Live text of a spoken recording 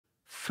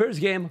first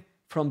game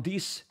from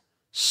this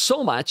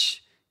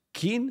Showmatch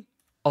King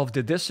of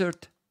the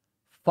Desert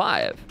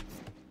 5.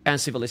 And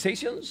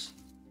Civilizations,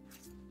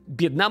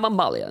 Vietnam and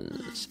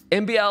Malians,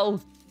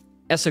 MBL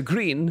as a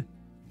green,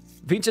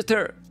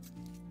 Vinchester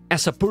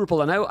as a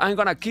purple, and I'm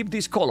gonna keep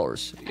these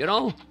colors, you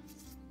know?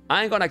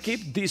 I'm gonna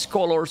keep these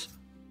colors,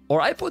 or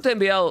I put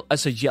MBL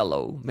as a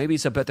yellow, maybe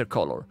it's a better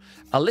color.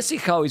 And let's see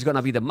how it's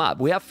gonna be the map.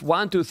 We have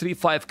 1, 2, 3,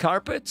 5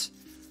 carpets.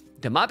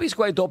 The map is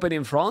quite open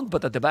in front,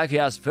 but at the back he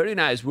has very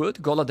nice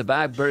wood. Gold at the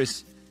back, very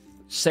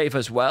safe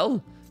as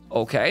well.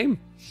 Okay,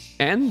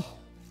 and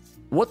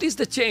what is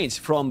the change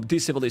from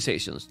these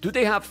civilizations? Do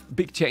they have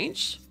big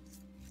change?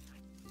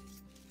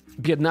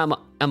 Vietnam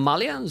and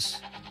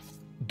Malians?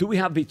 Do we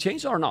have big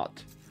change or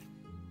not?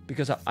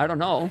 Because I don't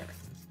know.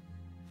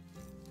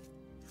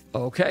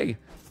 Okay.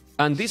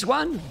 And this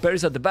one,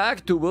 berries at the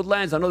back, 2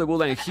 woodlands, another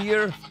woodland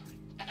here.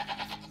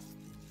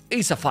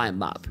 It's a fine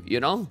map, you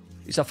know?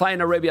 It's a fine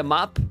Arabian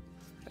map.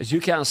 As you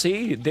can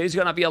see, there's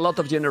gonna be a lot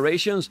of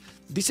generations.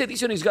 This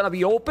edition is gonna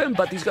be open,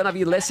 but it's gonna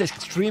be less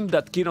extreme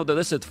than King of the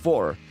Desert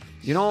 4.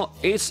 You know,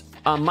 it's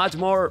a much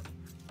more,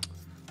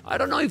 I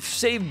don't know if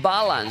say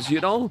balance, you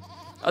know?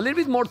 A little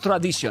bit more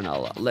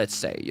traditional, let's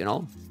say, you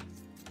know?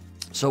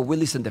 So we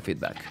listen to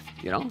feedback,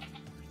 you know?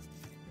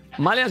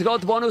 Malians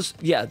got bonus.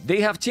 Yeah,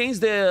 they have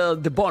changed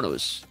the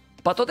bonus.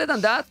 But other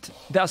than that,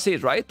 that's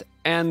it, right?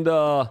 And,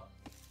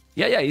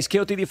 yeah, it's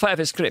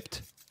KOTD5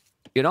 script,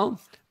 you know?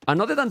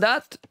 And other than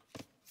that,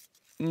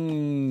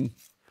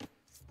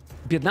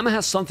 Vietnam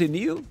has something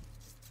new?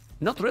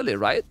 Not really,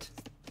 right?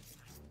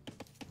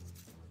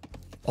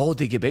 Oh,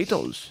 the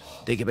Gebetos.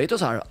 The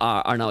Gebetos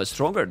are now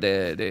stronger.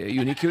 The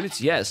unique units,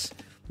 yes.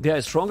 They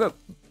are stronger.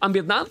 And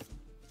Vietnam?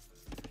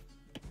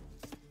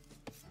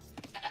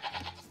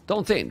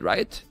 Don't think,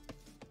 right?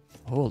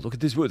 Oh, look at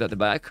this wood at the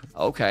back.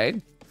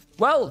 Okay.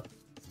 Well,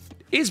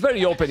 it's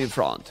very open in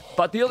front,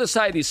 but the other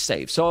side is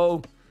safe.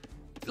 So,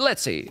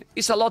 let's see.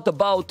 It's a lot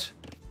about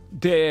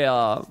the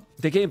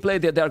gameplay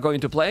that they are going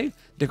to play.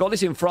 The goal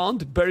is in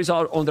front, berries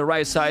are on the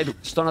right side,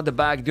 stone at the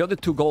back. The other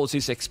 2 goals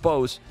is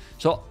exposed.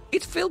 So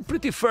it feels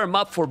pretty firm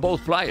up for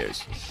both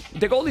players.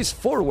 The goal is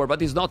forward,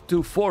 but it's not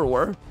too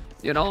forward,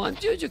 you know,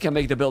 and you can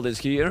make the buildings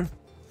here.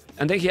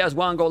 And then he has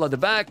 1 goal at the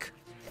back.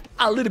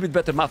 A little bit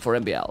better map for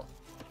MBL,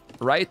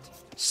 right?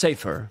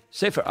 Safer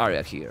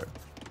area here.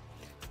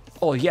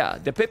 Oh yeah,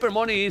 the paper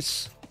money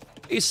is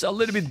a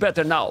little bit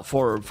better now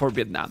for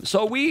Vietnam.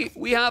 So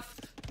we have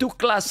 2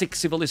 classic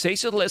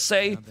civilizations, let's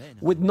say,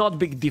 with not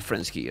big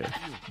difference here.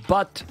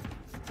 But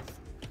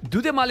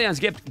do the Malians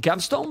get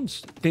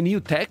gemstones, the new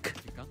tech?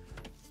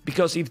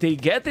 Because if they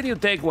get the new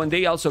tech when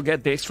they also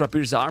get the extra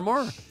pierce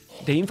armor,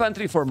 the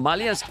infantry for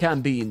Malians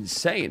can be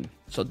insane.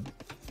 So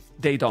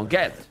they don't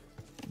get it.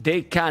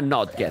 They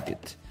cannot get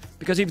it.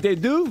 Because if they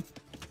do,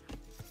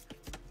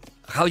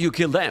 how you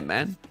kill them,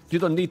 man? You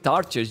don't need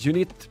archers, you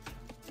need,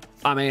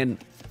 I mean,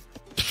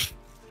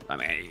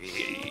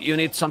 you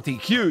need something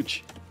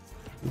huge.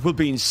 It will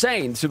be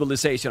insane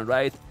civilization,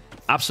 right?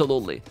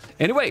 Absolutely.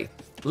 Anyway,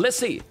 let's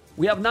see.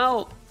 We have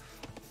now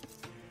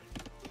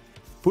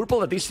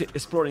Purple that is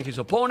exploring his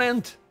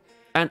opponent.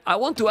 And I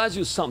want to ask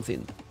you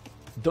something.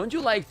 Don't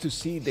you like to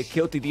see the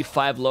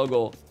KOTD5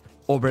 logo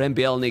over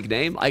MBL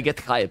nickname? I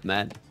get hype,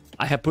 man.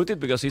 I have put it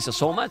because it's a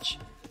so much,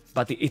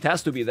 but it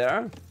has to be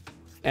there.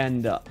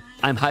 And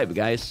I'm hype,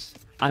 guys.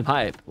 I'm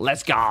hype.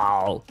 Let's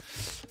go.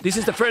 This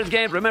is the first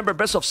game. Remember,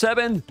 best of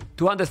 7,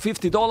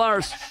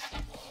 $250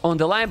 on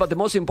the line. But the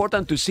most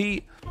important to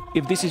see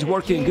if this is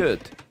working good.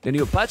 The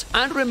new patch.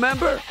 And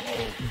remember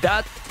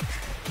that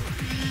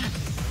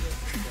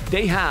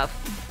they have,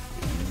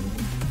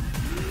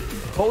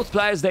 both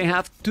players, they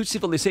have 2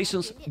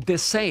 civilizations the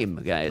same,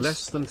 guys.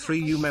 Less than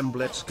 3 UMEM.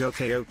 Let's go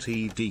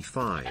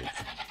KOTD5.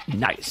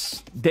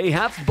 Nice. They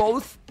have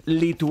both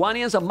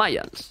Lithuanians and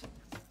Mayans.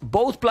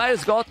 Both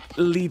players got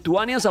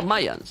Lithuanians and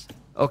Mayans.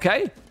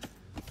 Okay?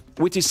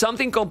 Which is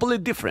something completely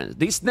different.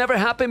 This never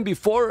happened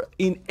before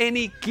in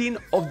any King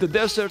of the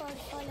Desert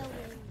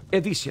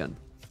edition.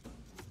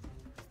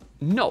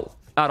 No,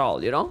 at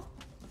all, you know?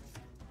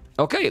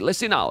 Okay, let's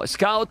see now.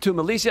 Scout to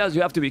militias,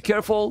 you have to be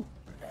careful.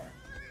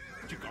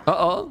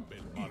 Uh-oh.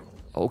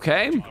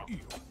 Okay.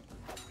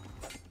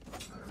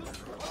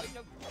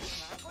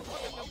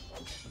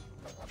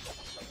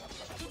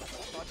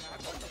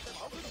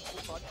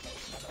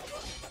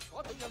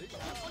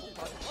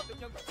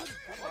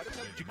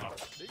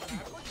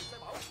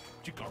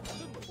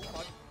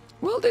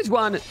 Well, this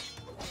one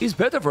is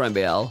better for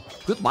MBL.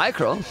 Good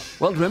micro.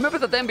 Well, remember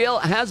that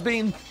MBL has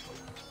been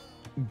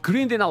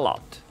grinding a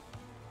lot.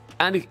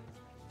 And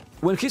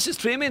when he's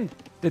streaming,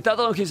 the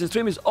title on his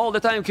stream is all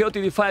the time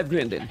KOTD5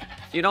 grinding.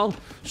 You know?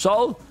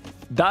 So,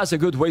 that's a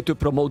good way to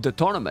promote the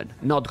tournament.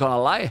 Not gonna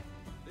lie.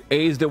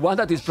 It is the one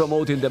that is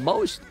promoting the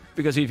most.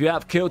 Because if you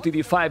have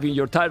KOTD5 in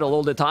your title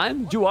all the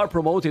time, you are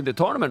promoting the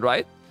tournament,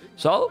 right?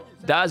 So,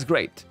 that's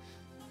great.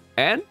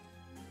 And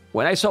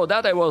when I saw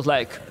that, I was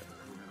like,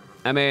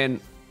 I mean,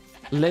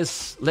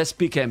 let's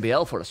pick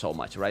MBL for so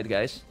much, right,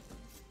 guys?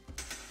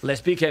 Let's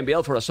pick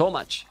MBL for so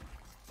much.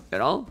 You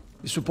know?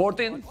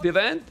 Supporting the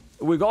event,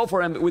 we go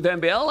for with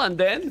MBL, and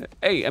then,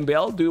 hey,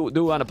 MBL, do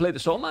you want to play the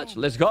Showmatch?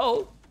 Let's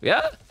go.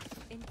 Yeah?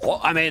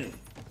 Well, I mean,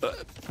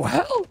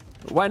 well,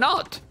 why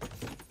not?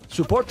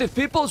 Supportive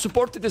people,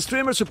 supportive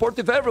streamers,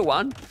 supportive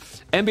everyone.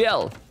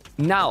 MBL,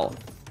 now,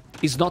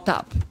 is not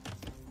up.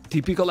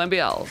 Typical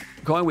MBL.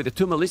 Going with the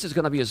 2 Melissa is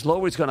going to be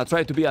slower. It's going to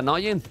try to be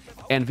annoying.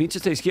 And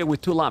Vinchester is here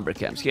with 2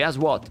 Lumbercams. He has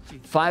what?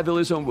 5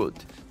 Illusion on wood.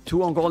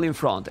 2 on goal in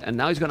front. And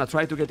now he's going to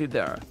try to get it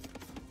there.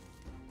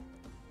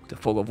 The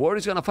Fog of War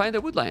is going to find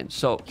the wood line.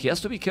 So he has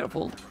to be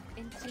careful.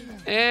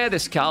 And the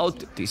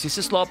Scout. This is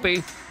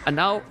sloppy. And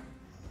now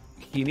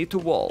he needs to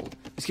wall.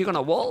 Is he going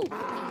to wall?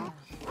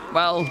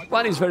 Well,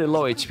 one is very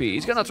low HP.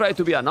 He's going to try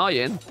to be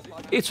annoying.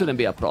 It shouldn't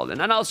be a problem.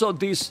 And also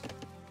this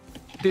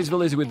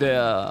village with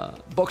the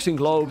boxing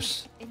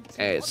gloves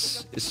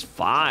is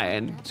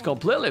fine. It's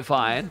completely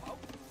fine.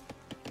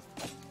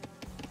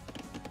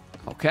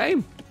 Okay.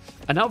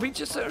 And now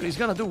Vinchester is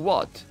gonna do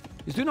what?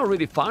 He's doing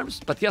already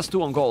farms, but he has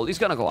 2 on gold. He's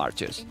gonna go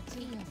archers.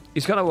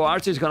 He's gonna go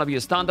archers. It's gonna be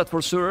a standard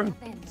for sure.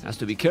 Has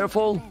to be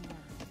careful.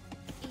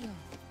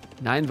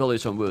 9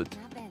 village on wood.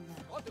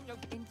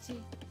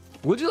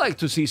 Would you like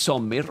to see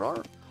some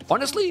mirror?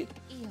 Honestly,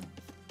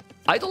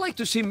 I don't like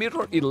to see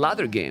mirror in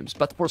ladder games,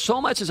 but for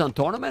so matches and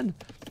tournament,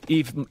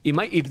 if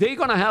they're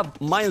gonna have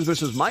Mayans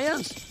versus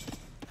Mayans,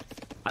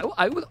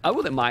 I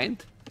wouldn't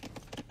mind.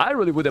 I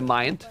really wouldn't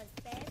mind.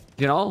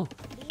 You know,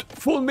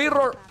 full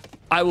mirror,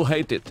 I will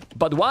hate it.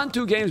 But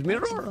 1-2 games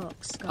mirror,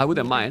 I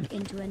wouldn't mind.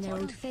 Into an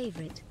old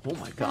favorite. Oh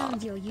my god.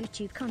 Found your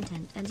YouTube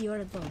content and you're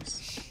a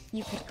boss.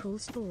 You could call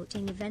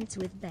sporting events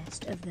with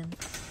best of them.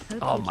 Hope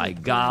Oh you my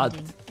keep god.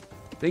 grinding.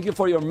 Thank you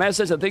for your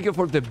message and thank you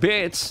for the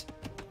bits.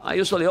 I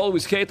usually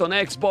always hate on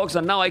Xbox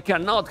and now I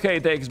cannot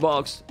hate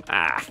Xbox.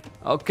 Ah,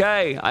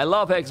 okay. I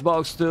love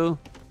Xbox too.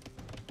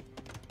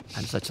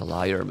 I'm such a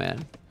liar,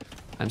 man.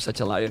 I'm such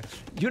a liar.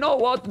 You know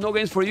what? No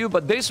games for you,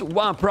 but there's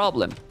one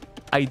problem.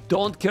 I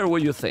don't care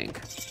what you think.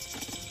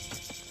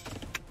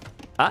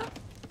 Huh?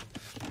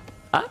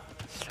 Huh?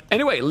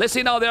 Anyway, let's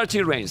see now the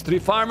archery range. 3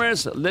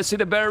 farmers. Let's see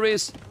the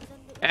berries.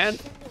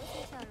 And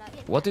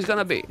what is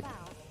gonna be?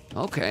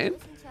 Okay.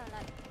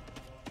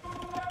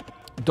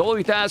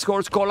 Dolby task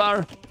horse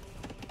collar.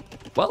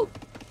 Well,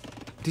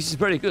 this is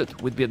very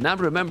good. With Vietnam,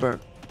 remember,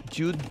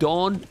 you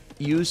don't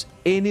use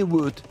any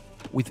wood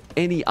with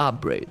any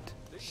upgrade.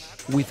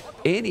 With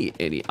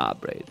any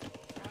upgrade.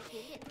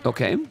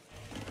 Okay.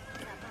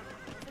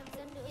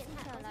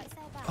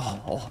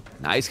 Oh,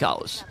 nice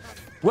house.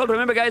 Well,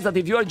 remember, guys, that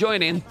if you are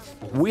joining,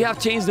 we have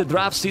changed the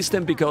draft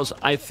system because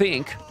I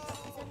think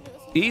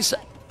it's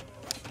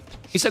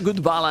a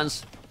good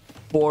balance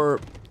for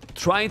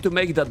trying to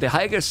make that the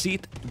higher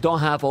seed don't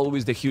have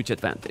always the huge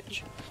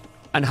advantage.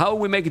 And how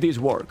we make this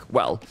work?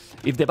 Well,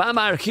 if the ban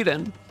are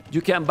hidden,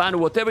 you can ban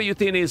whatever you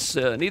think is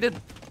needed.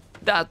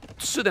 That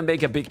shouldn't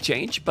make a big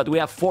change, but we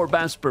have 4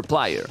 bans per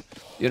player,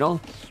 you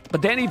know?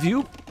 But then if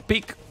you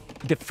pick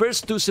the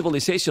first 2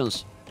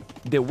 civilizations,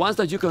 the ones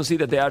that you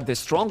consider they are the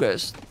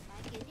strongest,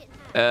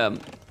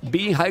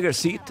 being higher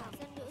seed,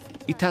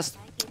 it has,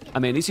 I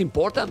mean, it's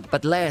important,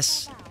 but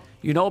less,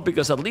 you know,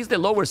 because at least the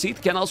lower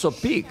seed can also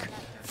pick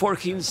for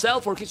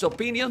himself, for his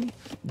opinion,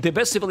 the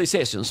best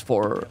civilizations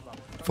for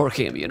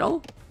him, you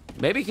know?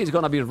 Maybe he's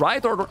gonna be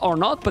right or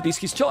not, but it's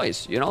his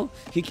choice, you know?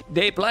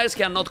 The players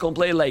cannot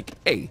complain like,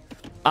 hey,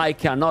 I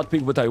cannot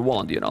pick what I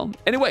want, you know?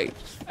 Anyway,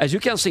 as you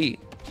can see,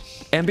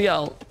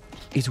 MBL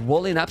is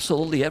walling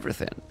absolutely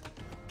everything.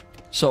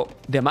 So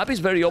the map is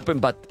very open,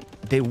 but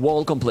they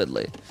wall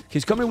completely.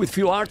 He's coming with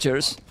few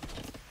archers,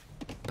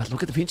 but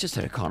look at the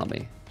Vinchester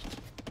economy.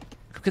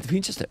 Look at the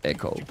Vinchester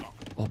echo.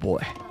 Oh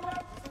boy.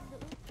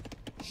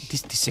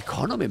 This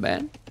economy,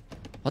 man.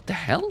 What the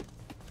hell?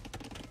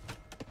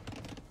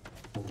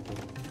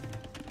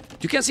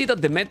 You can see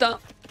that the meta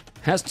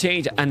has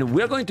changed, and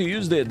we're going to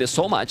use the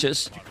so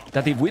matches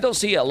that if we don't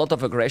see a lot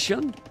of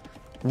aggression,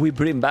 we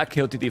bring back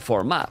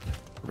KOTD4 map.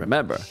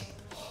 Remember,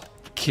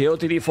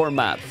 KOTD4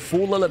 map,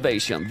 full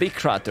elevation, big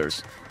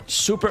craters,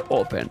 super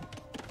open,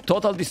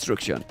 total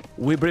destruction.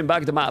 We bring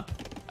back the map.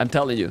 I'm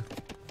telling you,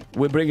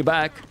 we bring it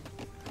back.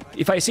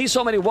 If I see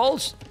so many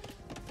walls,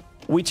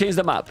 we change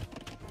the map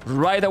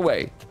right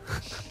away.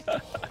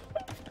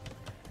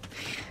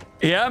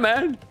 Yeah,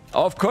 man.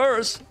 Of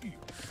course.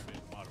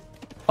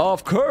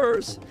 Of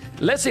course.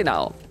 Let's see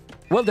now.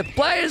 Well, the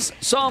players,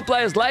 some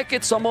players like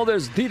it, some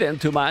others didn't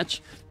too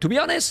much. To be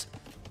honest,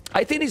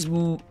 I think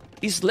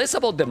it's less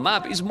about the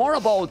map. It's more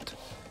about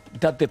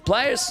that the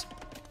players,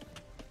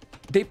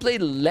 they play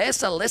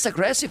less and less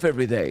aggressive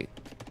every day.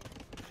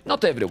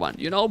 Not everyone,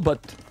 you know, but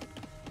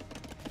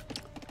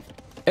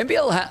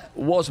MBL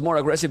was more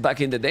aggressive back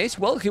in the days.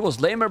 Well, he was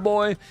lamer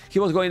boy. He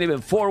was going even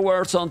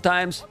forward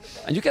sometimes.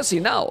 And you can see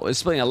now,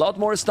 he's playing a lot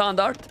more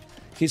standard.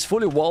 He's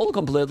fully walled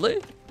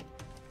completely.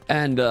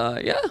 And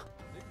yeah,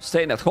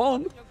 staying at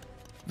home.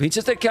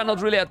 Vinchester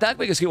cannot really attack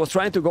because he was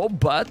trying to go,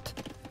 but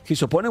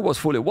his opponent was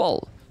fully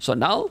walled. So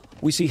now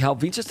we see how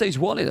Vinchester is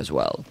walling as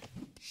well.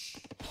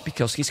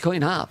 Because he's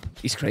going up.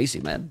 It's crazy,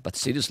 man. But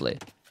seriously,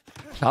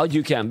 how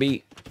you can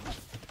be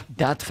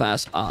that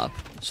fast up?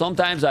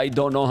 Sometimes I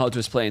don't know how to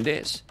explain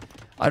this.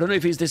 I don't know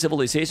if it's the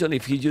civilization,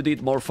 if you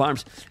did more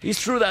farms.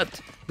 It's true that,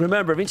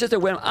 remember,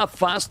 Vinchester went up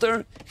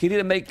faster. He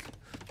didn't make,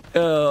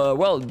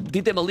 well,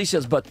 did the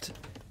militias, but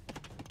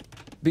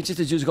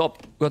Vinchester just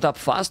got up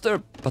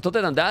faster. But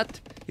other than that,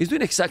 he's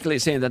doing exactly the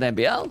same than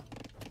MBL.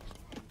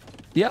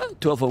 Yeah,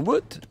 12 on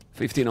wood,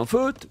 15 on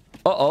food.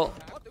 Uh-oh.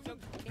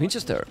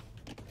 Vinchester.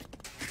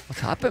 What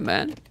happened,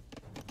 man?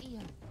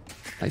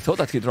 I thought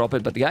that he dropped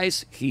it, but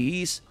guys,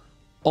 he is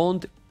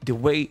on the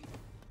way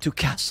to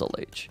Castle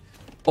Age.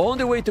 On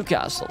the way to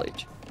Castle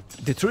Age.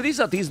 The truth is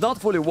that he's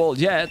not fully walled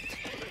yet.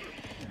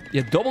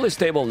 Yet double is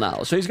stable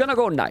now, so he's gonna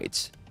go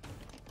Knights.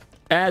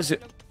 As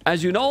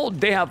you know,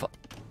 they have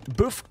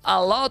buffed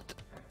a lot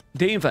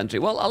the infantry.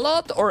 Well, a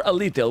lot or a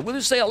little? Would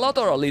you say a lot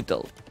or a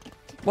little?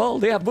 Well,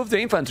 they have buffed the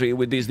infantry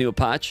with this new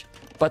patch,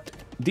 but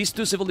these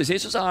two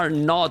civilizations are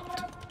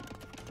not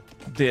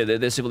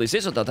the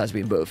civilization that has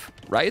been buffed,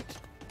 right?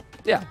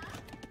 Yeah,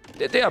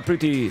 they are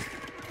pretty...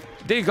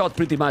 They got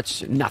pretty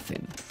much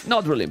nothing.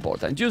 Not really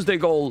important. Just the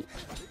goal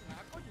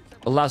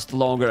last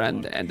longer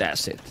and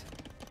that's it.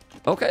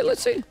 Okay,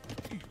 let's see.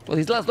 Well,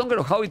 it lasts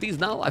longer. How it is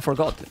now? I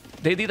forgot.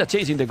 They did a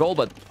change in the goal,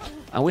 but...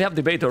 And we have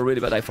debate already,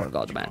 but I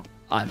forgot, man.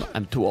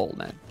 I'm too old,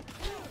 man.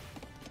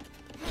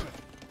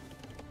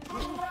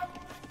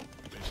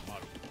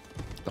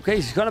 Okay,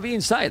 he's gonna be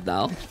inside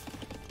now.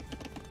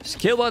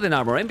 Skill button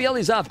armor. MBL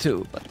is up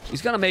too, but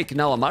he's gonna make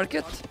now a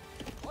market.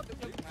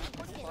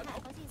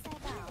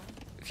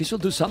 He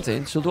should do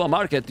something. Should do a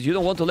market. You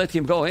don't want to let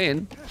him go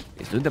in.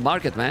 He's doing the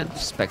market, man.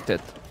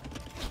 Expected.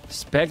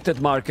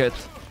 Expected market.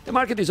 The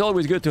market is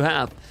always good to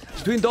have.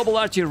 He's doing double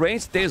archer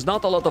range. There's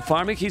not a lot of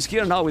farming. He's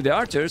here now with the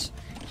archers.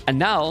 And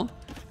now,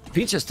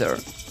 Vinchester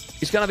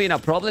is gonna be in a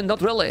problem.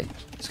 Not really.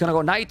 He's gonna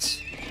go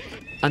Knights.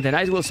 And the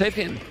Knights will save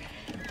him.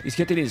 He's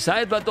getting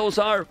inside, but those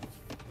are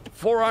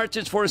 4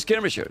 archers, 4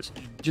 skirmishers.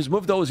 Just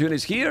move those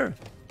units here.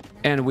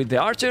 And with the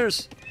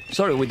archers,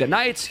 sorry, with the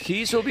Knights,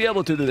 he should be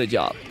able to do the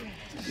job.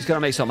 He's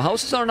gonna make some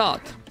houses or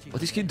not?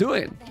 What is he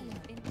doing?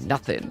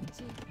 Nothing.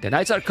 The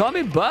Knights are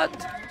coming, but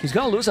he's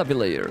gonna lose a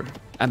villager.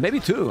 And maybe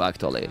 2,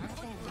 actually.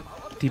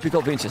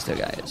 Typical Vinchester,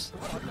 guys.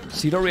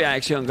 Zero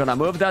reaction. Gonna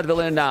move that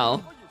villain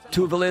now.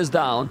 2 villains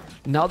down.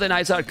 Now the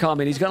Knights are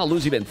coming. He's gonna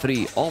lose even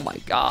 3. Oh my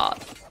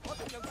god.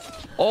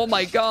 Oh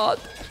my god.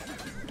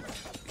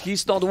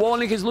 He's not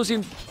walling. He's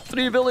losing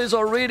 3 villains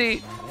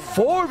already.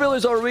 4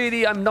 villains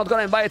already. I'm not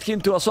gonna invite him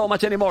to a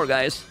Showmatch anymore,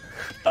 guys.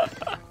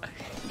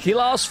 He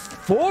lost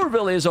 4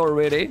 villains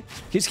already.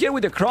 He's here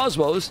with the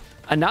crossbows.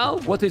 And now,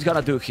 what he's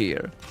gonna do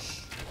here?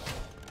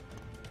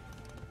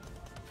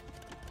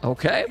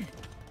 Okay.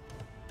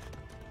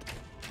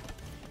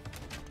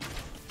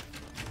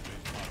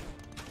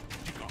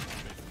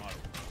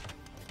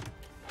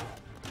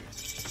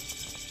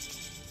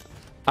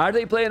 Are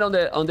they playing on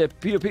the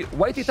PvP?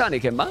 Why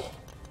Titanic, Emma?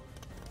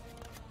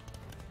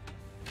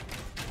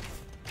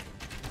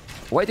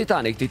 Why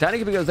Titanic?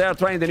 Titanic because they are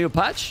trying the new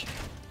patch?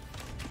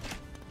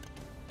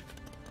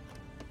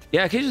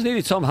 Yeah, he just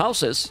needed some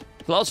houses.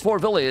 He lost 4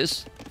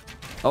 villages.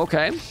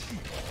 Okay.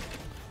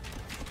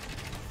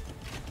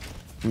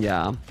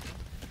 Yeah.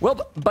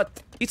 Well,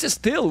 but it's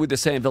still with the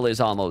same village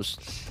almost.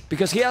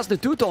 Because he has the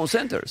 2-tone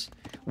centers.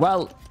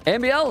 While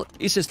MBL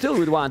is still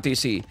with 1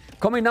 TC.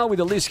 Coming now with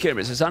the least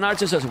skirmishes and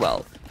archers as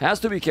well. Has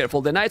to be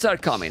careful. The Knights are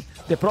coming.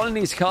 The problem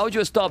is how do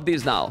you stop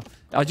this now?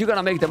 Are you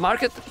gonna make the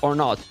market or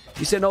not?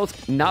 He said no.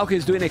 Now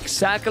he's doing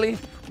exactly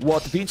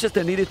what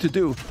Vinchester needed to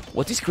do.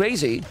 What is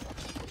crazy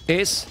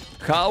is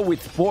how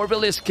with 4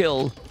 village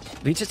skill,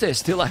 Vinchester is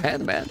still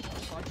ahead, man.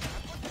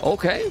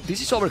 Okay,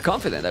 this is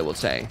overconfident, I would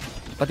say.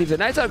 But if the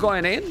Knights are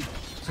going in,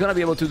 he's gonna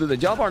be able to do the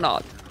job or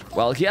not?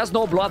 Well, he has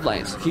no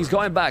bloodlines. He's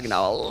going back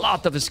now. A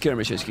lot of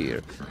skirmishes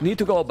here. Need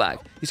to go back.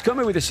 He's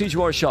coming with the siege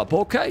workshop.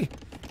 Okay.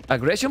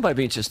 Aggression by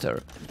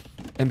Vinchester.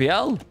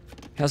 MBL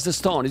has the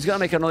stone. He's gonna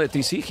make another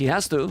TC. He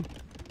has to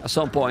at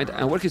some point.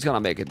 And where he's gonna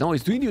make it? No,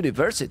 he's doing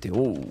university.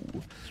 Ooh.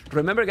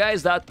 Remember,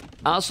 guys, that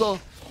also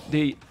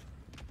the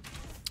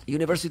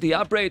university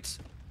upgrades.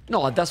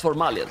 No, that's for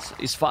Malians.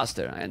 It's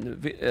faster. And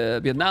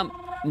Vietnam,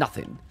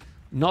 nothing.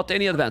 Not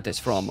any advantage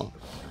from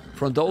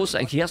those.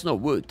 And he has no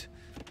wood.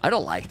 I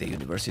don't like the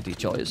university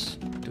choice,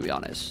 to be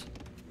honest.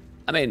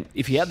 I mean,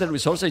 if he had the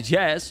resources,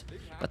 yes,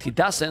 but he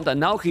doesn't, and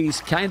now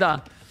he's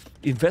kinda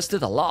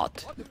invested a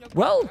lot.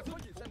 Well,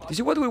 this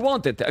is what we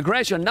wanted,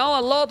 aggression. Now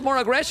a lot more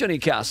aggression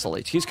in Castle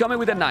Age. He's coming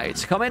with the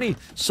Knights. How many?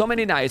 So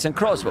many Knights and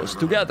crossbows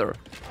together.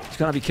 He's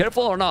gonna be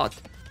careful or not?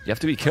 You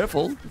have to be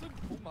careful.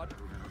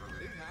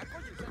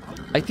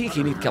 I think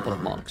he needs a couple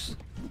of monks.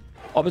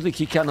 Obviously,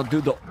 he cannot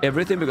do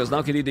everything because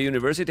now he needs the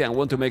university and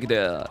want to make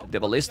the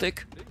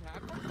ballistic.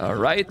 All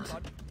right.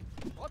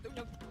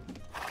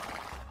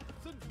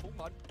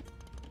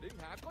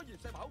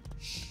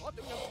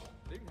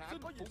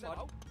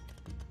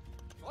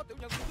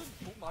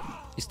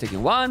 He's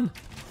taking 1,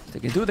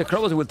 taking 2. The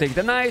crows will take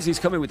the knights. He's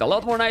coming with a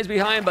lot more knights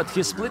behind, but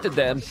he splitted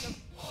them.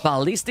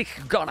 Ballistic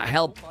gonna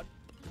help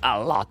a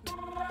lot.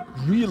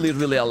 Really,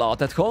 really a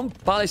lot. At home,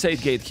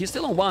 Palisade Gate. He's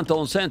still on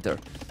 1-tone center.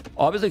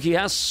 Obviously, he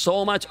has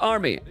so much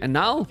army. And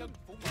now,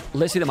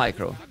 Let's see the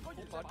micro.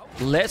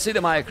 Let's see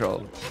the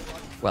micro.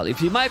 Well, if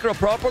he micro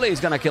properly, he's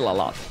gonna kill a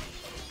lot.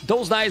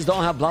 Those knights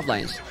don't have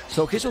bloodlines,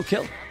 so he should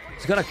kill.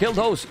 He's gonna kill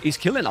those. He's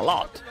killing a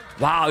lot.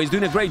 Wow, he's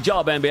doing a great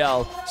job,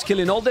 MBL. He's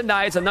killing all the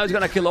knights, and now he's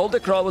gonna kill all the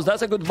crows.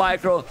 That's a good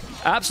micro.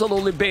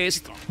 Absolutely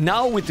beast.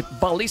 Now with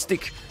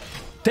ballistic,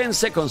 10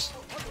 seconds.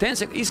 10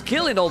 seconds. He's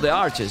killing all the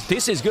archers.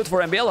 This is good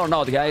for MBL or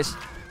not, guys?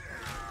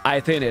 I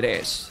think it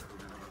is.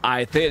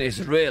 I think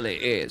it really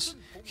is.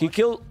 He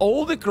killed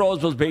all the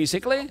crossbows,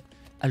 basically.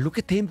 And look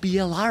at the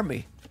MBL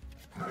army.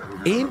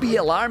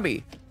 MBL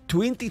army.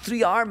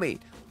 23 army.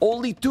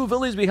 Only 2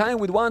 villages behind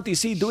with 1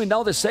 TC, doing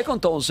now the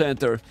second town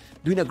center.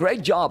 Doing a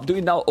great job,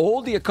 doing now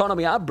all the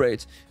economy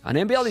upgrades. And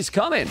MBL is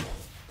coming.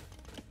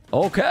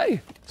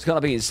 Okay. It's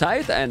gonna be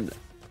inside, and...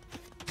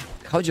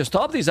 How'd you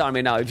stop this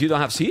army now if you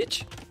don't have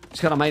siege? It's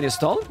gonna mine a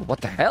stone?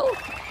 What the hell?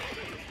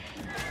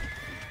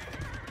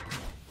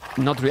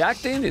 Not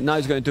reacting, now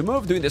he's going to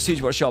move, doing the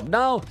siege workshop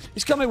now.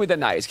 He's coming with the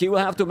knights. He will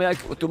have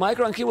to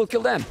micro and he will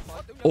kill them.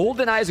 All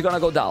the knights are gonna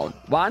go down.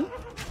 1,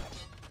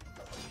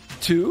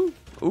 2...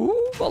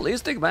 Ooh,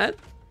 ballistic, man.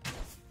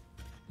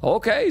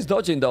 Okay, he's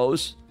dodging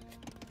those.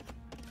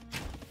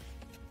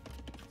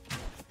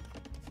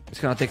 He's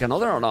gonna take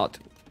another or not?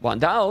 1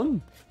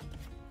 down.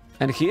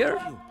 And here?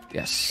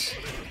 Yes.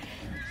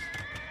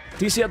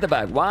 TC at the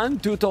back. 1,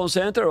 2 tone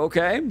center,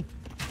 okay.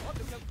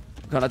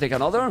 Gonna take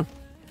another.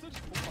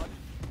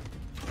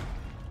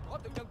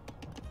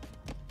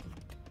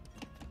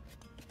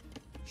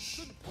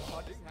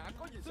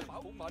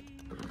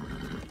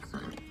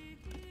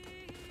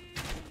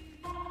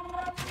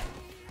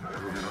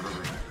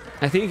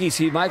 I think he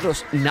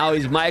micros. Now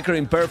he's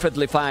microing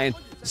perfectly fine.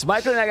 He's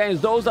microing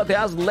against those that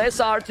has less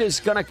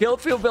archers. Gonna kill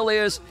few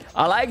villagers.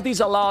 I like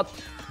this a lot.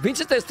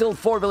 Vinchester is still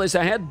 4 villagers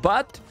ahead,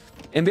 but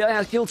MBL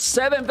has killed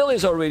 7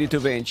 villagers already to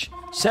Vinch.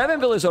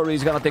 7 villagers already.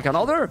 He's gonna take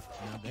another.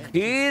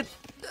 He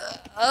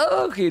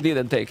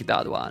didn't take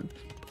that one.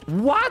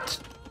 What?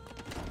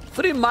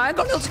 3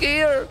 mangonels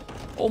here.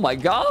 Oh my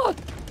god.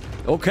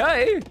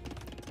 Okay.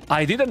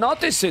 I didn't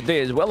notice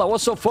this. Well, I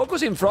was so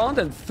focused in front,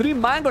 and 3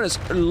 mangonels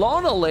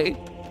lonely.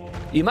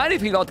 He might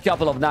if he got a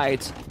couple of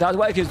knights. That's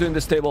why he's doing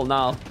the stable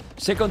now.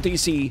 Second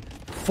TC,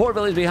 4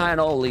 villages behind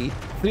only.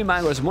 3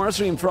 mangoes,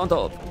 monastery in front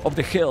of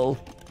the hill.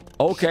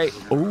 Okay.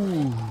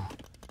 Ooh.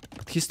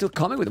 But he's still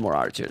coming with more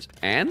archers.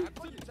 And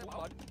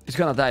he's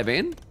gonna dive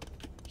in.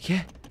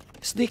 Yeah.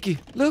 Sneaky.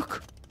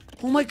 Look.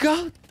 Oh my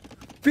god.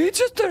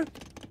 Vinchester.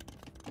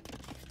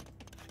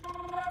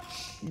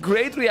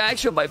 Great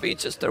reaction by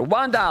Vinchester.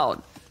 1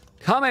 down.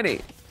 How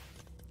many?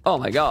 Oh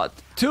my god.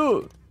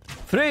 2,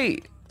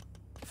 3,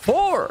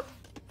 4,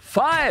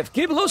 5.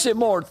 Keep losing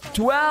more.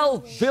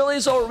 12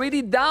 villages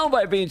already down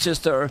by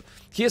Vinchester.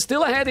 He is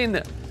still ahead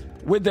in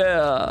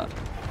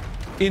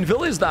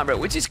village number,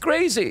 which is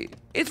crazy.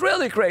 It's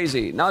really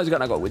crazy. Now he's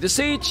gonna go with the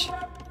siege,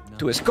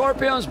 2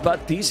 scorpions,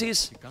 but this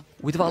is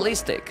with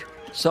ballistic.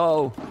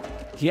 So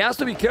he has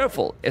to be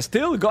careful.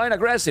 Still going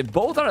aggressive.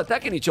 Both are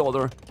attacking each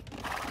other.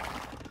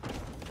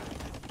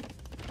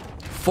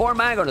 4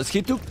 mangonels.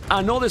 He took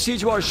another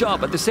siege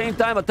workshop at the same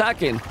time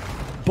attacking.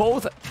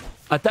 Both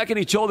attacking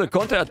each other,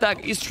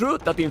 counter-attack. It's true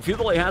that in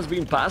Feudal it has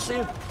been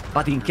passive,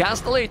 but in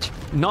Castlage,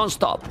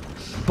 non-stop.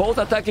 Both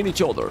attacking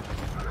each other.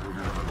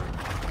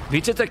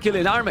 Vinchester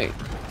killing army.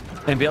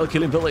 MBL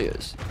killing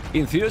villagers.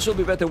 In theory, it should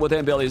be better what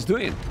MBL is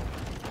doing.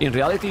 In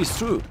reality, it's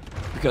true,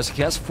 because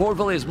he has 4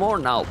 villagers more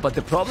now, but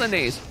the problem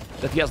is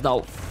that he has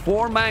now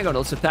 4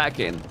 mangonels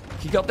attacking.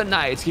 He got the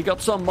knights, he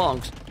got some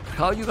monks.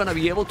 How are you gonna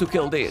be able to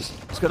kill this?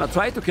 He's gonna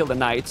try to kill the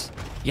knights.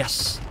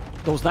 Yes.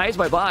 Those knights,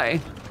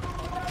 bye-bye.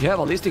 Yeah,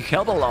 ballistic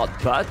help a lot,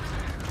 but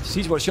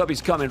siege workshop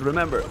is coming.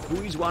 Remember,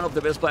 who is one of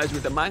the best players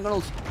with the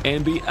mangonels?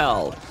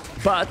 MBL.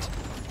 But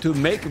to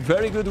make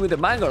very good with the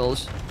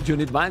mangonels, you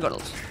need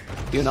mangonels.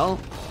 You know?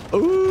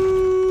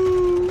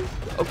 Ooh.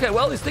 Okay,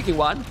 well, he's taking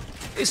 1.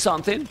 It's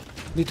something.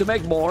 Need to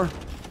make more.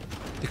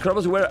 The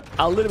crows were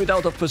a little bit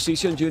out of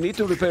position. You need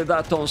to repair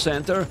that town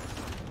center.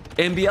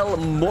 MBL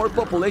more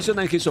population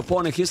than his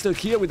opponent. He's still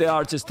here with the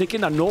archers,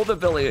 taking another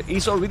village.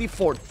 He's already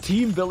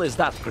 14 villages.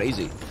 That's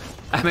crazy.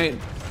 I mean,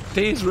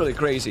 this is really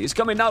crazy. He's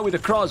coming now with the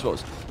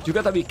crossbows. You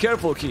gotta be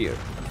careful here.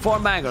 4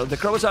 mangonels. The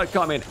crows are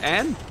coming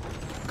and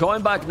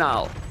going back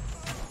now.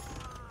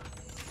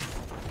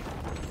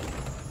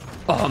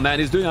 Oh man,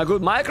 he's doing a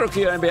good micro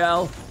here,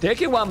 MBL.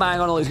 Taking 1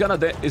 mangonel.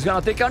 He's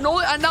gonna take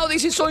another. And now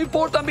this is so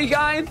important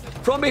behind.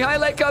 From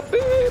behind like a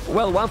beep.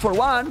 Well, 1 for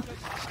 1.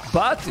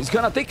 But he's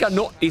gonna take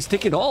he's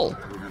taking all.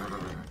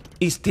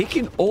 He's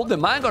taking all the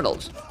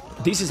mangonels.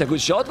 This is a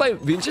good shot by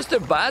Vinchester,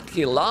 but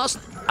he lost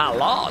a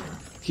lot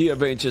here,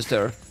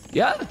 Vinchester.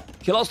 Yeah,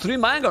 he lost 3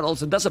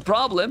 mangonels, and that's a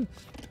problem.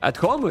 At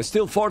home, with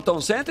still 4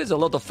 town centers, a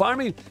lot of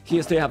farming.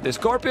 Here they have the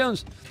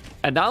scorpions.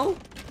 And now,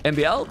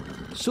 MBL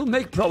should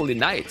make probably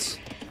knights.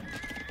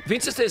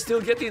 Vinchester is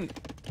still getting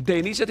the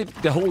initiative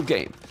the whole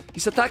game.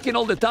 He's attacking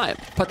all the time,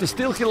 but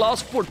still he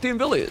lost 14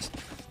 villages.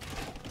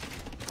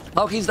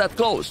 How he's that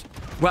close?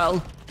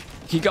 Well,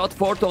 he got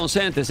 4 town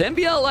centers.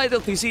 MBL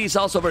idle TC is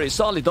also very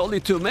solid, only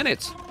 2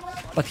 minutes.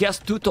 But he has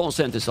 2 town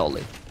centers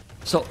only.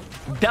 So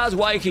that's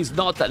why he's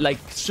not like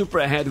super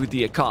ahead with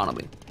the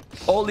economy.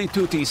 Only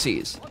 2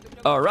 TCs.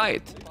 All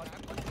right.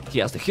 He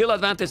has the heal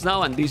advantage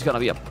now, and this is gonna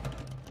be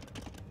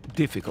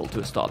difficult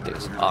to stop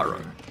this. All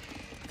right.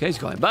 Okay, he's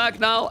going back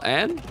now,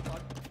 and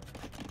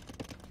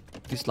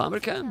this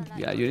Lumbercan?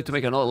 Yeah, you need to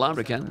make another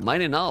Lumbercan.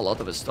 Mining now a lot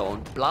of a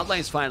stone.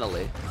 Bloodlines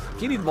finally.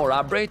 He needs more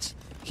upgrades.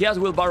 He has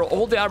wheelbarrow,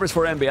 all the upgrades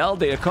for MBL.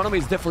 The economy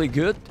is definitely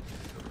good.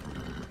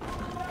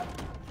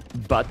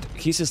 But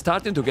he's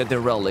starting to get the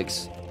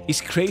relics.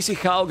 It's crazy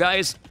how,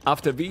 guys,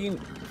 after being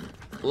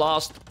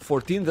lost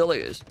 14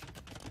 villages,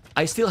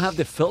 I still have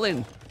the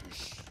feeling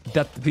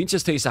that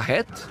Vinchester is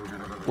ahead.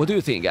 What do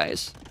you think,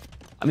 guys?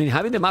 I mean,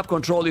 having the map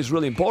control is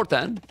really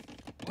important.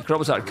 The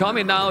crops are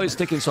coming now. He's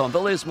taking some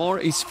villages more.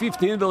 It's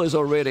 15 villages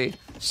already.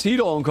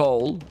 0 on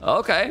coal.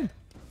 Okay.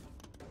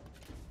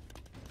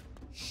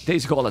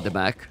 There's gold at the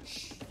back.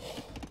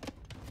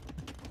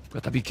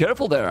 Gotta be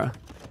careful there.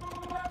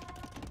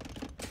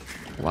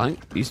 One,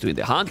 he's doing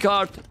the hand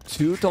cart.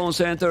 2 town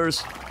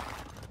centers.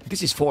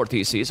 This is 4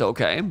 TCs,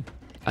 okay.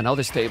 And now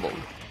the stable.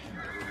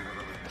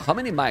 How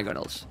many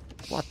mangonels?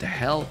 What the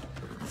hell?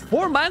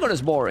 4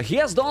 mangonels more. He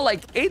has done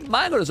like 8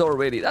 mangonels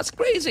already. That's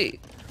crazy.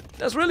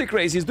 That's really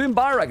crazy. He's doing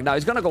barrack now.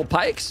 He's gonna go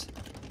pikes?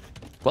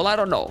 Well, I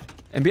don't know.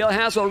 MBL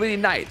has already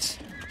knights.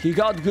 He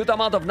got good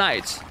amount of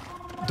knights.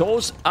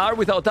 Those are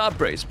without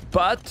upgrades,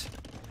 but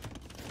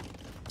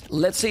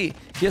let's see.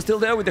 He's still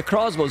there with the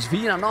crossbows,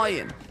 being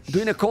annoying,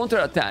 doing a counter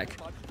attack.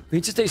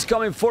 Vinchester is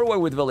coming forward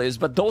with villages,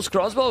 but those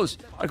crossbows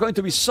are going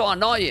to be so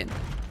annoying.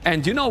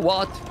 And you know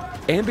what?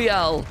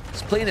 MBL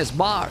is playing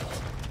smart.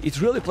 It's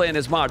really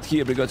playing smart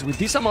here, because with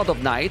this amount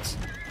of knights,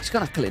 it's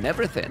gonna clean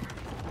everything.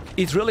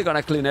 It's really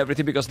gonna clean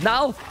everything, because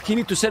now he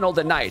needs to send all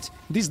the knights.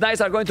 These knights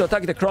are going to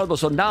attack the crossbow,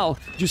 so now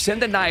you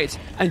send the knights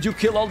and you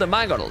kill all the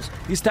mangonels.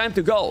 It's time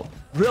to go.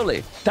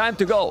 Really, time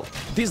to go.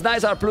 These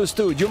knights are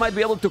 +2. You might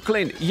be able to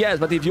clean. Yes,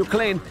 but if you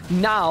clean,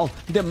 now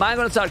the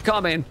mangonels are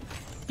coming.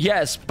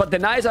 Yes, but the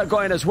knights are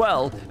going as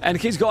well. And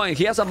he's going.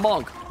 He has a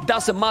monk.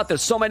 Doesn't matter.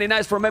 So many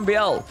knights from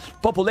MBL.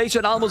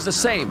 Population almost the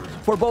same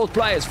for both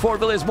players. 4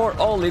 villages more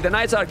only. The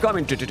knights are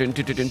coming. But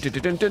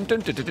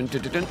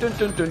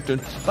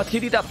he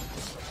did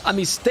a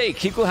mistake.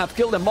 He could have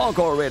killed the monk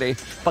already.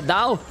 But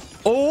now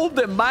all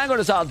the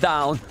mangonels are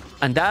down.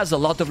 And that's a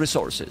lot of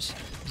resources.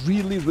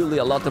 Really, really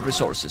a lot of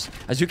resources.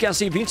 As you can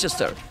see,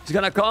 Vinchester is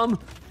gonna come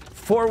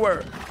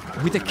forward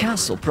with a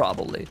castle,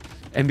 probably.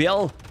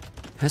 MBL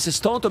has a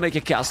stone to make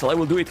a castle. I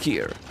will do it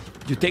here.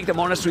 You take the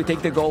monastery,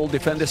 take the gold,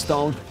 defend the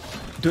stone.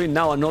 Doing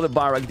now another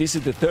barrack. This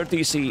is the 3rd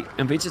TC,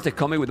 and Vinchester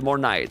coming with more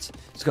knights.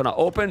 It's gonna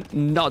open?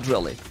 Not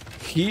really.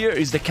 Here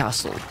is the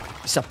castle.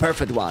 It's a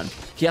perfect one.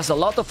 He has a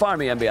lot of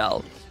army,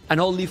 MBL, and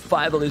only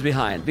 5 is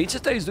behind.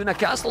 Vinchester is doing a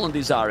castle in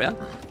this area.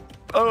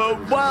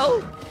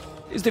 Well,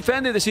 he's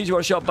defending the siege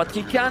workshop, but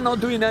he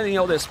cannot do in any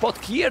other spot.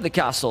 Here, the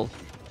castle.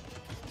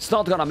 It's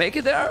not gonna make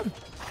it there.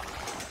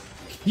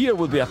 Here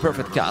will be a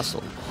perfect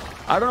castle.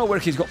 I don't know where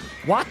he's going.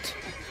 What?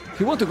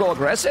 He want to go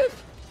aggressive?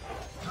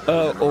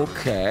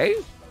 Okay.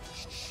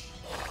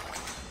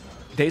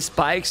 They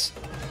spikes,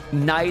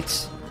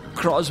 knights,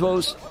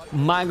 crossbows,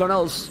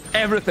 mangonels,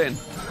 everything.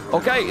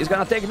 Okay, he's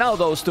gonna take now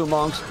those 2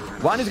 monks.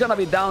 One is gonna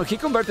be down. He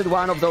converted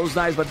one of those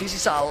knights, but this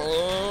is a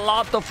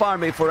lot of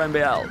army for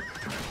MBL.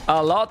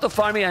 A lot of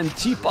army and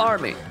cheap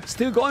army.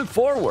 Still going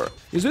forward.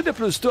 He's with the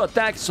 +2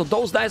 attack, so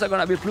those knights are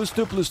gonna be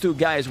 +2/+2.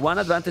 Guys, one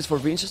advantage for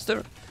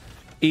Vinchester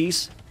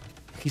is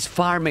he's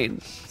farming.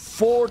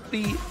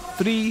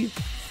 43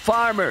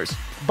 farmers.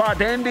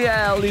 But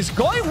MBL is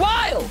going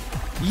wild.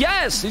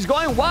 Yes, he's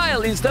going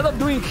wild. Instead of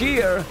doing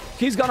here,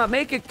 he's gonna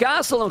make a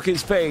castle on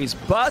his face.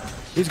 But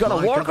he's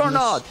gonna work or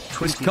not.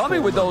 He's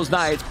coming with those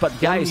knights. But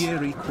guys, 1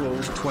 year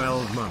equals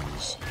 12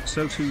 months.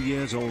 So 2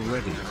 years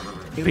already.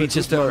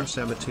 Vinchester,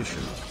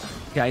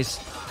 guys,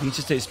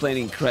 Vinchester is playing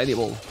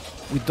incredible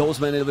with those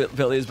many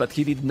villages, but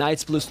he did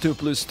knights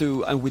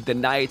 +2/+2, and with the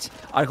knights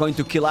are going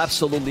to kill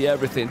absolutely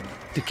everything.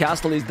 The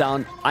castle is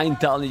down. I'm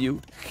telling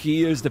you,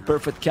 here's the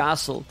perfect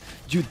castle.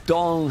 You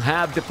don't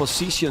have the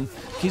position.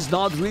 He's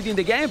not reading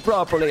the game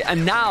properly,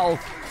 and now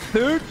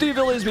 30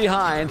 villages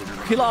behind.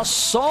 He lost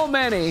so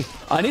many,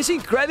 and it's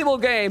incredible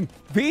game.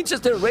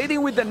 Vinchester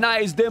raiding with the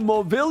knights. The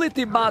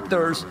mobility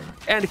matters,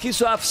 and he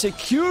should have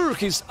secured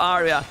his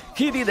area.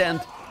 He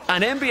didn't.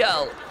 And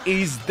MBL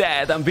is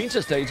dead, and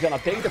Vinchester is gonna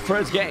take the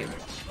first game.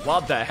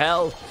 What the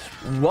hell?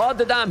 What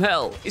the damn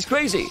hell? It's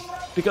crazy,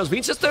 because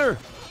Vinchester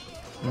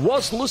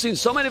was losing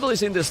so many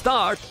villages in the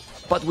start,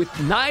 but with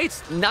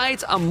knights,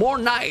 and more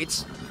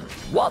knights.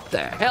 What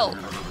the hell?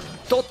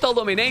 Total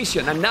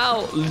domination, and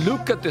now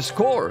look at the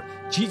score.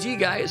 GG,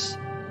 guys.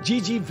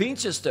 GG,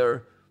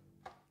 Vinchester.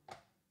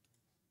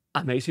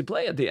 Amazing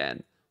play at the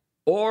end.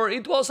 Or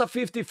it was a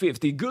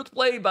 50-50. Good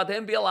play, but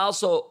MBL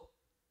also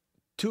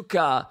took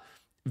a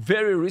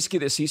very risky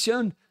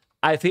decision.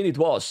 I think it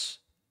was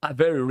a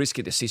very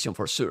risky decision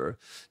for sure.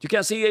 You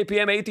can see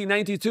APM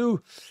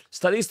 1892,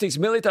 statistics,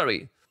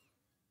 military.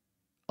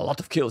 A lot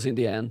of kills in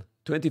the end.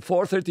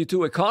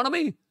 24-32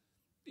 economy.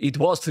 It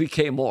was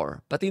 3K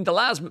more. But in the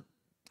last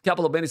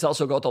couple of minutes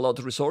also got a lot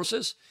of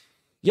resources.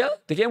 Yeah,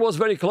 the game was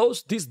very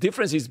close. These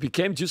differences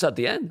became just at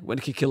the end when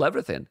he killed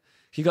everything.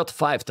 He got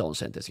 5 town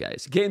centers,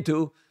 guys. Game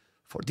 2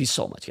 for this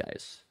so much,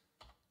 guys.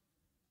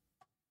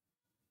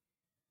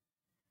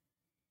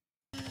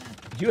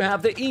 You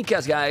have the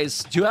Incas,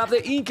 guys. You have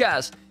the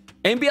Incas.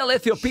 MBL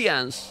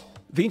Ethiopians.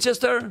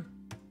 Vinchester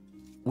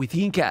with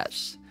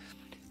Incas.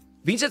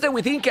 Vinchester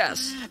with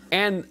Incas.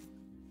 And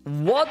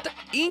what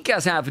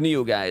Incas have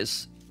new,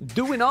 guys?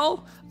 Do we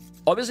know?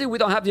 Obviously, we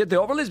don't have yet the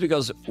overlays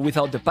because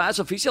without the patch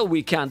official,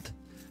 we can't.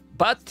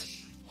 But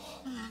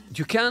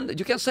you can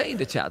say in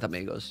the chat,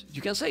 amigos.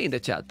 You can say in the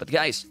chat. But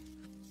guys,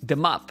 the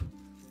map,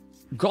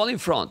 goal in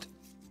front,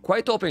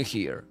 quite open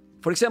here.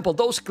 For example,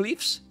 those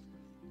cliffs,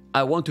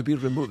 I want to be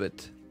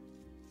removed.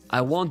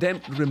 I want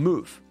them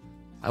removed.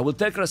 I will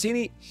tell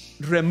Krasini,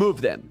 remove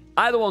them.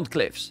 I don't want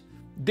cliffs.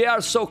 They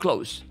are so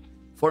close.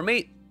 For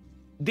me,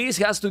 this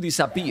has to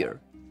disappear.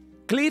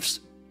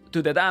 Cliffs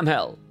to the damn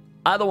hell.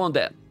 I don't want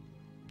them.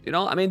 You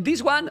know, I mean,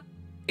 this one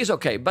is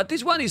okay, but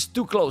this one is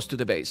too close to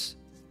the base.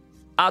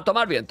 A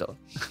tomar viento.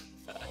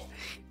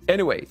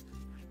 Anyway,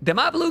 the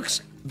map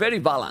looks very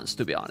balanced,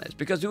 to be honest,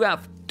 because you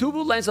have 2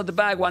 blue lines at the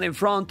back, 1 in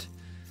front,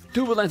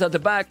 2 blue lines at the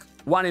back,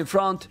 1 in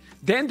front.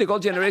 Then the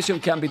gold generation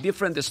can be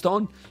different, the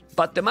stone,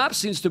 but the map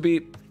seems to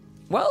be,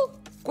 well,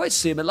 quite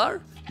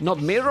similar.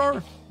 Not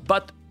mirror,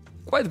 but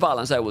quite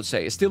balanced, I would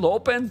say. Still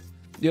open,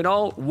 you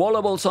know,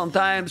 wallable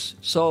sometimes.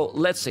 So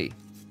let's see.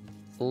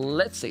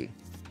 Let's see.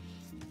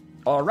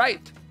 All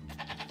right.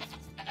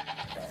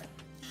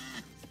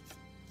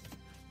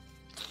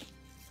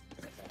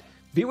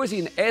 Viewers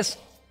in S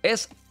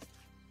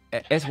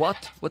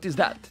what? What is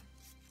that?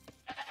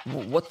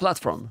 What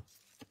platform?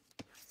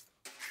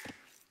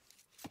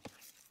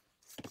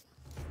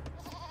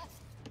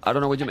 I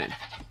don't know what you mean.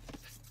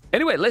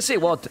 Anyway, let's see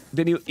what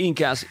the new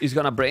Incas is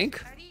gonna bring.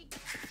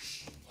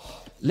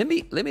 Let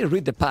me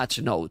read the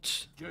patch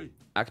notes.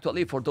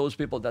 Actually, for those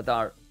people that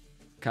are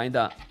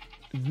kinda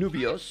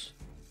nubios.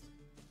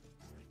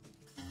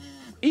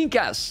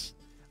 Incas.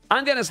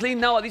 Andean Sling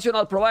now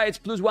additional provides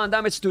 +1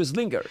 damage to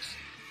slingers.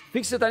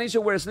 Fixed an issue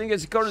where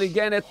slingers currently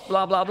gain it,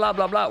 blah, blah, blah,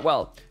 blah, blah.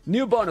 Well,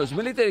 new bonus.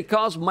 Military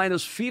cost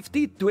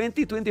 -50,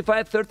 20,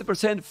 25,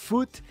 30%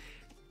 food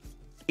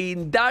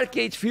in Dark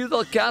Age,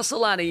 Feudal,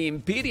 Castle, and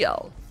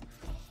Imperial.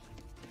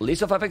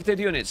 List of affected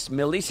units.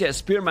 Militia,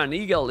 Spearman,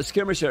 Eagle,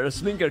 Skirmisher,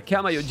 Slinger,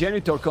 Camayo,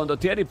 Janitor,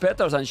 Condottieri,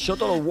 Peters, and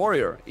Shuttle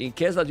Warrior, in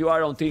case that you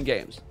are on team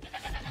games.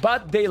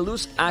 But they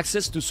lose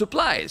access to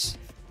supplies.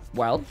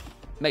 Well,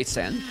 makes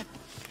sense.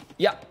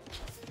 Yeah.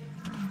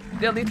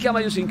 They'll need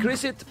Camayos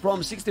increase it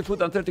from 60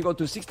 foot and 30 gold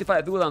to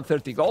 65 wood and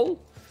 30 gold.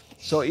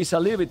 So it's a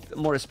little bit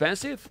more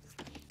expensive.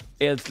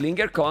 El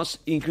Slinger cost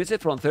increase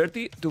it from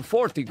 30 to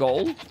 40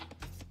 gold.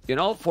 You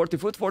know, 40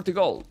 foot, 40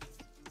 gold.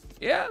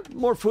 Yeah,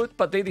 more foot,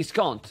 but they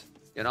discount.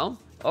 You know?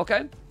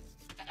 Okay.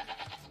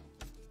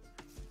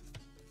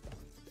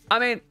 I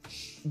mean,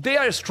 they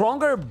are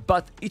stronger,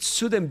 but it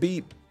shouldn't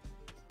be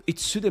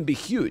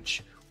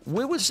huge.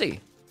 We will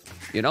see.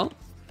 You know?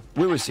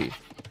 We will see.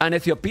 And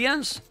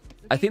Ethiopians,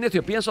 I think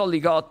Ethiopians only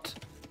got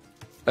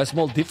a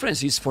small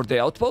differences for the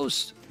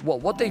outposts. Well,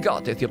 what they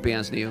got,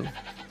 Ethiopians new?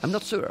 I'm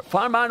not sure.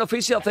 Farmman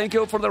official, thank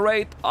you for the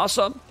raid.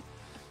 Awesome.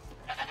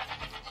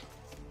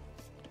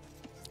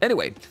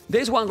 Anyway,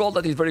 there's one goal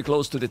that is very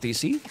close to the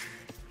TC.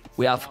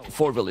 We have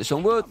 4 villages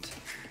on wood,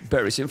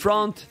 berries in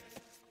front.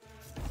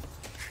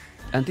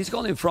 And this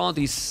goal in front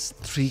is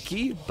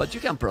tricky, but you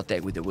can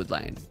protect with the wood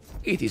line.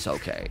 It is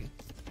okay.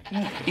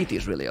 It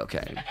is really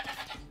okay.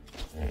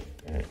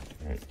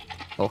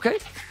 Okay.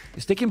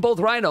 He's taking both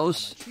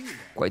rhinos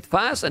quite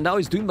fast, and now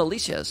he's doing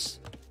militias.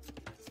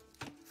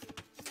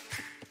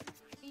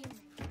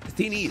 The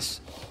thing is,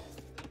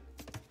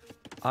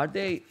 are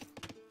they...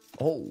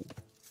 Oh.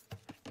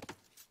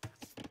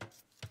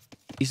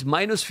 It's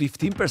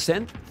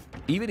 -15%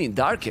 even in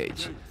Dark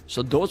Age.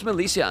 So those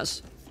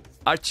militias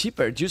are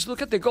cheaper. Just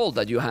look at the gold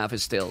that you have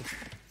still.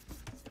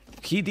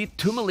 He did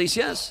 2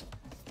 militias.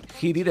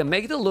 He didn't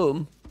make the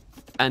loom.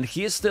 And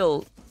he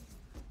still...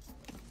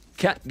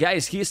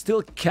 Guys, he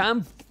still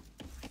can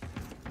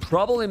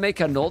probably make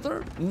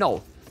another?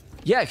 No.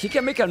 Yeah, he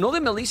can make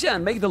another militia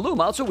and make the loom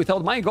also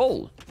without my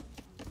gold.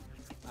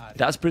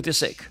 That's pretty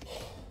sick.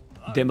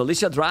 The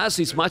militia Dras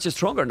is much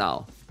stronger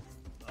now.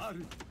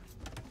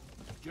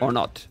 Or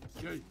not.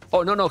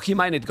 Oh, no, he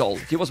mined gold.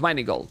 He was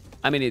mining gold.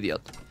 I'm an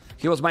idiot.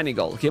 He was mining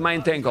gold. He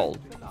mined 10 gold.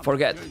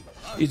 Forget.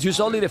 It's just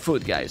only the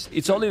food, guys.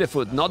 It's only the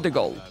food, not the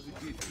gold.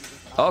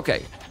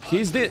 Okay.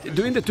 He's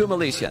doing the 2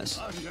 militias.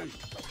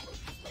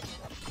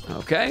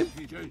 Okay.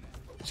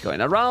 He's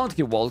going around.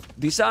 He walled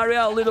this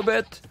area a little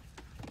bit.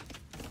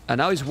 And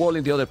now he's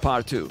walling the other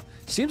part too.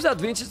 Seems that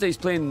Vinchester is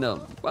playing,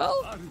 well,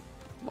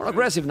 more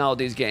aggressive now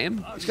this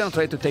game. He's gonna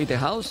try to take the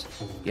house.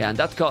 Yeah, and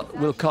that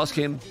will cost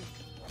him...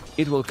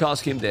 It will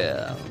cost him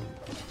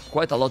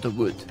quite a lot of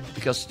wood.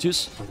 Because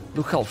just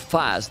look how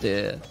fast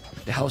the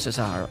houses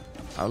are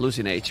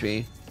losing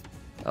HP.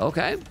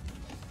 Okay.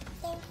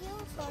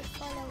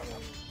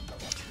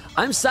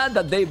 I'm sad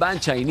that they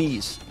banned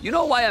Chinese. You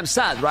know why I'm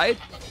sad, right?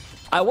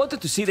 I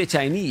wanted to see the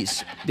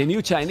Chinese, the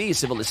new Chinese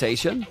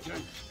civilization.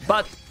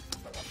 But,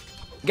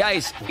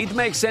 guys, it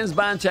makes sense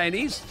ban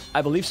Chinese?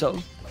 I believe so.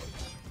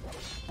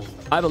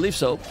 I believe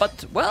so.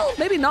 But, well,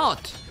 maybe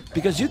not.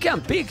 Because you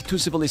can pick two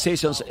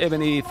civilizations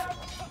even if...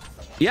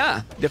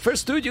 Yeah, the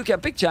first two you can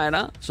pick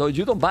China. So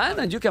you don't ban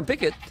and you can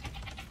pick it.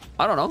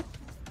 I don't know.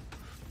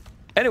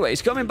 Anyway,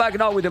 he's coming back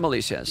now with the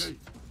militias.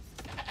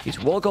 He's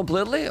walled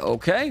completely.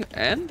 Okay,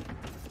 and...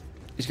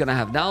 He's gonna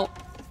have now...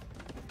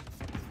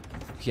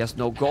 He has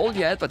no gold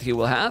yet, but he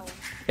will have.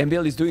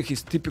 MBL is doing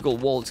his typical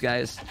walls,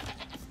 guys.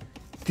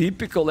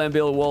 Typical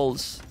MBL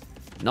walls.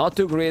 Not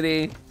too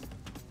greedy.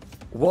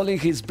 Walling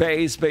his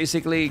base,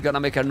 basically. Gonna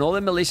make another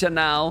militia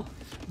now.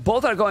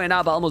 Both are going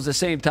up almost the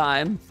same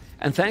time.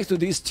 And thanks to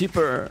these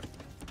cheaper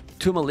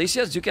two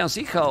militias, you can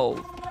see how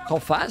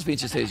fast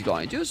Vinchester is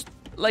going. Just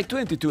like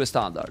 22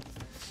 standard.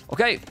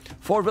 Okay,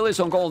 4 villages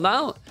on gold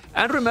now.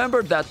 And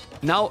remember that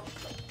now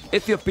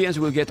Ethiopians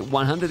will get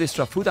 100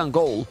 extra food and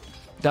gold.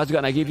 That's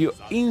gonna give you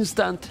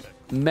instant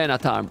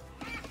men-at-arms.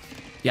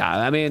 Yeah,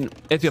 I mean,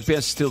 Ethiopia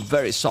is still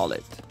very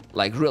solid.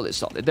 Like, really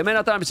solid. The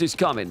men-at-arms is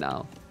coming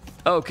now.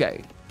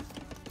 Okay.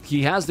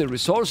 He has the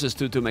resources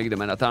to make the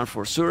men-at-arms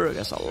for sure. He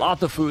has a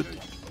lot of food.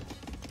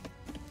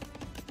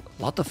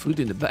 A lot of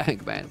food in the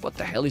bank, man. What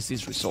the hell is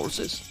these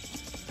resources?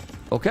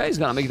 Okay, he's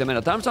gonna make the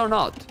men-at-arms or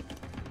not?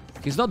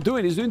 He's not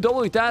doing. He's doing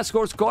double task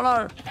or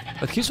scholar.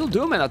 But he should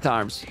do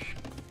men-at-arms.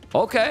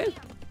 Okay.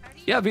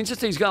 Yeah,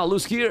 Vinchester is gonna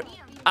lose here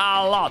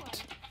a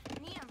lot.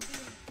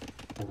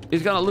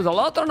 He's gonna lose a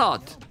lot or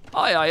not?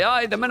 Aye, aye,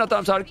 aye, the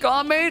men-at-arms are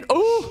coming.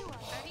 Ooh!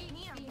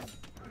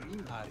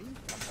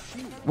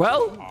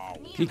 Well,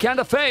 he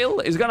kinda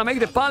failed. He's gonna make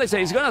the palisade.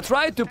 He's gonna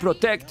try to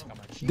protect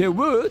the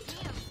wood.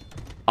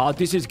 Oh,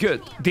 this is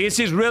good. This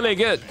is really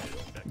good.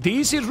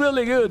 This is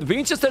really good.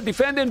 Vinchester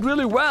defending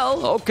really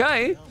well.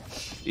 Okay.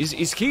 Is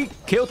he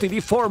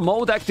KOTD4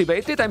 mode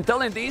activated? I'm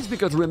telling this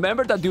because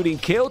remember that during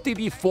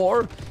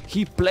KOTD4,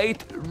 he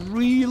played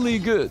really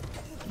good.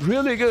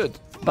 Really good.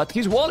 But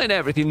he's walling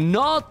everything,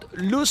 not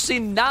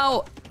losing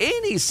now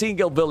any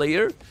single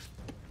villager,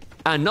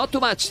 and not too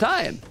much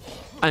time,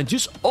 and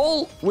just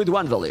all with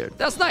one villager.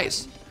 That's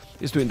nice.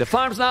 He's doing the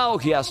farms now.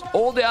 He has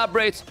all the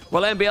upgrades.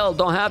 Well, MBL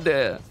don't have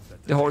the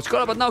horse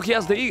collar, but now he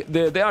has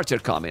the archer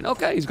coming.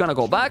 Okay, he's gonna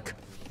go back,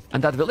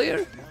 and that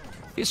villager,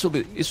 he should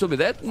be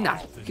dead. Nah,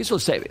 he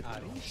should save it,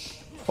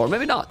 or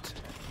maybe not.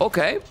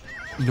 Okay,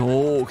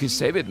 no, he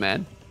saved it,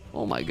 man.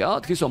 Oh my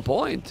God, he's on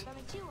point.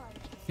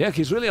 Yeah,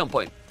 he's really on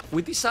point.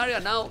 With this area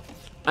now,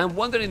 I'm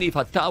wondering if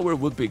a tower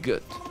would be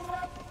good.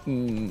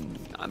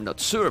 I'm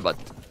not sure, but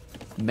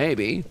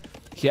maybe.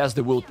 He has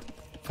the wood.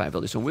 5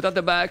 villages on wood at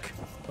the back.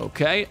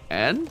 Okay,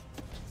 and...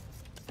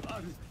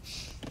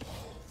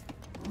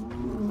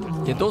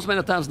 Yeah, those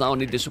men-at-arms now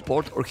need the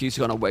support or he's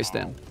gonna waste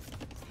them.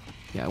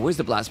 Yeah, where's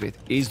the blacksmith?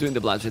 He's doing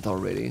the blacksmith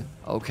already.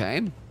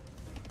 Okay.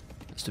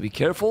 Has to be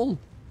careful.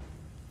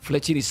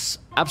 Fletching is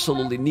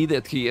absolutely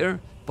needed here.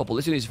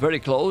 Population is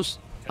very close.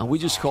 And we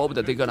just hope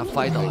that they're gonna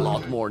fight a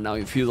lot more now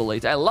in feudal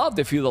age. I love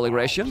the feudal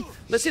aggression.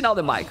 Let's see now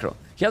the micro.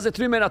 He has the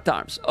 3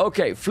 men-at-arms.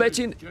 Okay,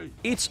 fletching,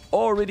 it's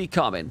already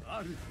coming.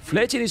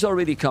 Fletching is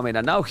already coming.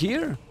 And now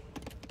here?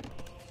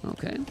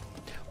 Okay.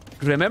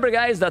 Remember,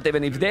 guys, that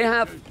even if they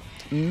have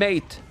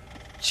made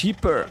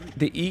cheaper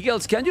the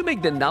eagles, can you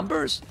make the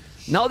numbers?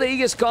 Now the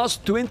eagles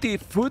cost 20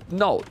 foot,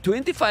 no,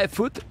 25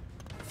 foot,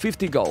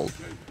 50 gold.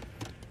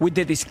 With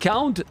the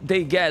discount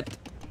they get,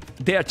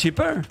 they are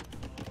cheaper?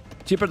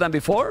 Cheaper than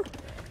before?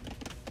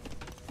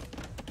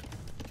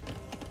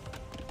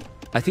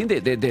 I think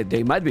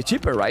they might be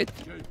cheaper, right?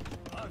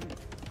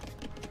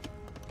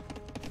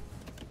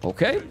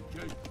 Okay.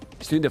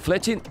 He's doing the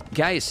fletching.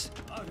 Guys,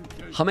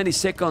 how many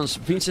seconds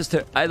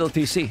Vinchester idle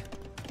TC?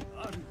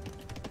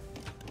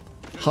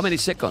 How many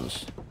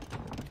seconds?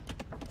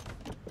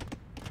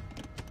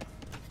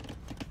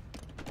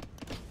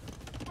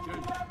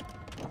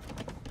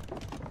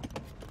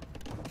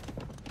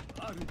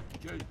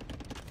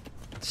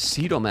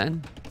 Zero,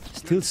 man.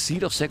 Still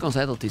 0 seconds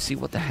idle TC.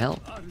 What the hell?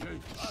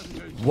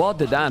 What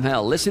the damn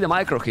hell? Let's see the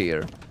micro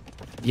here.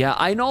 Yeah,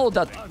 I know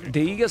that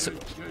the eagles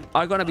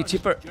are gonna be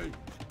cheaper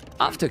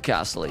after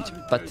Castle Age,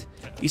 but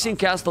isn't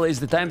Castle Age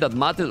the time that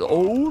matters?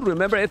 Oh,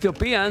 remember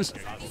Ethiopians,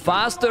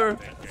 faster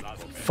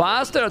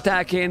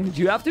attacking.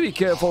 You have to be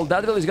careful.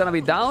 That village is gonna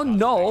be down?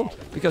 No,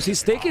 because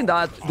he's taking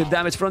the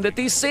damage from the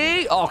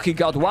TC. Oh, he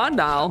got one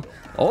now.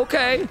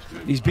 Okay,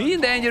 he's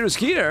being dangerous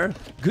here.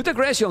 Good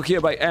aggression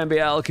here by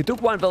MBL. He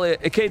took one village,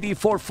 a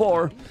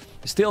KD4-4.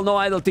 Still no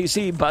idle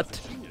TC, but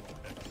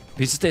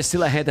Vinchester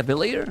still ahead a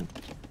villager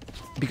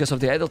because of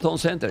the idle tone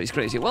center. It's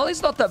crazy. Well,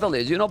 it's not a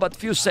village, you know, but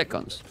few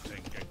seconds.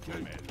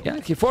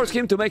 Yeah, he forced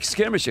him to make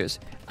skirmishes,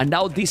 and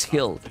now this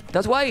hill.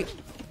 That's why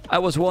I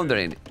was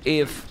wondering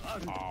if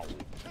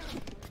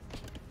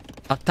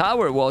a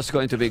tower was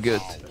going to be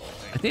good.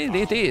 I think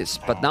it is,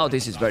 but now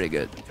this is very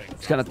good.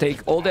 He's gonna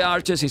take all the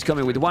archers. He's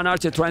coming with one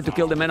archer trying to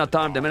kill the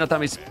men-at-arms. The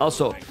men-at-arms is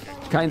also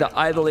kind of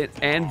idling,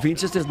 and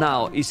Vinchester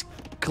now is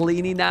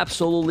cleaning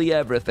absolutely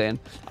everything.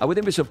 I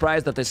wouldn't be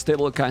surprised that the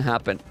stable can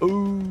happen.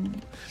 Ooh,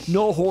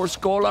 no horse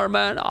collar,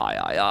 man.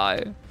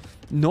 Aye.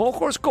 No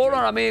horse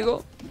collar,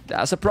 amigo.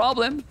 That's a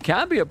problem.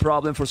 Can be a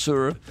problem for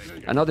sure.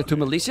 Another 2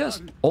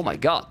 militias? Oh my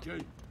god.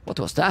 What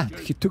was that?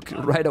 He took it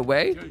right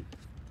away?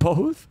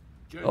 Both?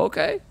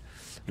 Okay.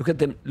 Look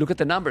at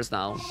the numbers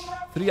now.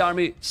 3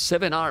 army,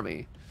 7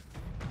 army.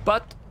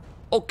 But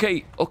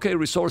okay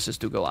resources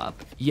to go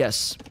up.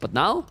 Yes, but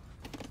now?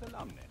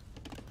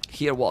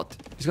 Here what?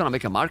 He's gonna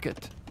make a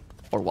market?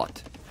 Or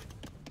what?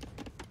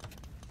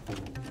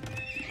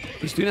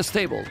 He's doing a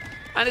stable.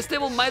 And a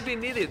stable might be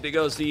needed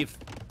because if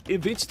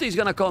Vinchester is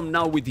gonna come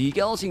now with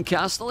eagles in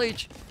Castle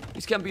Age,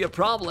 this can be a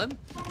problem.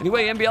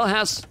 Anyway, MBL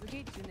has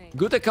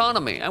good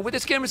economy. And with the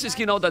skirmishes,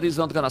 you know that he's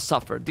not gonna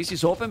suffer. This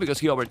is open because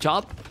he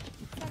overchopped.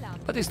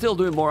 But he's still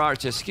doing more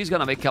archers. He's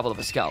gonna make a couple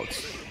of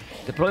scouts.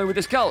 The problem with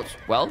the scouts?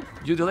 Well,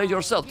 you delay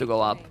yourself to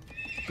go up.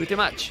 Pretty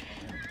much.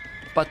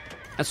 But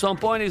at some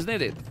point it's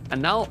needed.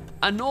 And now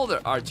another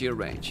archer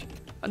range.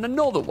 And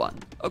another one.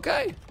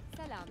 Okay?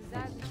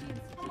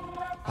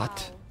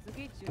 What?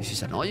 This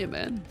is annoying,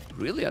 man.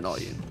 Really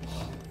annoying.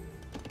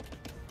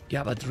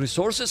 Yeah, but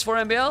resources for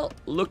MBL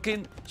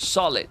looking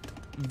solid.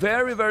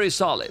 Very, very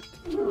solid.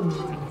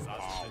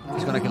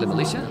 He's gonna kill the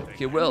militia?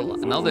 He will.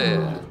 And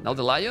now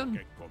the lion?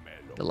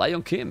 The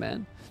Lion King,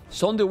 man.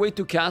 So on the way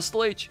to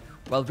Castle Age,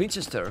 well,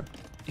 Vinchester,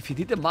 if he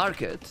did the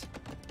market,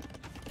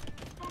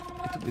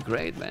 it would be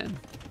great, man.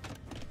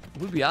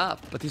 It would be up,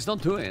 but he's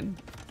not doing.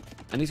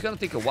 And he's gonna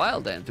take a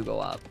while then to go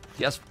up.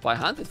 He has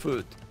 500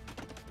 food.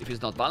 If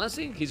he's not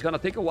balancing, he's gonna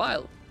take a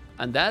while.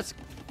 And that's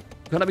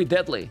gonna be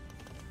deadly.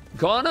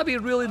 Gonna be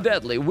really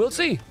deadly. We'll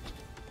see.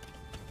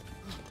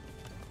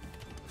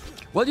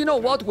 Well, you know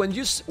what? When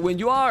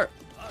you are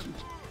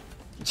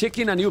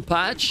checking a new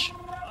patch,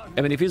 I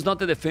mean, if it's not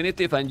the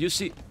definitive and you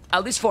see,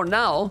 at least for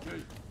now,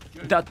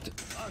 that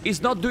it's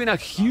not doing a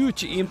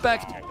huge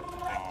impact,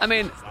 I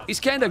mean, it's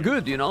kind of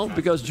good, you know,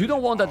 because you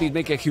don't want that it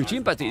make a huge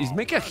impact. It's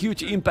make a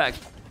huge impact,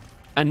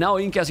 and now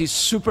Incas is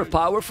super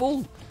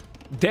powerful,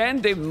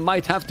 then they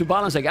might have to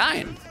balance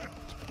again.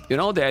 You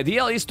know, the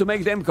ideal is to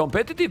make them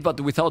competitive, but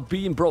without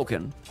being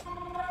broken.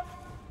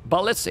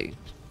 But let's see.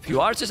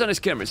 Few archers and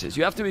skirmishes,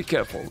 you have to be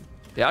careful.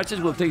 The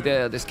archers will take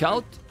the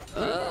scout?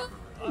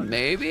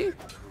 Maybe?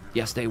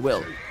 Yes, they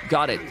will.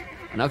 Got it.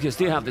 And now you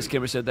still have the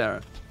skirmisher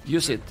there.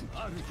 Use it.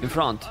 In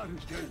front.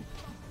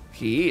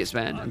 He is,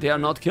 man. And they are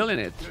not killing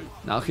it.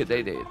 Now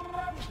they did.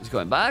 He's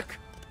going back.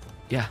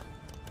 Yeah.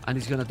 And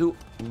he's gonna do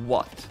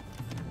what?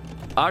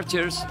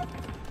 Archers.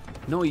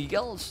 No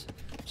eagles.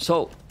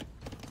 So,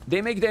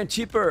 they make them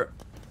cheaper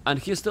and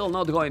he's still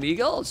not going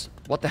eagles?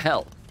 What the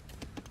hell?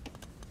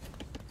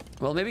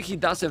 Well, maybe he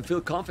doesn't feel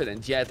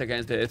confident yet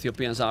against the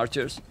Ethiopian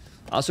archers.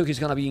 Also, he's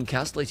gonna be in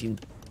Castle Age in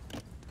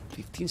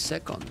 15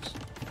 seconds.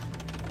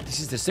 This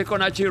is the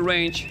second archery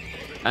range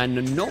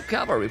and no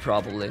cavalry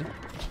probably.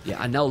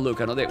 Yeah, and now look,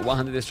 another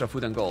 100 extra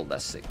food and gold.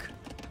 That's sick.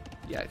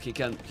 Yeah, he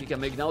can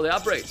make now the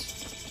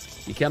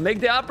upgrades. He can make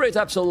the upgrades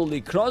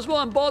absolutely. Crossbow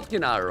and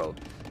bodkin arrow.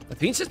 But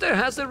Vinchester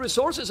has the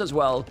resources as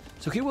well,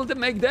 so he will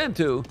make them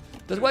too.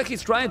 That's why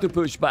he's trying to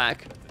push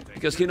back,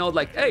 because he knows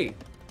like, hey,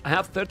 I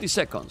have 30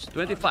 seconds,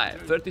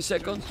 25, 30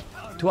 seconds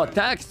to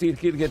attack, still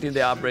keep getting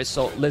the upgrades,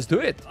 so let's do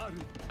it.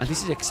 And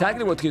this is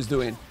exactly what he's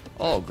doing.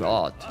 Oh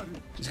god,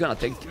 he's gonna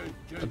take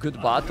a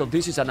good battle.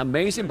 This is an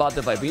amazing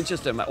battle by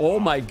Vinchester. Oh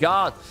my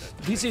god,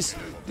 this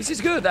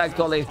is good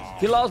actually.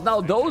 He lost now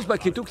those,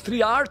 but he took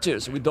 3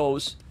 archers with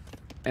those,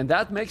 and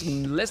that makes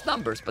less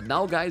numbers. But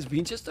now, guys,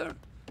 Vinchester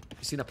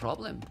is in a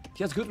problem.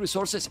 He has good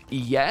resources,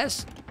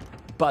 yes,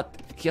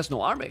 but he has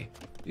no army.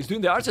 He's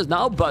doing the archers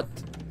now, but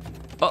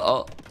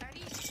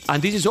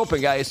and this is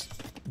open, guys.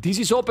 This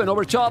is open.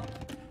 Overchop,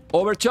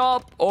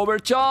 overchop,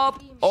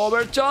 overchop,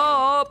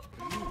 overchop.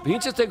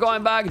 Vinchester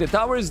going back, the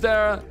tower is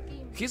there.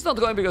 He's not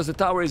going because the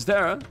tower is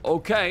there.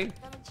 Okay.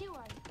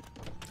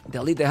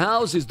 They'll lead the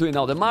house, he's doing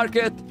now the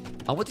market.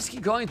 And what is he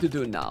going to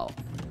do now?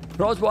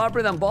 Crossbow,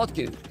 upgrade, and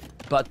bodkin.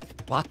 But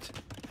what?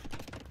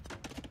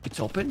 It's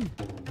open?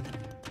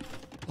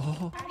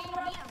 Oh.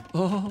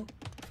 Oh.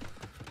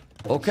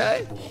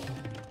 Okay.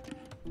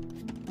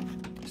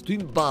 He's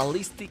doing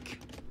ballistic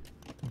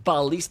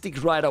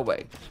right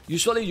away.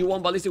 Usually you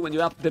want ballistic when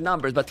you have the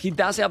numbers, but he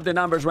does have the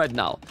numbers right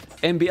now.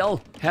 MBL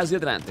has the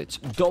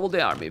advantage. Double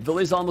the army.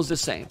 Village is almost the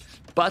same.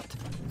 But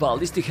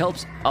ballistic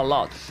helps a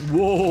lot.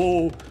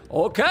 Whoa.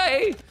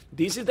 Okay.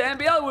 This is the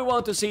MBL we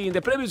want to see. In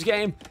the previous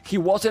game, he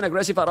wasn't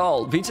aggressive at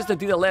all. Vinchester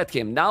didn't let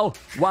him. Now,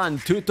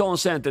 1-2 tone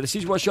center. The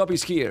siege workshop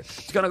is here.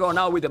 He's gonna go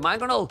now with the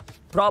mangonel?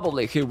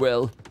 Probably he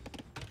will.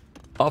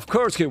 Of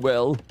course he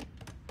will.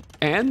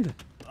 And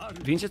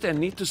Vinchester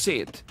needs to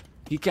see it.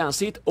 He can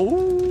see it.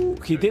 Oh,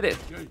 he did it.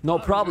 No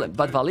problem.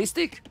 But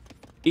ballistic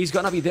is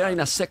gonna be there in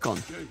a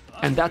second.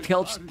 And that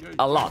helps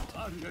a lot.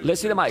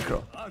 Let's see the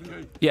micro.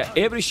 Yeah,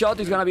 every shot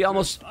is gonna be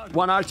almost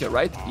 1 archer,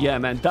 right? Yeah,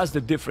 man, that's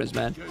the difference,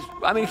 man.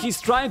 I mean,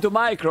 he's trying to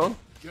micro,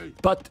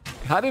 but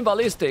having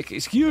ballistic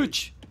is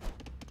huge.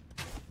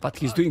 But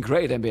he's doing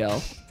great,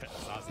 MBL.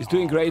 He's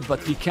doing great,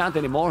 but he can't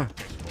anymore.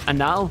 And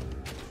now,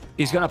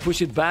 He's gonna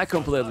push it back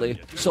completely.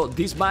 So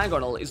this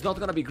Mangonel is not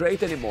gonna be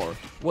great anymore.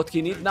 What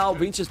he needs now,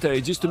 Vinchester,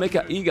 is just to make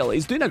an eagle.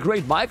 He's doing a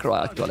great micro,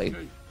 actually.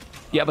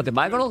 Yeah, but the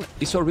Mangonel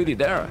is already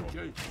there.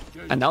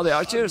 And now the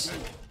archers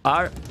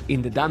are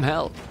in the damn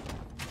hell.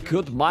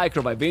 Good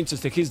micro by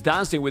Vinchester. He's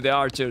dancing with the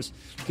archers.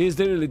 He's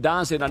literally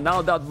dancing, and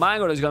now that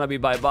Mangonel is gonna be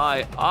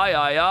bye-bye.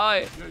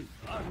 Aye.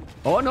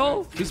 Oh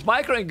no, he's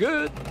microing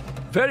good.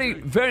 Very,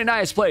 very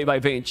nice play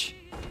by Vinch.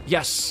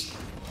 Yes,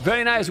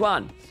 very nice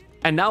one.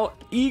 And now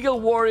Eagle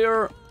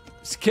Warrior,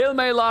 Scale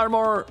Mail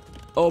Armor.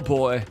 Oh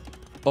boy,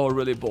 oh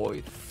really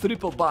boy.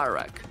 Triple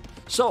Barrack.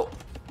 So,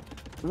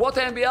 what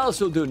MBL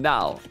should do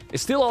now?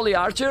 It's still only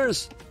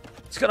archers?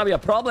 It's gonna be a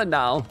problem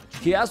now.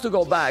 He has to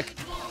go back.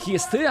 He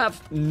still have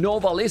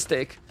no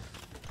ballistic.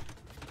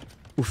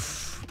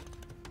 Oof.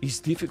 It's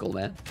difficult,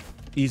 man.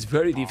 It's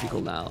very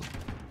difficult now.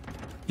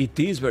 It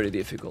is very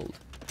difficult.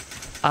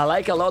 I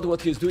like a lot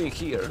what he's doing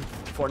here.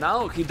 For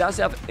now, he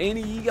doesn't have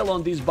any eagle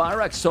on this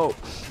barrack, so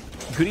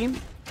Green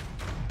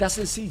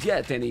doesn't see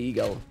yet any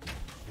eagle.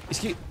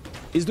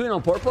 Is doing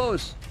on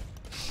purpose?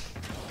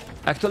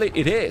 Actually,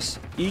 it is.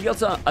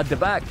 Eagles are at the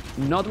back,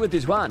 not with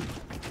this one.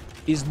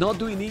 He's not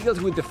doing eagles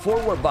with the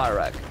forward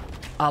barrack.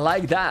 I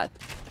like that.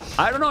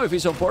 I don't know if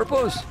it's on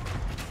purpose.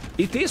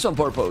 It is on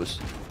purpose.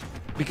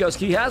 Because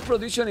he has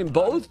production in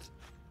both,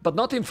 but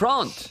not in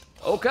front.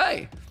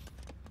 Okay.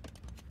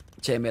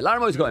 Chainmail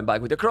Armor is going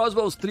back with the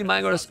crossbows, 3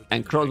 Mangors,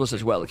 and crossbows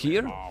as well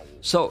here.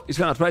 So he's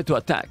gonna try to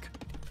attack.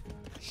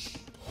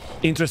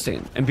 Interesting.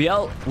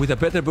 MBL with a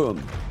better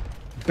boom.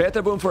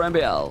 Better boom for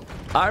MBL.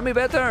 Army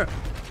better?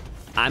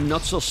 I'm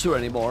not so sure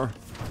anymore.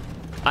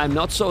 I'm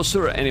not so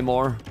sure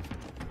anymore.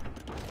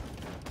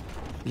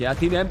 Yeah,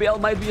 Team MBL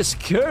might be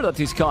scared that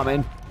he's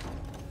coming.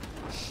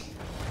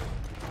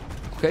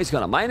 Okay, he's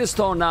gonna mine a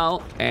stone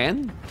now,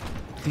 and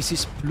this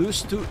is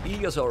 +2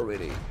 eagles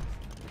already.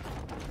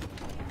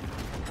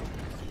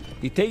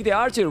 He take the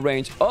archer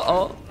range.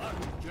 Uh-oh.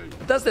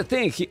 That's the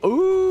thing.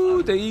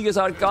 Ooh, the eagles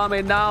are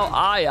coming now.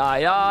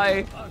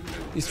 Aye.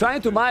 He's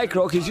trying to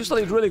micro. He's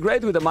usually really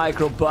great with the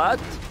micro, but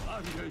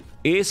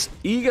is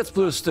eagles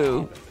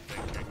 +2.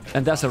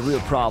 And that's a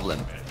real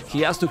problem.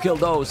 He has to kill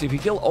those. If he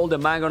kill all the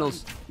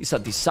Mangonels, it's a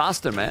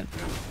disaster, man.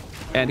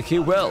 And he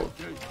will.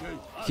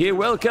 He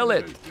will kill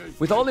it.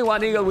 With only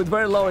one eagle with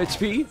very low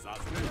HP.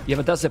 Yeah,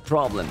 but that's the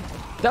problem.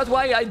 That's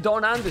why I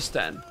don't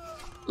understand.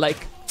 Like,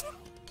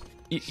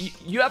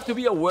 you have to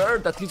be aware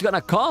that he's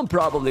gonna come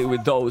probably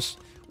with those.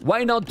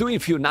 Why not doing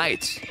few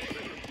knights?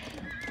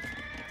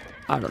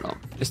 I don't know.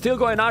 Still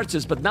going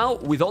archers, but now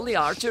with only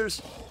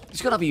archers,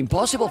 it's gonna be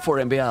impossible for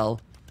MBL.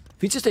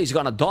 Vinchester is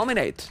gonna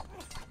dominate.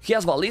 He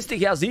has ballistic,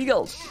 he has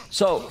eagles.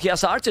 So he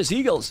has archers,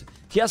 eagles.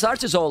 He has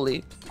archers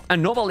only,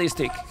 and no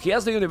ballistic. He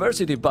has the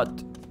university, but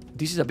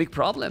this is a big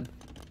problem.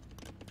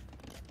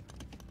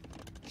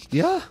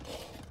 Yeah.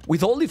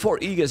 With only 4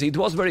 eagles, it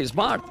was very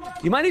smart.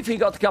 Imagine if he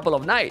got a couple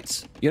of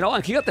knights, you know,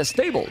 and he got the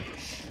stable.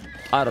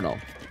 I don't know.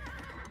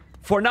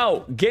 For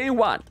now, game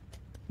 1,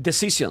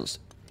 decisions,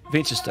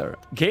 Vinchester.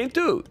 Game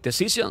 2,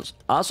 decisions,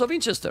 also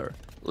Vinchester.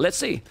 Let's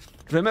see.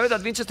 Remember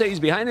that Vinchester is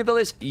behind the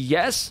village?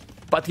 Yes,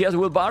 but he has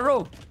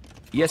wheelbarrow?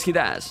 Yes, he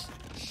does.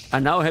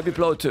 And now heavy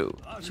blow too.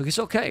 So he's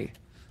okay.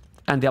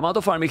 And the amount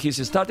of farming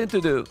he's starting to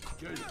do,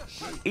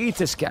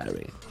 it's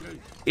scary.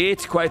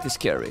 It's quite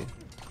scary.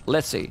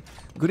 Let's see.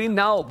 Green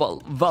now,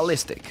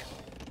 ballistic.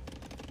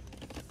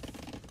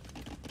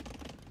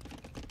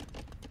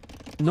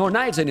 No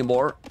knights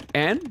anymore.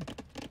 And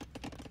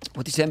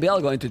what is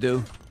MBL going to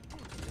do?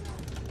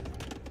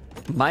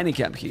 Mining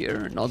camp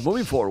here, not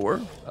moving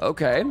forward.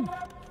 Okay.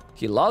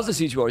 He lost the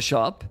siege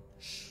workshop.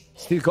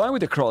 Still going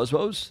with the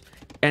crossbows.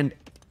 And,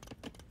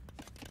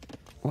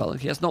 well,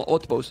 he has no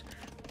outposts.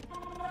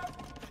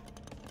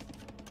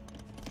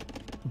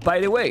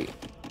 By the way,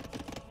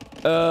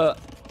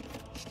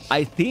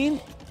 I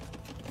think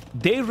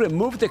they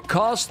removed the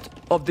cost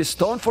of the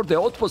stone for the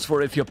outposts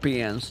for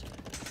Ethiopians.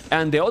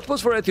 And the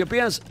outposts for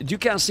Ethiopians, you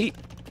can see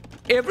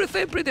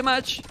everything pretty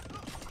much.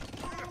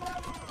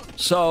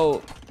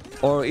 So,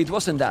 or it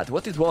wasn't that.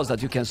 What it was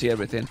that you can see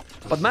everything.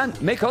 But man,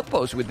 make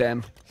outposts with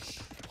them.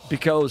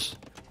 Because,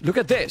 look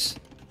at this.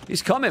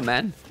 He's coming,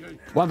 man.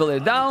 1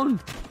 village down.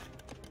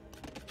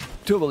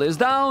 2 villages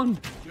down.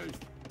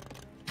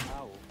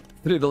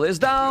 3 villages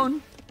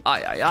down.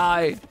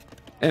 Aye.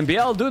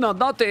 MBL do not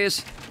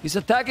notice. He's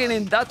attacking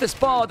in that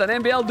spot, and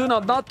MBL do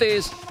not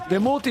notice. The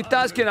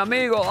multitasking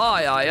amigo.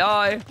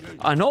 Aye.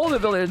 And all the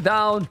villages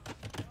down.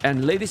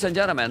 And ladies and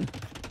gentlemen,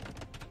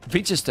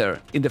 Vinchester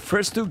in the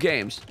first 2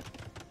 games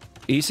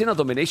is in a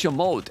domination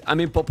mode. I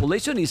mean,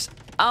 population is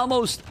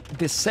almost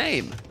the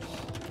same.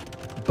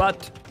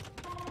 But,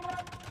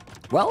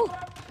 well,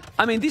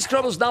 I mean, these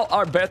crobbles now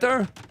are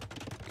better.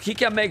 He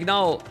can make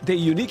now the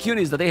unique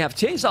units that they have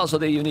changed, also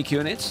the unique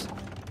units.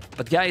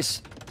 But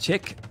guys,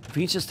 check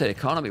Vinchester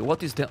economy.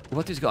 What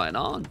is going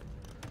on?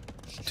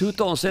 2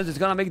 tone cents is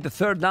gonna make the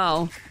 3rd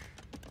now.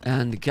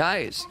 And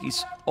guys,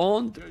 he's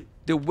on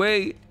the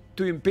way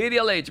to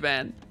Imperial Age,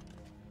 man.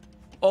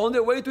 On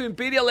the way to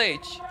Imperial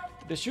Age.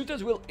 The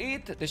shooters will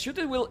eat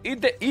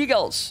the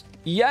eagles.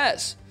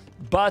 Yes.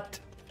 But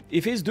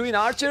if he's doing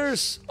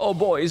archers, oh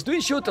boy, he's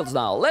doing shooters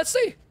now. Let's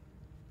see.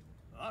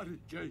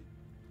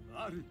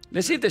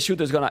 Let's see if the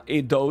shooter's gonna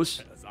eat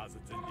those.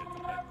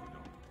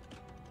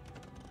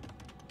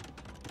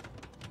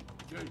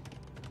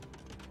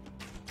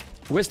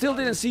 We still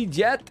didn't see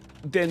yet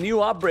the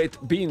new upgrade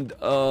being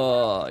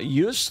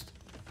used.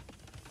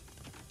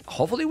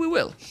 Hopefully we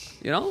will,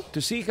 you know,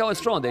 to see how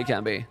strong they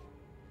can be.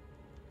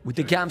 With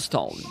the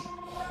Gamstone.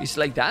 It's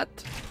like that?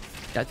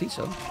 Yeah, I think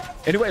so.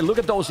 Anyway, look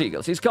at those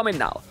eagles. He's coming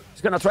now.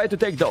 He's gonna try to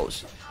take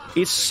those.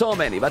 It's so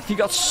many, but he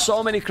got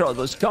so many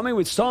crossbows. Coming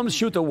with some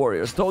shooter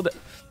warriors. So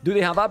do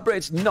they have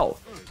upgrades? No.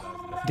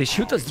 The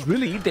shooters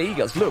really eat the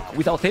eagles. Look,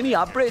 without any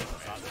upgrade,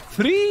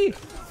 3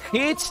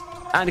 hits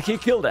and he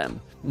killed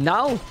them.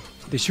 Now,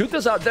 the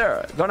shooters are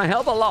there. Gonna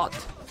help a lot.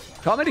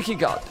 How many he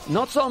got?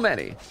 Not so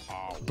many.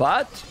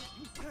 But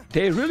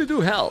they really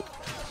do help.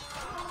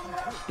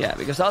 Yeah,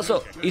 because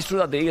also, it's true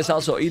that the eagles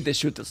also eat the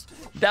shooters.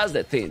 That's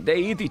the thing. They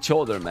eat each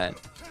other, man.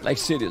 Like,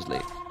 seriously.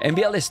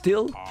 MBL is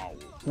still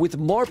with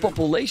more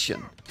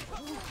population.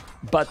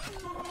 But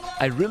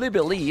I really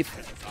believe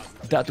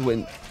that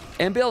when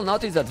MBL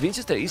notices that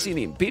Vinchester is in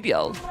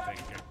Imperial,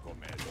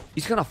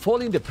 it's gonna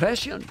fall in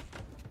depression.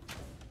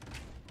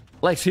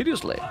 Like,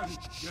 seriously.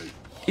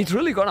 It's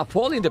really gonna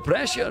fall in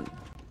depression.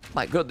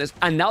 My goodness.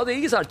 And now the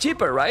eagles are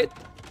cheaper, right?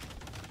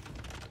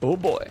 Oh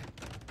boy.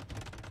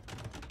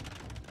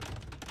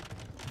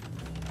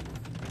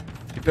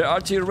 Prepare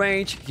archery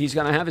range. He's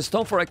gonna have a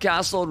stone for a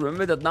castle.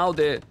 Remember that now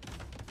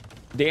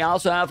they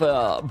also have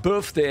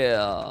buffed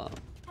the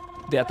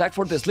attack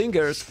for the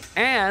slingers,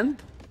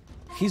 and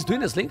he's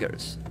doing the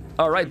slingers.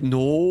 All right,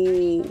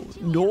 no.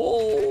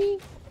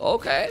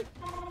 Okay.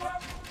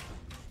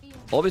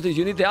 Obviously,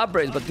 you need the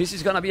upgrades, but this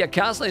is gonna be a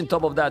castle on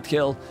top of that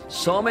hill.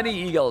 So many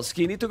eagles.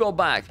 He need to go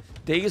back.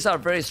 The eagles are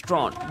very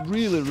strong,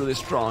 really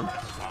strong.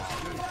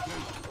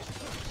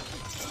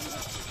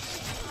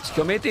 He's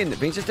committing.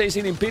 Vinchester is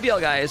in Imperial,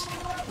 guys.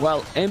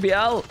 Well,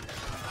 MBL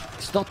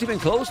is not even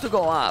close to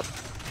go up.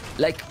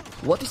 Like,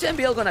 what is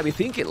MBL gonna be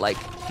thinking? Like,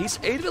 his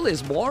 8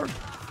 is more,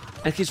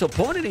 and his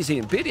opponent is in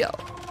Imperial.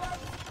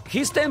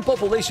 He's 10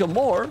 population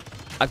more.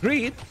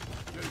 Agreed.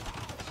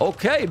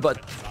 Okay, but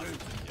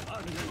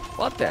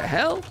what the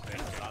hell?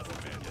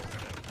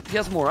 He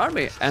has more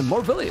army and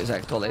more villages,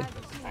 actually.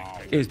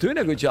 He's doing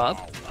a good job.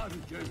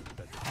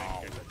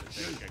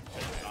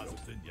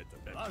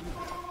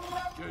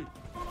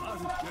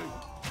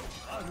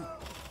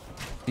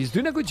 He's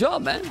doing a good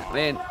job, man. I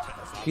mean,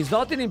 he's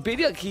not in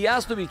Imperial. He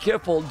has to be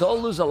careful.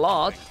 Don't lose a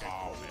lot.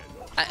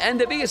 And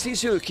the biggest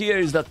issue here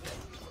is that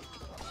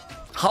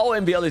how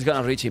MBL is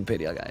gonna reach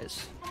Imperial,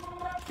 guys.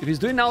 If he's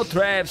doing now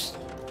traps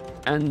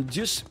and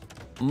just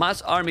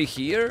mass army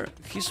here,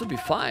 he should be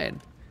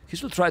fine. He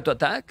should try to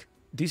attack.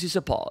 This is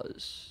a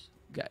pause,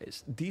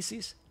 guys. This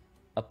is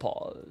a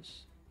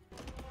pause.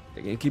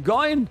 They can keep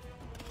going.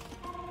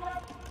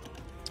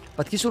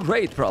 But he should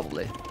raid,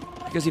 probably.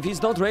 Because if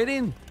he's not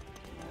raiding...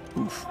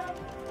 Oof.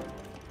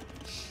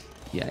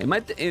 Yeah, he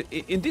might,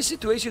 in this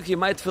situation, he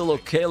might feel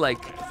okay,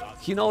 like,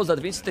 he knows that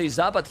Vinchester is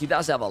up, but he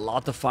does have a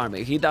lot of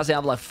farming. He does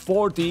have like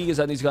 40 eagles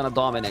and he's gonna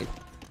dominate.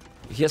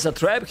 He has a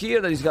trap here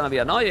that is gonna be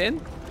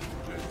annoying.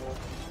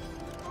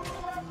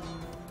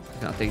 He's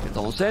gonna take the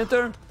town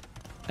center.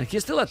 And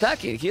he's still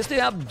attacking. He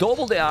still have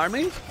double the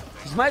army.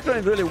 He's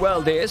microing really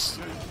well this.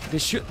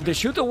 The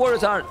shooter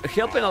warriors are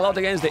helping a lot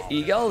against the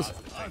eagles.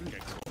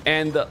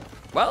 And,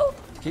 well,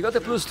 he got the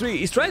 +3.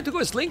 He's trying to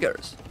go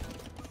slingers.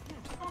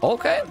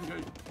 Okay.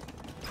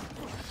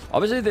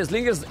 Obviously, the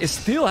slingers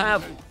still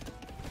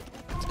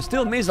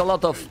miss a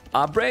lot of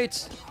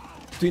upgrades.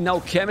 Doing now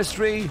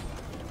chemistry,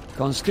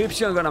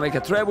 conscription, gonna make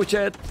a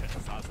trebuchet.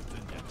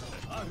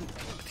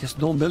 There's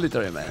no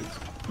military, man.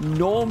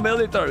 No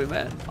military,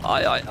 man.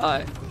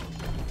 Aye.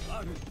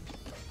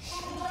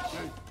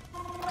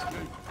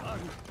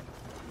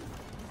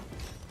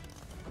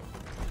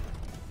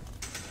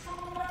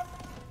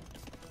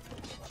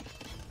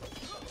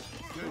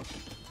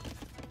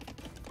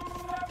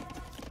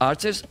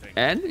 Archers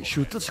and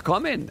shooters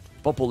coming.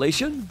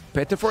 Population,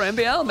 better for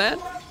MBL, man.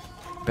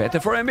 Better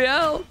for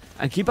MBL.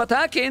 And keep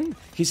attacking.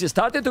 He's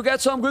starting to get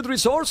some good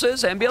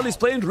resources. MBL is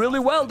playing really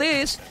well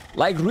this.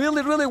 Like,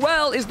 really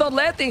well. He's not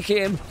letting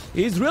him.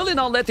 He's really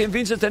not letting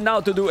Vinchester now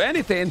to do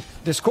anything.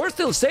 The scores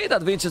still say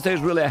that Vinchester is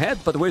really ahead,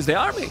 but where's the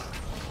army?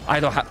 I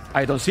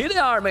don't see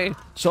the army.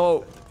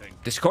 So,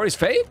 the score is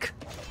fake?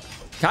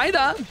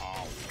 Kinda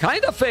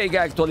fake,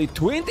 actually.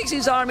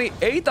 26 army,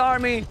 8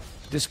 army.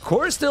 The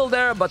score is still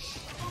there, but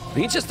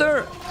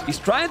Vinchester is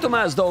trying to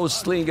mass those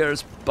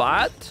slingers,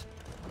 but...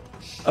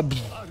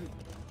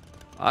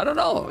 I don't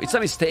know. It's a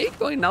mistake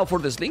going now for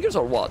the slingers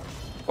or what?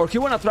 Or he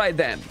wanna try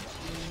them?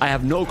 I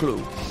have no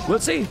clue. We'll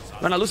see.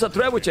 Gonna lose a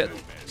trebuchet.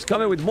 He's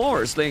coming with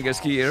more slingers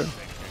here.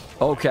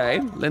 Okay,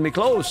 let me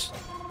close.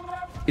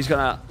 He's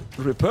gonna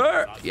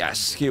repair.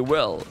 Yes, he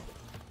will.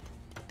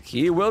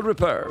 He will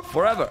repair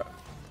forever.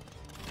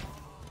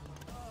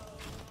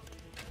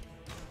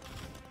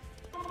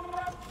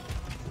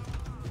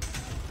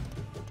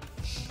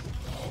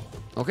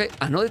 Okay,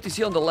 another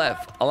TC on the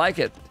left. I like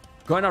it.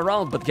 going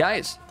around. But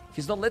guys,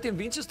 he's not letting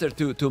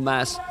Vinchester to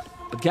mass.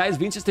 But guys,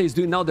 Vinchester is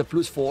doing now the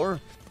 +4.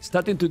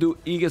 Starting to do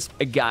Eagles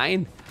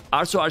again.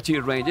 Also archery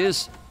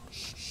ranges.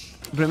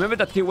 Remember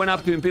that he went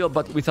up to Imperial,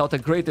 but without the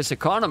greatest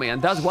economy.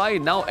 And that's why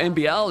now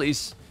MBL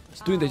is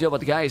doing the job.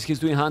 But guys, he's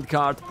doing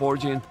handcart,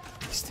 forging.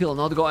 Still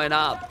not going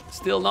up.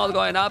 Still not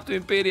going up to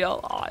Imperial.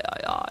 Aye,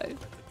 aye, aye.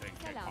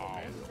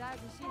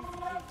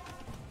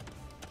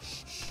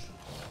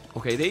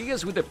 Okay, the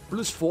Eagles with the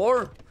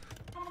 +4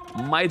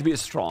 might be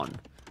strong.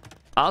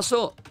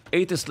 Also,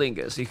 8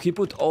 slingers if he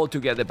put all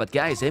together. But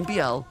guys,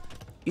 MBL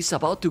is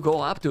about to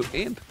go up to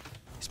Imp.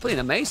 He's playing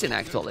amazing,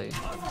 actually.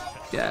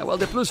 Yeah, well,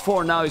 the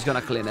 +4 now is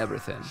gonna clean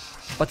everything.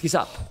 But he's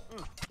up.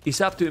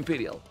 He's up to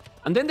Imperial.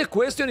 And then the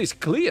question is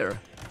clear.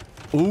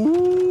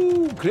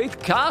 Ooh,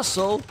 great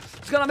castle.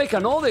 He's gonna make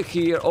another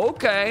here.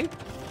 Okay.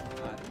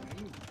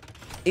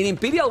 In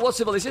Imperial, what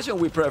civilization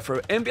we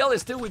prefer? MBL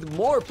is still with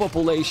more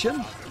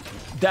population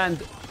than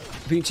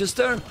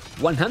Vinchester.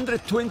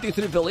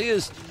 123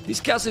 villages. This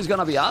castle is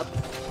gonna be up.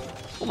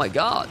 Oh my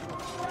god.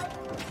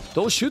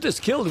 Those shooters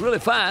killed really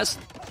fast.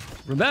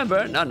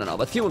 Remember? No,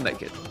 but he will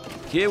make it.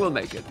 He will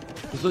make it.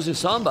 He's losing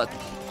some, but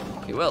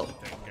he will.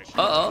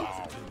 Uh-oh.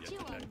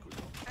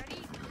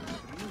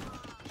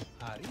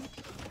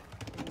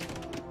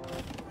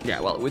 Yeah,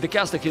 well, with the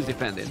castle, he's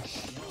defending.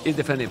 He's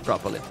defending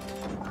properly.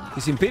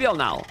 He's Imperial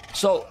now.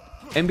 So,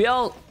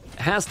 MBL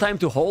has time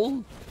to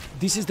hold?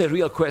 This is the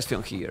real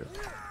question here.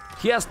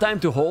 He has time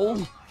to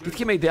hold? Did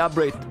he make the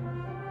upgrade?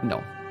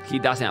 No, he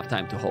doesn't have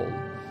time to hold.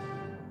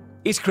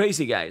 It's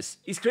crazy, guys.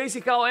 It's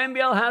crazy how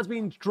MBL has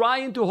been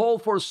trying to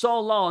hold for so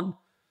long.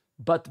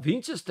 But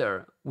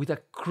Vinchester, with a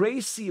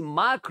crazy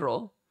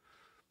macro,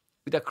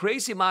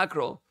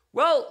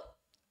 well,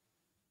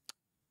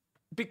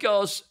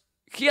 because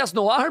he has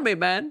no army,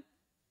 man.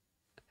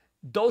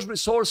 Those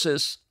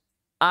resources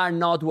are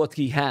not what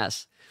he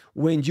has.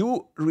 When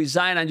you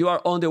resign and you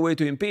are on the way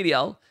to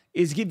Imperial,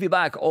 it's give you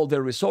back all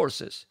the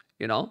resources,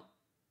 you know?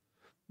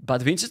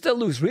 But Vinchester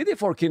looks ready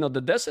for King of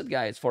the Desert,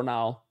 guys, for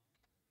now.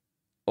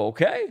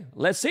 Okay,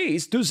 let's see.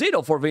 It's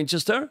 2-0 for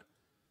Vinchester.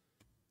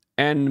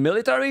 And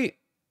military,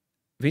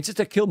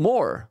 Vinchester killed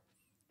more.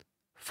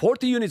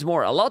 40 units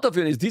more, a lot of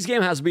units. This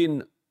game has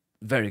been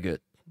very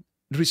good.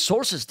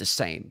 Resources the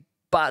same,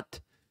 but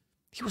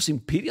he was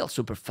Imperial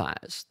super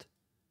fast.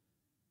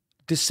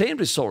 The same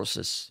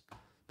resources.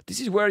 But this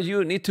is where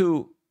you need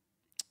to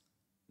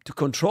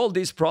control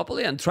this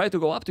properly and try to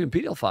go up to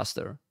Imperial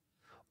faster.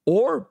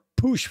 Or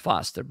push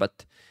faster.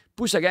 But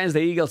push against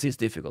the Eagles is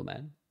difficult,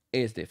 man.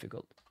 It's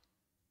difficult.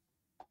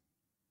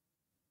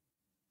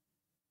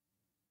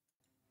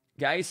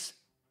 Guys,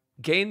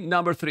 game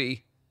number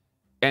 3.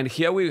 And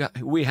here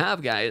we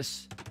have,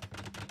 guys,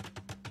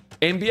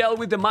 MBL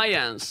with the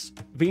Mayans,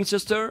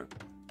 Vinchester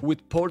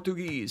with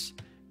Portuguese,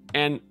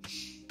 and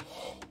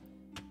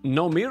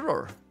no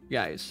mirror,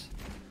 guys.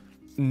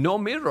 No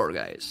mirror,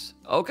 guys.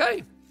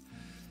 Okay.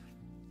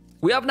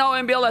 We have now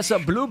MBL as a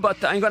blue,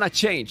 but I'm gonna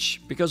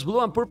change because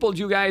blue and purple,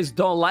 you guys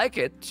don't like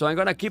it. So I'm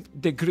gonna keep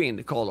the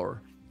green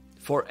color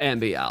for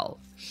MBL.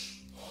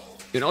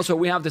 You know, so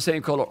we have the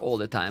same color all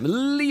the time.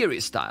 Leary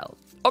style.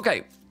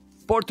 Okay,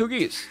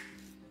 Portuguese.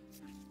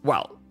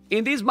 Well,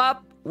 in this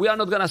map, we are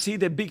not gonna see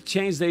the big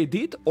change they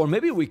did, or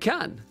maybe we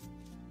can.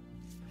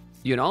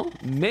 You know,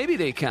 maybe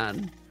they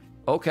can.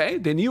 Okay,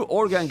 the new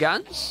organ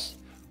guns,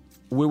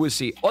 we will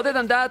see. Other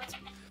than that,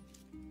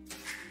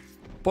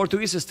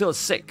 Portuguese is still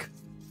sick.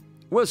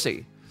 We'll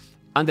see.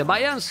 And the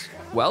Mayans,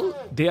 well,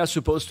 they are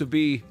supposed to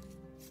be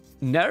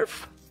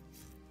nerfed,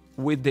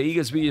 with the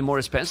Eagles being more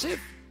expensive.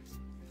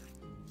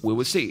 We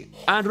will see.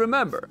 And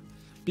remember,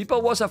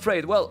 people was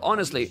afraid. Well,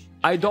 honestly,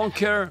 I don't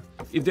care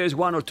if there's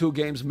 1 or 2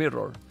 games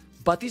mirror.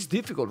 But it's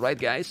difficult, right,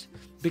 guys?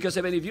 Because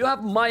even if you have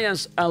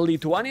Mayans and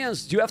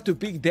Lithuanians, you have to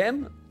pick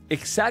them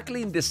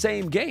exactly in the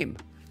same game.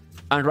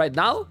 And right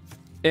now,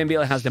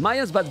 MBL has the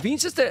Mayans, but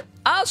Vinchester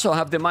also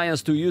have the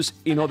Mayans to use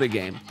in other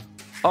game.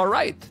 All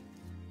right.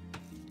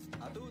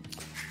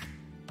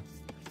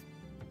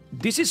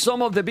 This is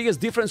some of the biggest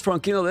difference from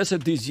King of the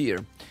Desert this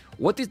year.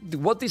 What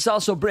this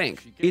also brings?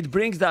 It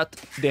brings that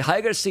the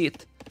higher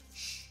seat,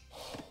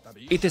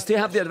 it still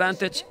have the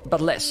advantage,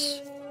 but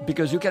less.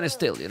 Because you can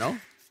still, you know?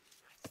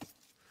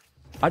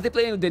 Are they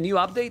playing the new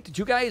update? Did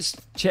you guys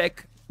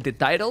check the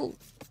title?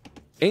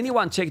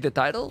 Anyone check the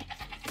title?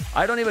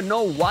 I don't even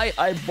know why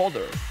I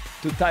bother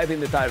to type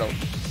in the title.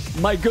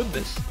 My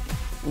goodness.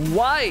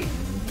 Why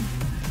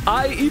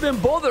I even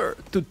bother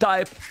to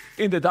type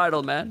in the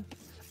title, man?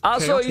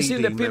 Also, it's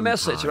in the pin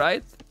message,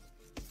 right?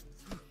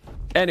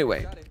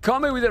 Anyway,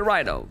 coming with the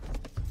Rhino.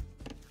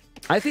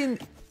 I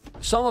think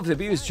some of the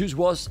videos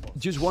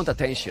just want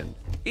attention.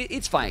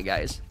 It's fine,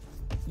 guys.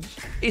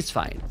 It's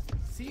fine.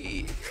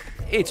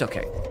 It's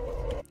okay.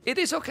 It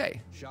is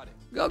okay.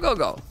 Go, go,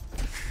 go.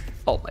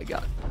 Oh my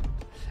god.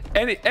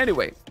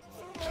 Anyway.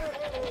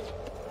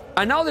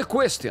 Another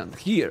question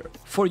here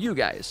for you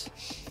guys,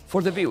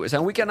 for the viewers,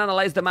 and we can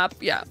analyze the map.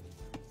 Yeah.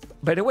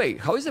 By the way,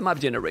 how is the map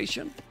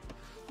generation?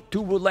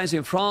 2 wood lines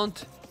in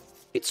front.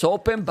 It's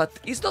open, but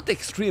it's not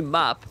extreme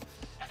map.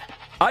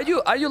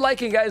 Are you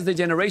liking, guys, the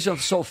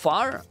generations so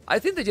far? I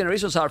think the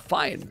generations are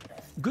fine.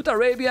 Good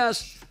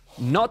Arabias,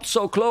 not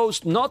so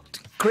close, not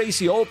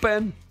crazy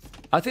open.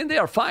 I think they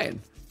are fine,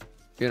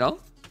 you know?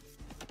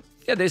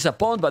 Yeah, there's a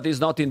pond, but it's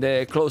not in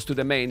the close to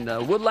the main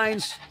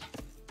woodlines.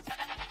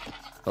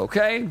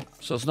 Okay,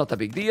 so it's not a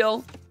big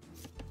deal.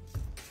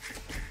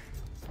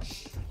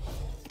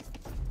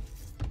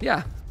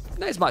 Yeah,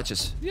 nice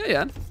matches.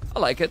 Yeah, I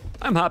like it.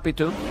 I'm happy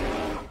to.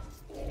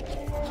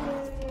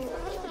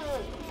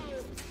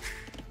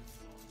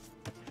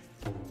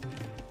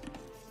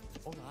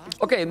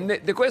 Okay,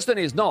 the question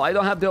is, no, I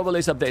don't have the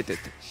overlays updated.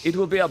 It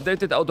will be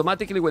updated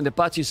automatically when the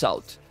patch is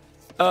out.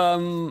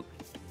 Mayans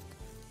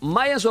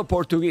or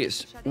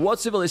Portuguese? What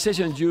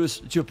civilization do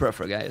you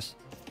prefer, guys?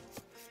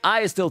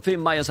 I still think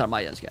Mayans are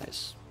Mayans,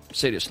 guys.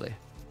 Seriously.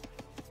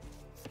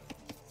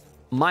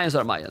 Mayans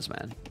are Mayans,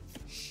 man.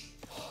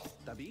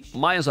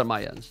 Mayans are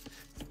Mayans.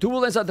 2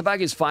 woodlands at the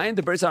back is fine.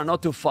 The birds are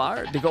not too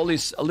far. The goal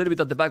is a little bit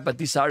at the back, but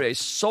this area is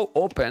so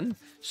open,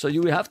 so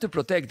you have to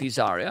protect this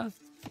area.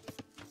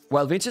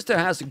 While Vinchester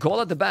has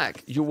goal at the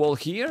back, you wall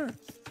here,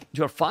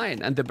 you're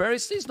fine. And the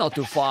berries is not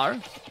too far.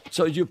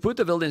 So you put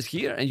the buildings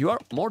here and you are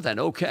more than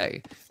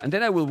okay. And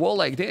then I will wall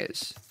like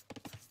this.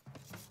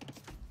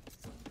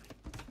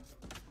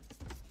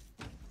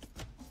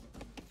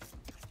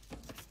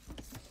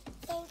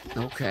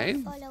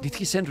 Okay. Did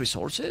he send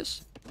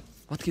resources?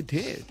 What he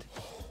did?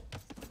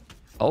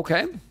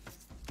 Okay.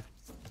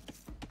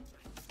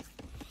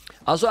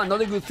 Also,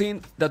 another good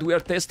thing that we are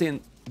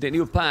testing the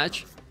new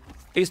patch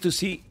is to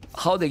see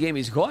how the game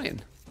is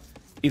going.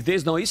 If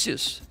there's no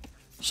issues.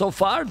 So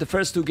far, the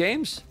first 2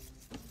 games,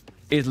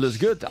 it looks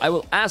good. I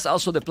will ask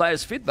also the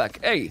players' feedback.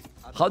 Hey,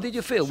 how did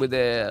you feel with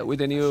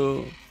the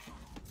new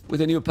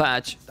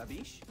patch?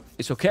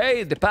 It's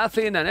okay, the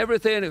pathing and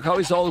everything, how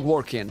is all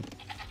working?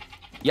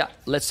 Yeah,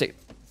 let's see.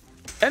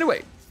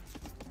 Anyway,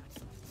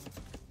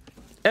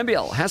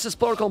 MBL has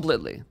explored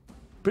completely.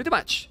 Pretty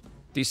much.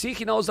 TC,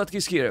 he knows that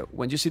he's here.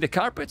 When you see the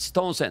carpet,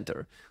 stone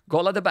center.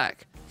 Goal at the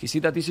back. He see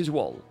that this is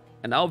wall.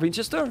 And now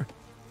Vinchester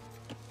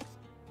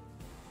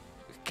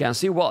can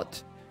see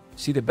what?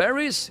 See the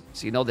berries,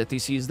 see now the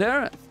TC is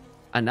there,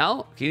 and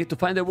now he need to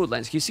find the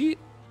woodlines. He see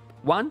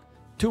 1,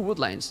 2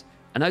 woodlines,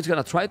 and now he's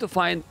gonna try to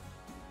find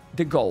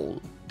the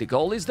goal. The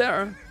goal is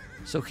there,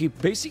 so he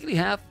basically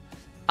have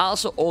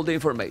also all the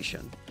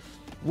information.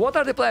 What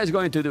are the players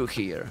going to do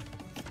here?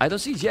 I don't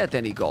see yet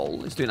any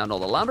goal. He's doing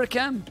another lumber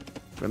camp.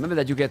 Remember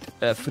that you get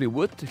free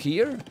wood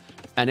here,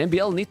 and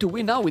MBL need to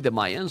win now with the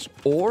Mayans,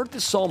 or the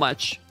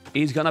Showmatch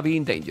is gonna be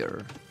in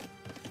danger.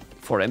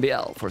 For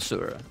MBL, for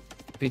sure.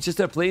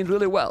 Vinchester playing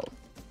really well.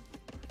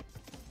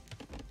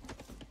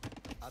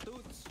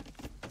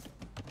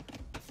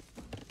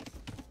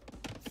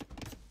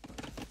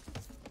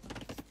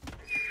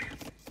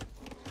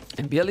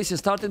 MBL is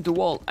starting to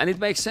wall, and it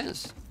makes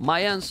sense.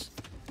 Mayans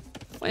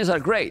are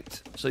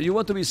great. So you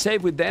want to be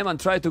safe with them and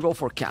try to go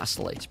for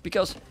Castle Age.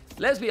 Because,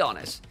 let's be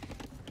honest,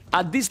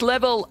 at this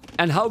level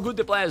and how good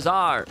the players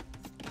are,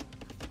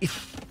 it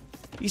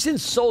isn't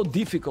so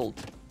difficult.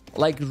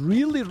 Like,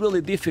 really,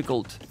 really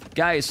difficult,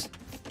 guys,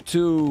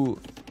 to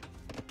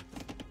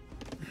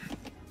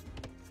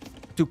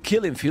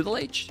kill in Feudal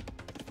Age.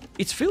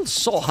 It feels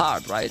so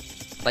hard, right?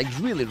 Like,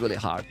 really, really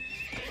hard.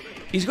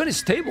 He's going to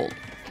stable.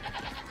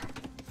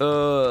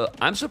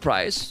 I'm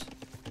surprised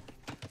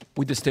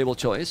with the stable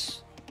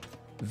choice.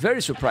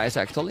 Very surprised,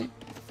 actually.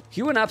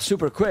 He went up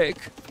super quick.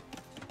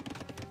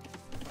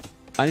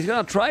 And he's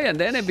gonna try, and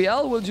then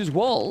MBL will just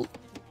wall.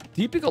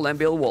 Typical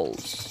MBL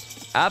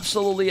walls.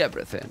 Absolutely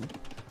everything.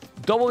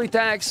 Double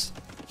attacks.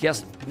 He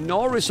has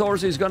no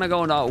resources. He's gonna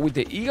go now with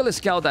the Eagle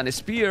Scout and a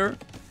Spear.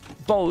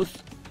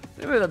 Both.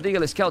 Remember that the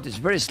Eagle Scout is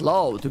very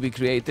slow to be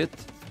created.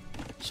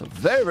 So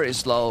very, very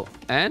slow.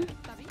 And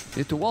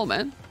need to wall,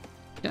 man.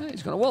 Yeah,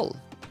 he's gonna wall.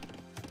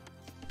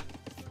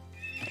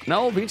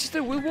 Now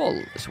Vinchester will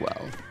wall as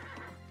well.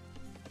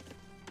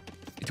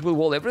 It will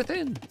wall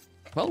everything?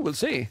 Well, we'll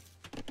see.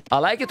 I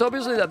like it,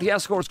 obviously, that he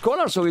has scored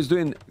scholar, so he's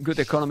doing good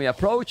economy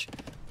approach.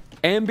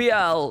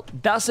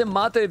 MBL, doesn't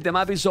matter if the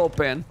map is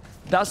open,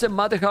 doesn't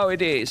matter how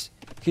it is.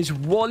 He's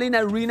walling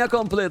arena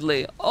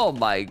completely. Oh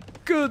my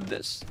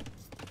goodness.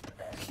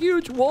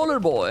 Huge waller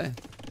boy.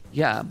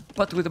 Yeah,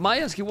 but with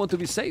Mayans, he wants to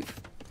be safe.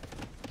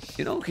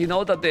 You know, he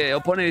knows that the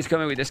opponent is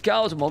coming with the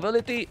scouts,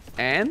 mobility,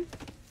 and...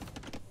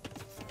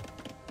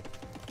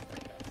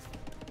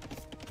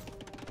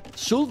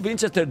 Should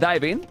Vinchester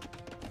dive in?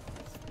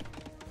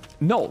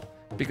 No,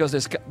 because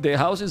the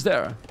house is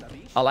there.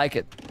 I like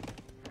it.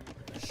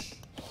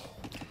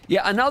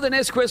 Yeah, and now the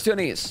next question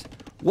is,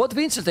 what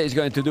Vinchester is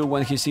going to do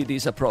when he sees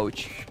this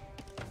approach?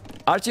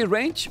 Archie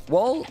range,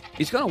 wall,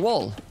 he's gonna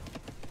wall.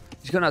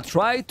 He's gonna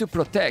try to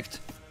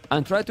protect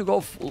and try to go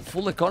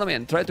full economy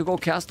and try to go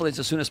castle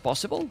as soon as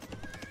possible.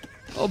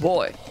 Oh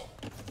boy.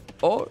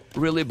 Oh,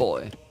 really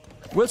boy.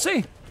 We'll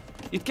see.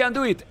 It can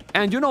do it.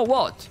 And you know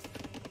what?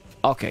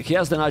 Okay, he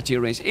has an archery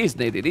range. It's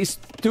needed. It's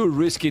too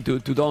risky to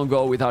don't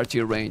go with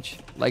archery range.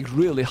 Like,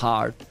 really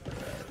hard.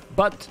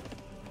 But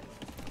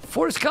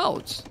 4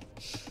 scouts.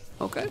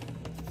 Okay.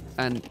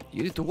 And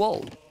you need to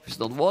wall. If it's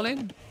not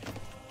walling,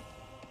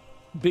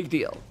 big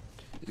deal.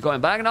 He's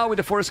going back now with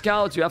the 4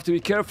 scouts. You have to be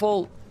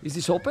careful. Is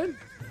this open?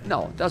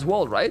 No, that's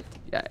wall, right?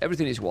 Yeah,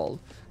 everything is wall.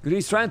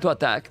 Green's trying to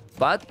attack,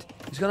 but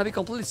he's gonna be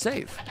completely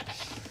safe.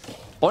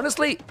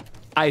 Honestly,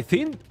 I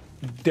think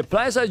the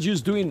players are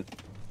just doing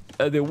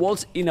the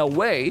walls in a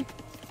way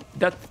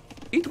that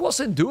it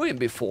wasn't doing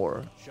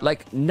before.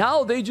 Like,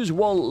 now they just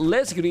wall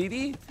less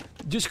greedy,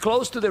 just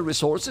close to the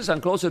resources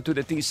and closer to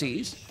the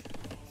TCs.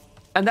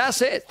 And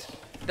that's it.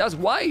 That's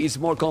why it's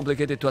more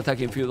complicated to attack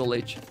in Feudal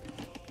Age.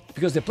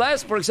 Because the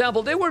players, for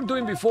example, they were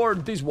doing before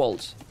these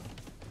walls.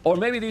 Or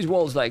maybe these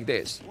walls like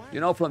this. You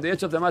know, from the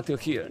edge of the map to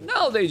here.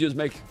 Now they just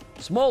make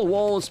small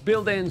walls,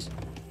 buildings.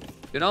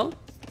 You know?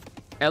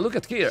 And look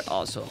at here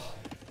also.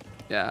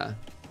 Yeah.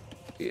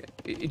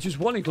 It's just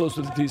walling close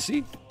to the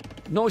TC.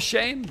 No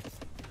shame.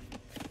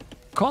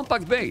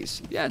 Compact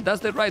base. Yeah,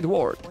 that's the right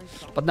word.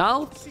 But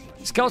now,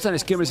 Scouts and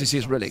Skirmishes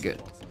is really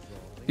good.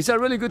 It's a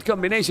really good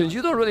combination.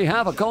 You don't really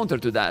have a counter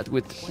to that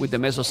with the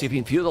Mesosip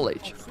in Feudal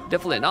Age.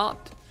 Definitely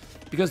not.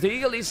 Because the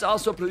Eagle is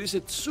also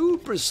produced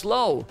super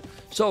slow.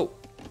 So,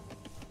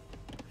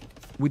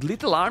 with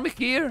little army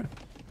here,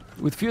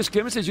 with few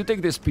skirmishes, you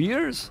take the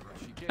spears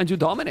and you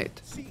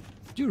dominate.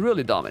 You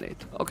really dominate,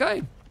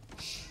 okay?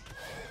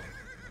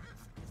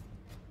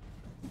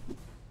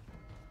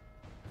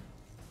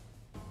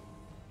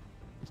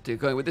 Still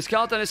going with the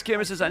scout and the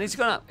skirmishes, and it's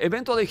gonna...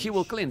 Eventually he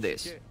will clean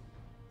this.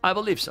 I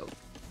believe so.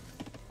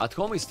 At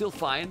home is still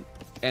fine.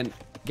 And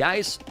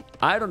guys,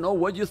 I don't know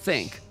what you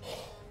think,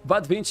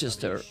 but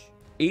Vinchester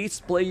is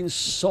playing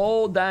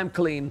so damn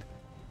clean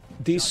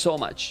this so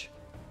much.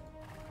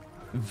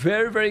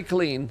 Very, very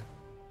clean.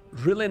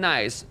 Really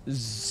nice.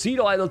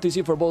 Zero idle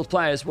TC for both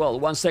players. Well,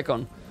 1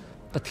 second.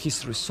 But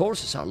his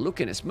resources are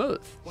looking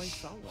smooth.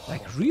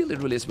 Like really,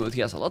 really smooth.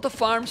 He has a lot of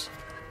farms.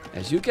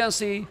 As you can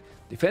see.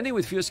 Defending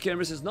with few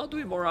skirmishes, not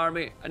doing more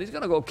army. And he's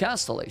gonna go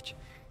Castle Age.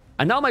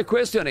 And now my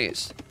question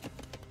is,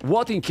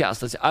 what in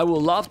Castle Age? I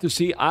would love to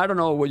see, I don't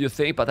know what you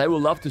think, but I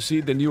would love to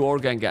see the new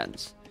organ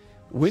guns.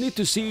 We need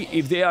to see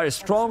if they are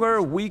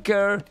stronger,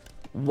 weaker,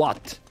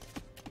 what?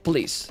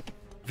 Please,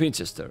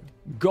 Vinchester,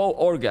 go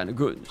organ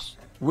guns.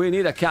 We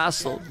need a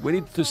castle. We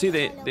need to see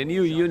the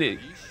new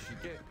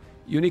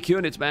unique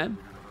units, man.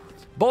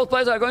 Both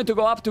players are going to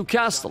go up to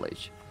Castle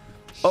Age.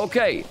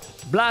 Okay,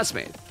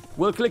 Blastsmith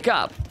will click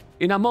up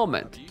in a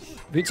moment.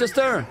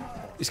 Vinchester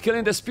is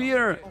killing the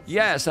spear.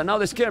 Yes, and now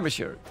the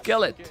skirmisher.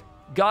 Kill it.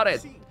 Got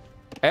it.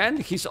 And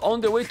he's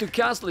on the way to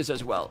Castle Age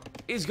as well.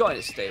 He's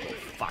going stable.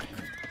 Fuck.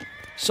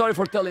 Sorry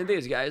for telling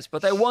this, guys,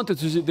 but I wanted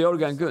to see the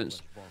organ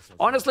guns.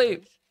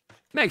 Honestly,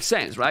 makes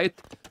sense, right?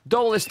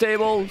 Double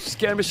stable,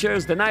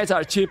 skirmishers, the knights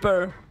are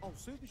cheaper.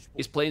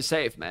 He's playing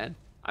safe, man.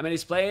 I mean,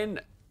 he's playing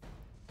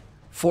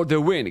for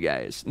the win,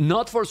 guys.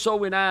 Not for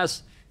showing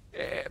us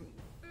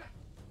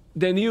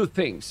the new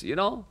things, you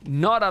know?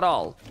 Not at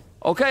all.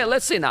 Okay,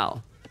 let's see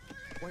now.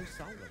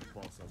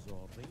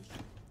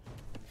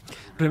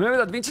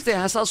 Remember that Vinchester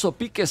has also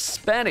picked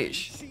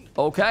Spanish.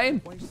 Okay?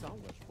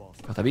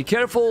 Gotta be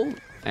careful.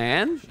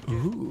 And...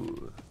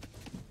 Ooh.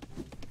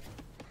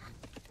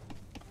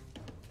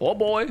 Oh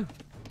boy.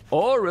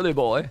 Oh really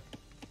boy.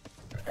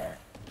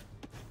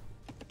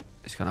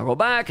 He's gonna go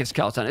back. His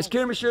scouts and his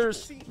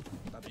skirmishers.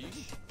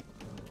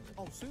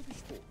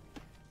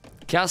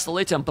 Castle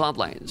Age and plant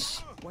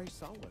lines.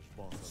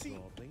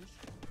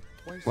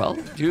 Well,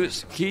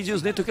 he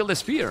just need to kill the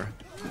spear.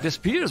 The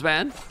spears,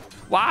 man.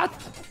 What?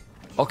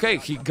 Okay,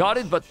 he got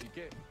it, but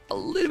a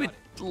little bit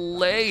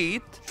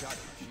late.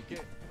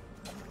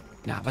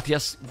 Yeah, but he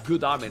has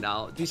good army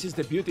now. This is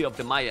the beauty of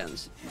the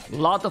Mayans.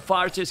 Lot of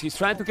archers. He's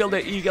trying to kill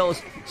the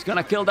eagles. He's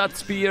gonna kill that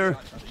spear.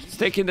 He's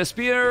taking the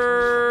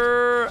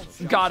spear.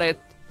 Got it.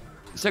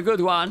 It's a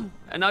good one.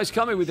 And now he's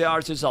coming with the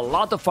archers. A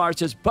lot of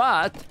archers,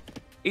 but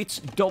it's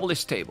doubly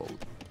stable.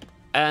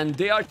 And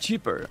they are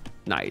cheaper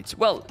knights.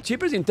 Well,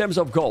 cheaper in terms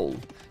of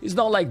gold. It's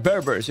not like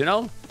Berbers, you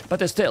know?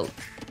 But still,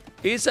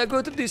 it's a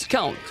good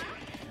discount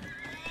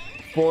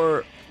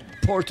for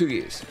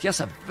Portuguese. He has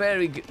a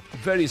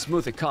very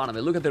smooth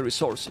economy. Look at the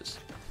resources.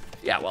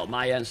 Yeah, well,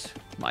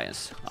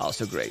 Mayans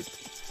also great.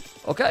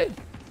 Okay.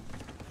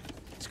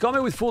 It's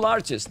coming with full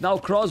archers. Now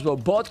crossbow,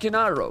 bodkin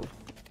arrow.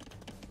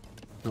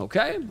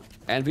 Okay.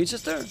 And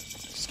Vinchester,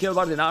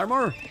 skillbard in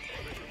armor.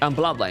 And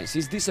bloodlines.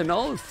 Is this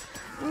enough?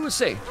 We will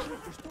see.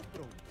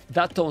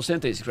 That town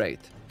center is great.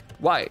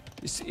 Why?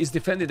 It's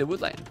defending the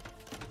woodline.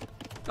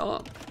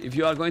 Oh, if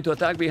you are going to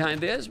attack behind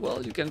this,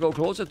 well, you can go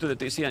closer to the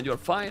TC and you're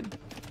fine.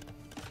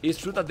 It's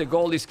true that the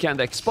goal is kind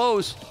of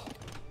exposed,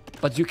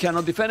 but you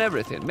cannot defend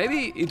everything.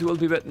 Maybe it will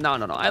be better. No.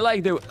 I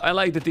like the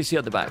TC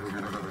at the back.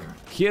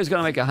 Here's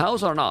gonna make a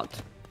house or not?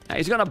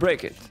 He's gonna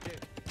break it.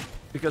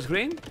 Because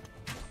green?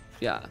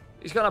 Yeah,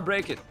 he's gonna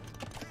break it.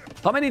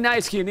 How many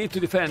knights he need to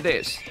defend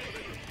this?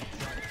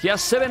 He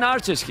has 7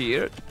 archers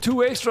here,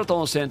 2 extra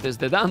town centers.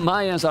 The damn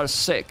Mayans are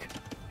sick.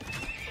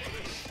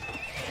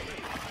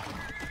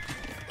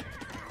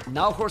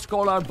 Now horse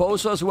collar,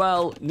 bozo as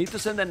well. Need to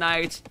send the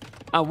knights.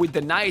 And with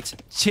the knights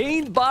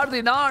chained bard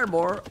in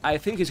armor, I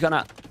think he's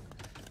gonna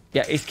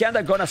Yeah, it's kind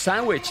of gonna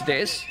sandwich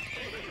this,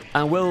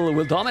 and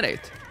we'll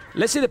dominate.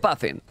 Let's see the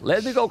pathing.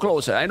 Let me go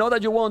closer. I know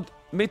that you want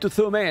me to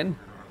zoom in.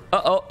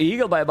 Uh-oh,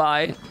 eagle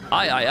bye-bye.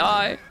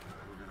 Aye.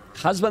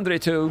 Husbandry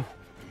too.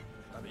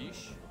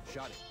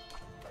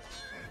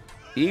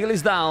 Eagle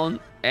is down,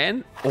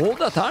 and all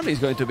that army is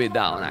going to be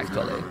down,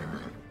 actually.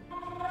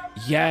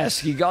 Yes,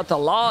 he got a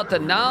lot,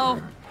 and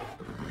now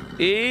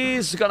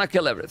he's gonna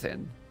kill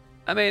everything.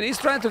 I mean, he's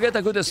trying to get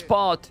a good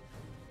spot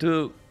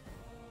to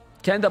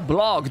kind of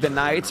block the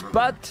knights,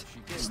 but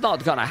it's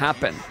not gonna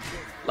happen.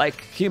 Like,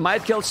 he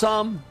might kill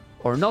some,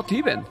 or not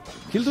even.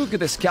 He'll look at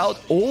the scout.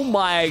 Oh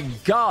my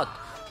god!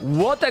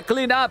 What a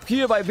cleanup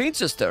here by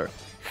Vinchester.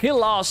 He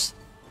lost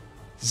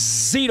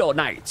 0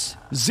 knights.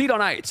 0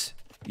 knights.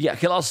 Yeah,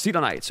 he lost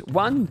 0 knights.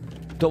 1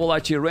 double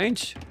archery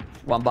range,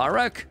 1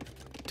 barrack,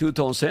 2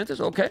 town centers.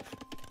 Okay.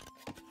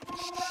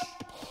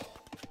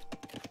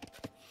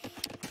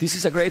 This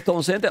is a great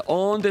town center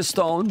on the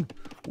stone.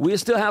 We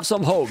still have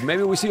some hope.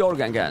 Maybe we see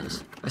organ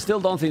guns. I still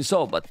don't think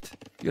so, but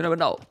you never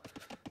know.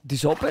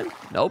 This open?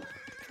 Nope.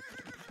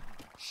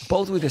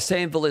 Both with the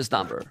same village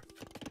number.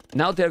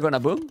 Now they're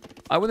gonna boom?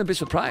 I wouldn't be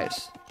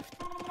surprised.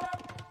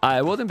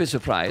 I wouldn't be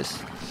surprised.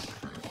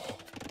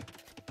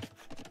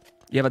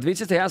 Yeah, but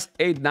Vinchester has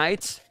 8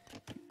 knights,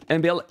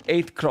 MBL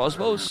 8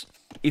 crossbows.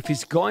 If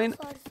he's going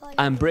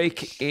and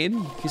break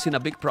in, he's in a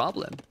big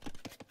problem.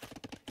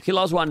 He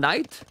lost 1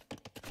 knight.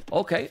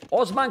 Okay,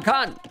 Osman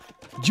Khan,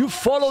 you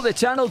follow the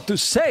channel to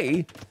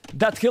say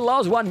that he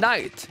lost 1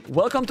 knight.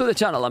 Welcome to the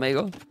channel,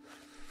 amigo.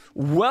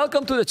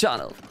 Welcome to the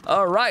channel.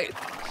 All right.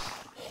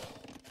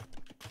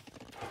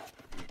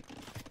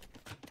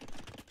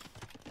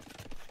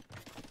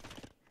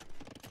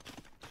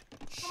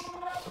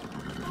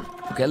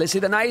 Okay, let's see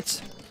the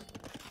knights.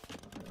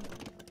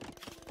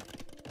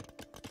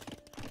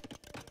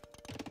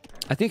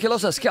 I think he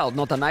lost a scout,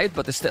 not a knight,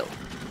 but still.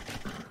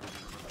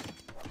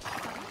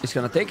 He's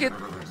gonna take it.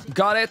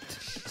 Got it.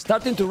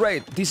 Starting to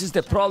raid. This is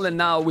the problem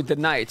now with the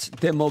knights.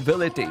 The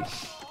mobility.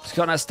 He's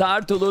gonna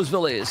start to lose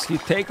villages. He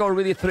take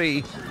already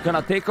 3.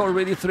 Gonna take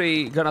already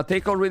 3. Gonna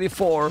take already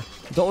 4.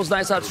 Those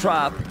knights are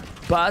trapped,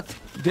 but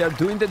they're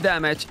doing the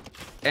damage.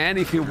 And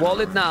if you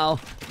wall it now,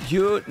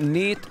 you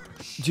need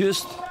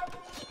just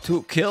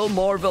to kill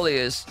more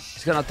villages.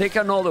 He's gonna take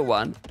another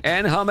one.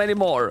 And how many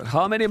more?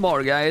 How many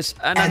more, guys?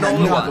 And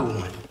another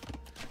one.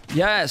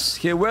 Yes,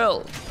 he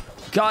will.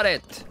 Got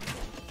it.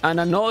 And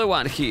another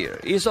one here.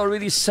 He's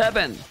already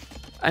 7.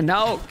 And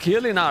now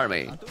killing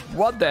army.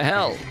 What the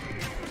hell?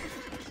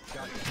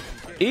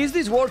 Is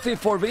this worth it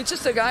for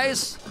Vinchester,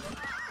 guys?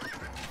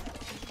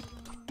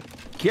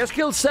 He has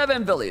killed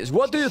 7 villages.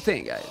 What do you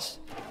think, guys?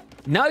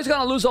 Now he's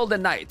gonna lose all the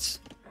knights.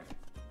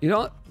 You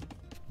know?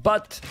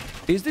 But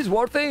is this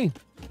worth it?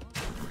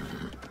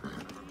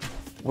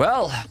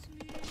 Well,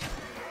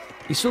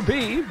 it should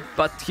be,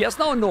 but he has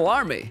now no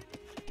army.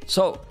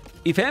 So,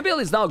 if MBL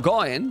is now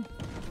going,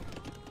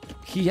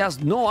 he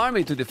has no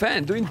army to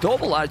defend, doing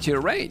double archery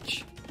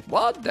range.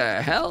 What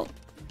the hell?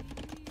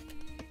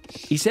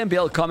 Is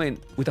MBL coming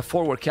with a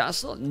forward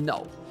castle?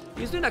 No.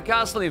 He's doing a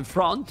castle in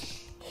front.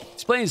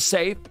 He's playing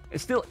safe.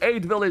 It's still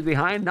 8 villages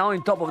behind, now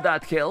on top of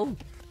that hill.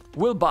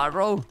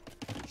 Wheelbarrow.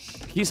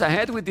 He's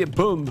ahead with the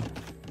boom.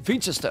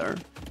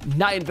 Vinchester,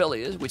 9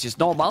 villages, which is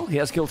normal. He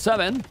has killed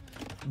 7.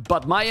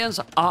 But Mayans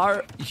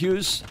are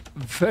used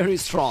very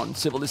strong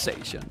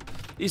civilization.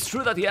 It's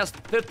true that he has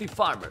 30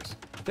 farmers.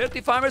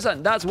 30 farmers,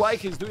 and that's why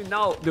he's doing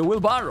now the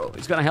wheelbarrow.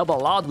 It's gonna help a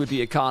lot with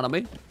the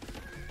economy.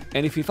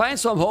 And if he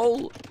finds some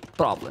hole,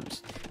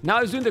 problems.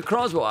 Now he's doing the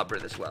crossbow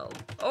upgrade as well.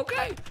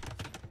 Okay.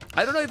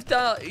 I don't know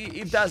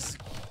if that's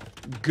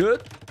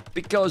good,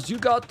 because you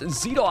got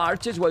 0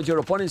 archers while your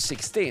opponent's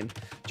 16.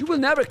 You will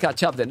never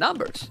catch up the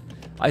numbers.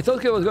 I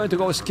thought he was going to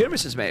go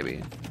skirmishes,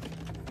 maybe.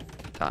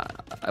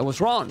 I was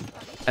wrong.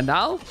 And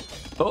now?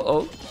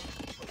 Uh-oh.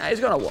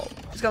 He's gonna wall.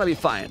 He's gonna be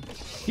fine.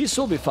 He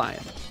should be fine.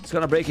 He's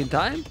gonna break in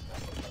time.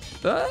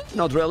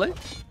 Not really.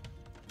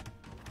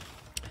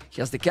 He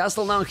has the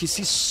castle now. He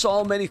sees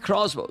so many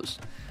crossbows.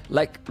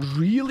 Like,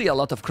 really a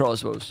lot of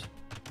crossbows.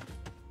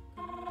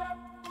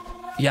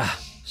 Yeah,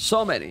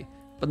 so many.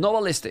 But no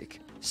ballistic.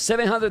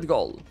 700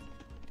 gold.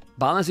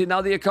 Balancing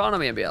now the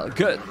economy, MBL.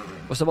 Good.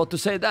 Was about to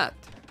say that.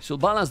 Should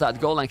balance that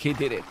goal, and he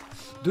did it.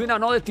 Doing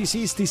another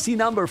TC is TC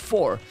number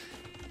 4.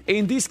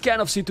 In this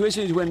kind of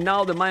situations when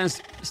now the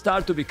mines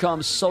start to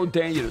become so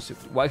dangerous,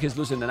 why he's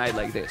losing the night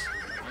like this?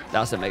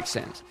 Doesn't make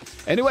sense.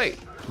 Anyway,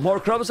 more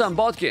crops and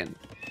Botkin.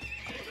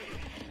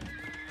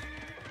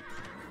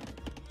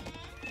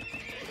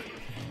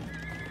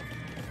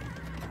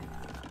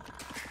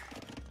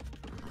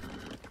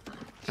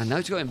 And now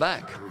he's going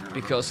back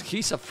because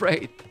he's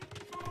afraid.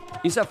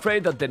 He's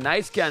afraid that the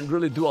knights can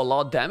really do a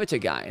lot of damage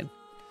again.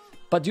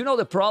 But you know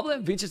the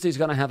problem? Vinchester is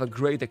going to have a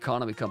great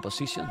economy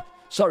composition.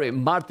 Sorry,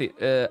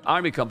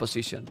 army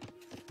composition.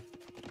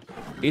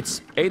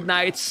 It's 8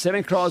 knights,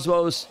 7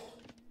 crossbows.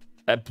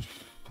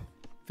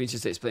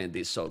 Vinchester is playing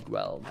this so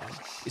well, man.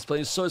 He's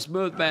playing so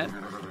smooth, man.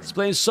 He's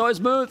playing so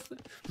smooth.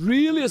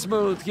 Really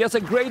smooth. He has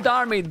a great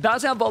army.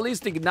 Doesn't have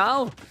ballistic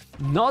now.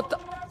 Not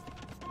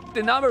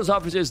the numbers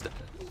of just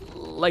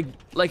like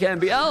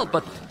MBL,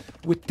 but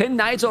with 10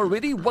 knights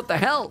already, what the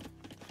hell?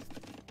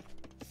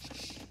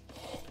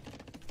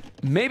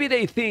 Maybe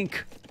they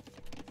think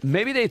that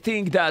maybe they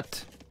think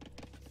that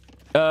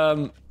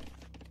the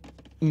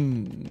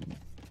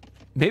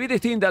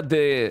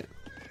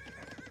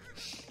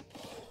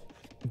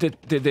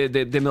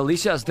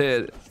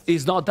militias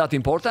is not that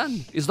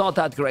important, is not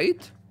that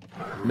great.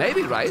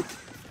 Maybe, right?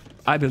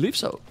 I believe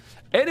so.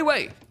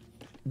 Anyway,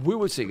 we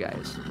will see,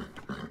 guys.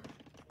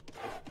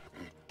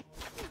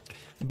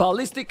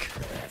 Ballistic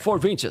for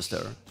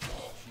Vinchester.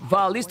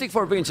 Ballistic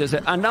for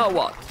Vinchester. And now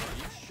what?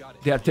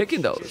 They are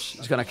taking those.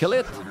 It's gonna kill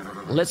it.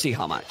 Let's see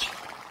how much.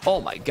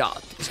 Oh my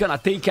god. It's gonna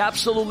take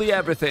absolutely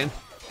everything.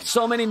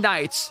 So many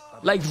knights.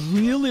 Like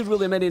really,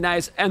 really many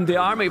knights. And the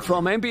army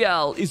from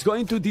MBL is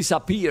going to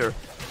disappear.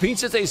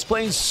 Vinchester is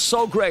playing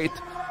so great.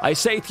 I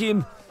say to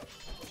him,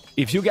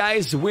 if you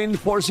guys win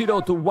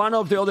 4-0 to one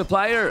of the other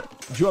player,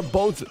 you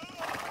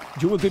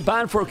will be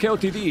banned for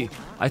KOTD.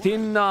 I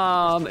think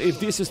if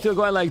this is still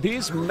going like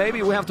this,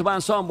 maybe we have to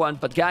ban someone.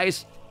 But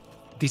guys,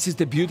 this is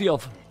the beauty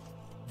of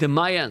the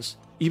Mayans.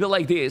 Even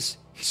like this,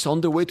 he's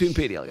on the way to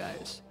Imperial,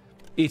 guys.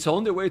 It's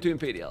on the way to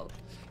Imperial.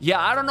 Yeah,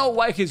 I don't know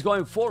why he's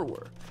going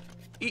forward.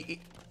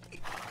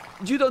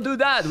 You don't do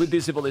that with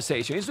this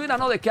civilization. He's doing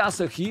another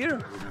castle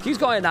here. He's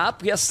going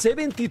up. He has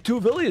 72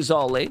 villages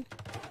only.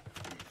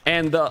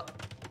 And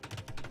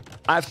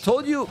I've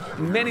told you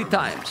many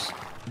times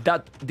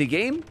that the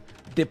game,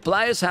 the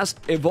players has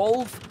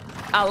evolved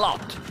a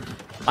lot.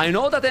 I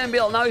know that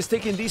MBL now is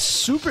taking this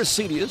super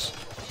serious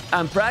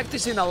and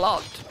practicing a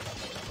lot.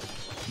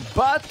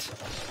 But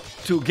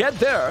to get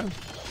there,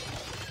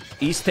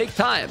 it takes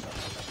time.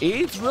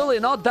 It's really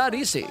not that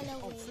easy.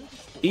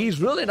 It's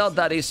really not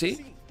that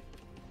easy.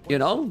 You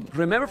know,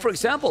 remember, for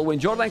example, when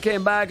Jordan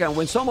came back and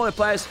when some other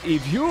players,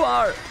 if you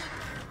are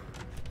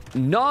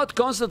not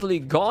constantly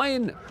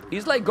going,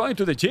 it's like going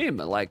to the gym,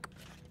 like,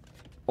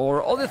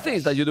 or other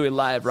things that you do in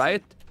life,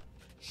 right?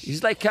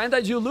 It's like kind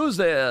of you lose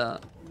the...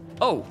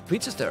 Oh,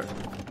 Vinchester.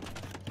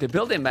 The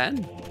building,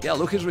 man. Yeah,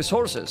 look his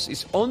resources.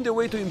 It's on the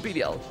way to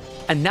Imperial.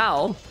 And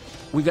now,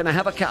 we're gonna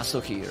have a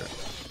castle here.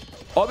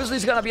 Obviously,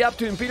 it's gonna be up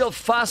to Imperial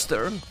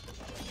faster.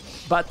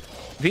 But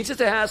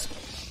Vinchester has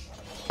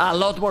a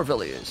lot more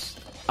villages.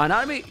 An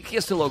army,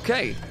 he's still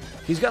okay.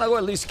 He's gonna go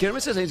at least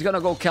skirmishes and he's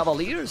gonna go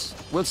cavaliers.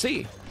 We'll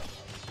see.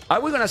 Are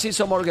we gonna see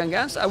some organ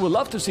guns? I would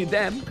love to see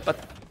them, but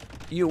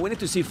we need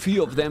to see a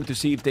few of them to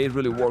see if they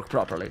really work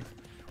properly.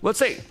 We'll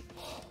see.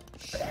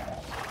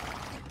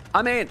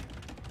 I mean,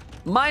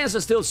 Mayans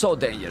are still so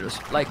dangerous,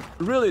 like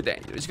really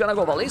dangerous. He's gonna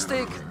go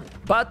ballistic,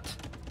 but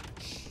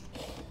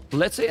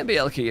let's say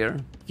MBL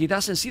here. He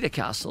doesn't see the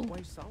castle.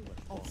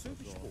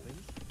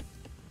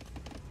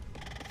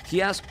 He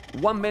has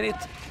 1 minute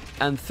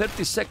and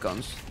 30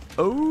 seconds.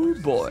 Oh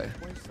boy.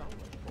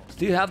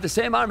 Still have the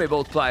same army,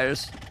 both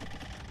players.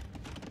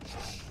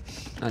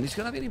 And he's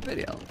gonna be an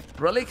Imperial.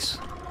 Relics?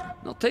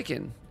 Not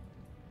taken.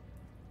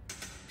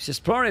 He's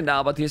exploring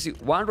now, but he has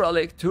 1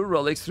 relic, 2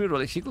 relics, 3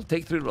 relics. He could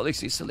take 3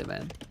 relics easily,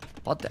 man.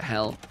 What the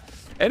hell?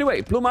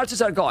 Anyway, blue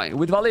marches are going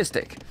with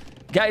ballistic.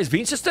 Guys,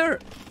 Vinchester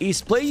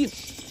is playing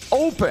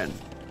open.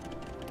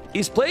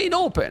 He's playing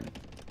open.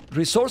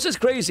 Resources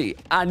crazy.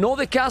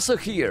 Another castle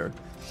here.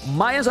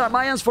 Mayans are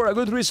Mayans for a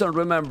good reason,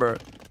 remember.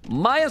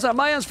 Mayans are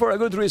Mayans for a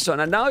good reason.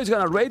 And now he's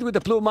gonna raid with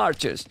the blue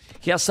marches.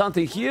 He has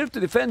something here to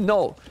defend?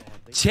 No.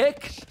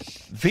 Check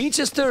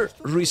Vinchester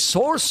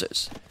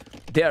resources.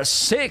 They are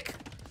sick.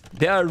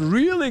 They are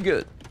really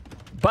good.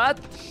 But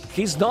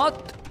he's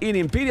not in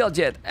Imperial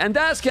yet. And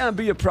that can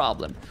be a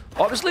problem.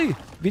 Obviously,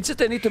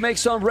 Vinchester need to make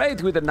some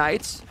raid with the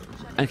knights.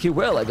 And he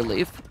will, I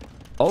believe.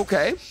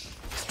 Okay.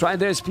 He's trying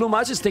there. His blue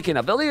marches taking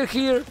a villager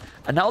here.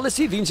 And now let's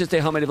see Vinchester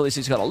how many villages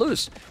he's gonna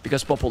lose.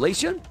 Because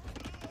population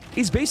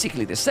is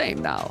basically the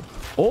same now.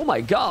 Oh my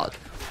god.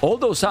 All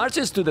those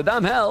archers to the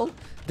damn hell.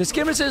 The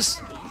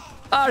skirmishes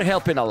are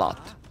helping a lot.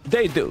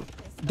 They do.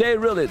 They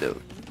really do.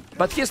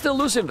 But he's still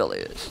losing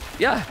villages.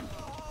 Yeah.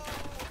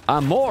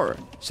 And more.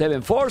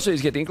 7-4, so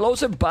he's getting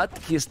closer, but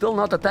he's still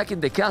not attacking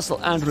the castle.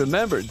 And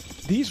remember,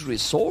 these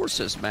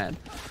resources, man.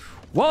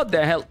 What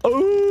the hell?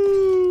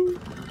 Oh!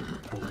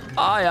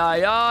 Aye,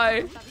 aye,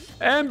 aye.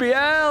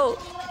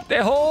 MBL!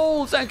 The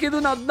holes, and he do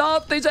not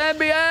notice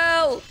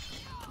MBL!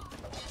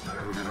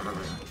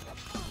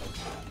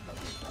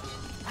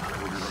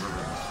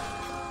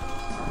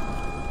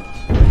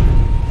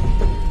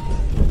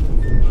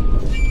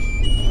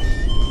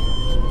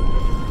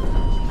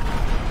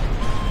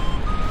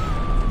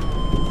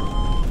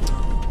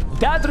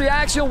 That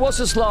reaction was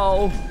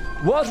slow,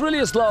 was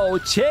really slow.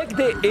 Check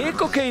the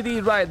Eco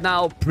KD right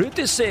now,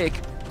 pretty sick.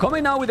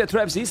 Coming out with the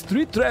traps, these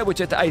 3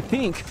 trebuchets, I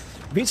think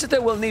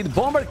Vinchester will need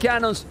bomber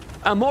cannons,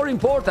 and more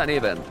important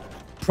even,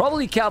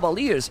 probably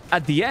cavaliers.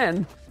 At the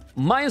end,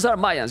 Mayans are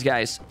Mayans,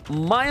 guys.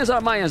 Mayans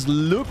are Mayans.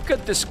 Look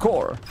at the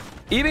score.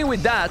 Even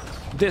with that,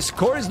 the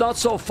score is not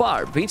so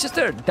far.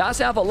 Vinchester does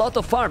have a lot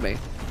of farming.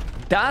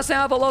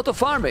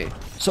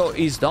 So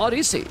it's not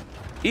easy.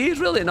 It's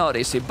really not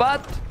easy,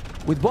 but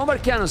with bomber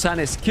cannons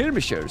and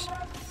skirmishers,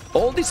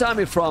 all this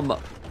army from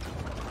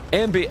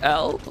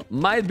MBL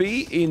might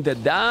be in the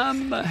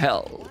damn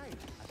hell.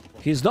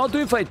 He's not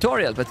doing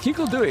Fightorias, but he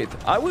could do it.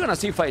 Are we gonna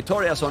see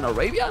Fightorias on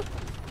Arabia?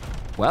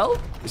 Well,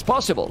 it's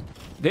possible.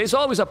 There's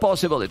always a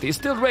possibility. He's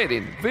still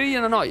raiding. Very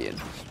annoying.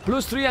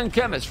 +3 on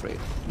chemistry.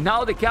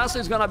 Now the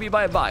castle is gonna be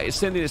bye-bye. He's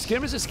sending the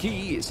skirmishes,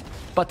 he is.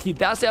 But he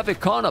does have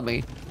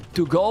economy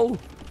to go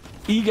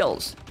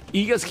Eagles.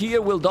 Eagles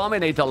here will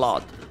dominate a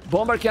lot.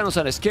 Bomber cannons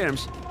and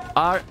skirms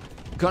are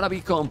gonna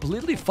be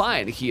completely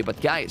fine here. But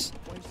guys,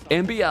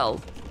 MBL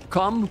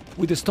come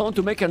with the stone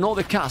to make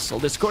another castle.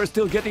 The score is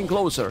still getting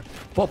closer.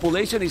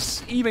 Population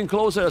is even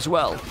closer as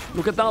well.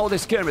 Look at now the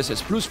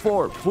skirmishes.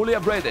 +4, fully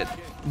upgraded.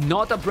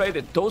 Not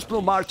upgraded. Those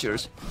plume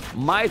archers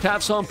might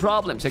have some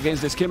problems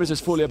against the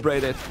skirmishes fully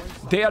upgraded.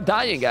 They are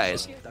dying,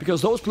 guys,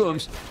 because those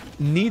plumes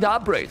need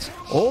upgrades.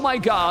 Oh my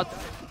god.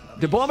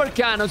 The bomber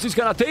cannons is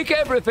gonna take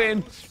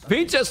everything.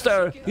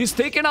 Vinchester is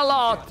taking a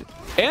lot.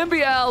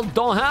 MBL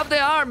don't have the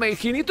army.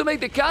 He need to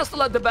make the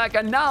castle at the back.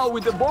 And now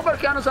with the bomber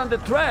cannons and the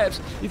traps,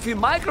 if he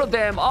micro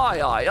them,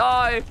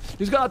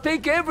 he's gonna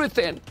take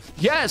everything.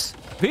 Yes,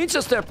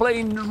 Vinchester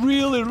playing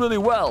really, really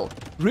well.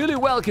 Really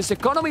well. His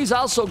economy is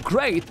also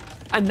great.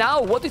 And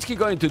now what is he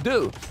going to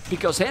do?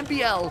 Because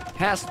MBL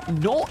has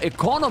no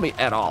economy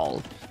at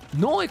all.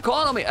 No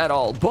economy at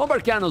all. Bomber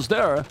cannons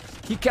there.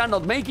 He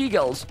cannot make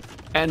eagles.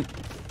 And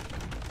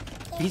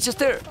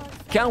Vinchester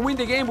can win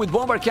the game with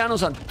bomber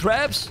cannons and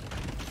traps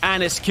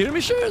and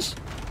skirmishers?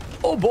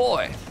 Oh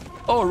boy.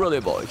 Oh really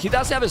boy. He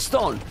does have a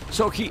stone.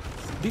 So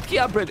did he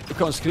upgrade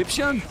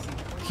conscription?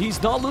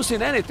 He's not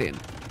losing anything.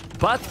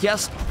 But he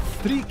has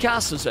 3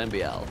 castles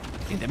MBL.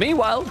 In the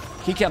meanwhile,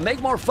 he can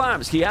make more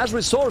farms. He has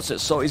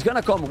resources. So he's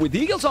gonna come with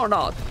eagles or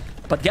not?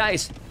 But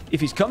guys, if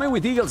he's coming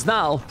with eagles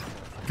now,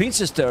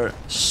 Vinchester,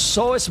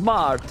 so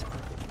smart.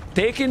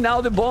 Taking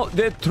now the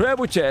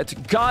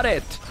trebuchet. Got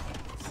it.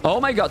 Oh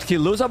my god, he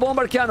lose a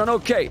bomber cannon,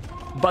 okay.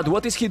 But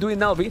what is he doing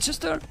now,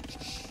 Vinchester?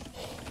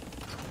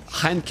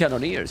 Hand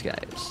cannoneers,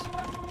 guys.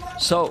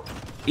 So,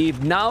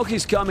 if now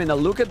he's coming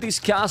and look at this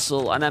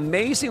castle, an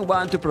amazing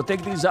one to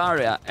protect this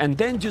area, and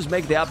then just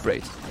make the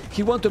upgrades.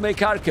 He want to make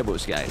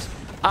arquebus, guys.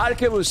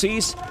 Arquebus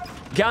is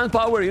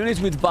gunpowder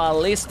units with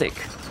ballistic.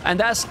 And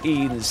that's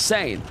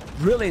insane.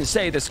 Really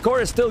insane. The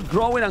score is still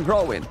growing and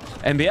growing.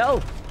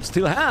 MBL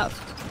still have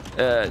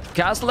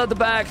castle at the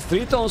back,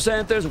 3 town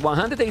centers,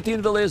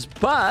 118 villages,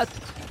 but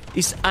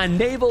is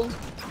unable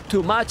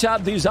to match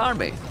up this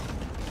army.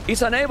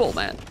 It's unable,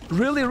 man.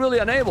 Really, really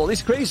unable.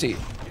 It's crazy.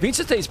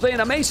 Vinchester is playing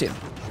amazing.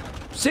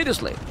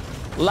 Seriously.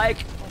 Like,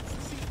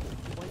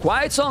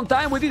 quite some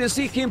time we didn't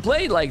see him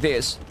play like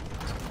this.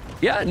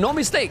 Yeah, no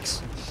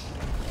mistakes.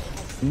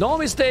 No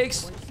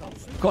mistakes.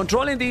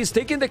 Controlling these,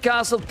 taking the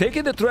castle,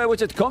 taking the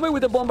trebuchet, coming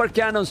with the bomber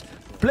cannons,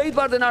 plate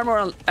barden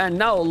armor, and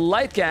now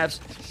light caps.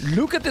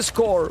 Look at the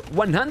score,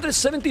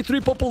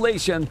 173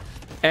 population,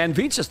 and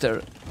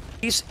Vinchester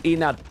is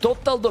in a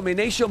total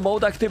domination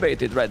mode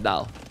activated right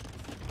now.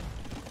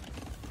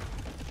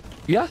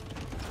 Yeah.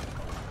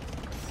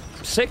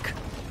 Sick.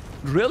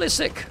 Really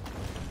sick.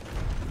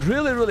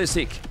 Really, really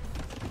sick.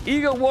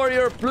 Eagle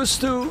Warrior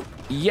 +2.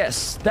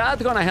 Yes,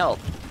 that's gonna help.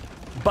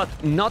 But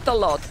not a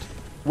lot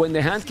when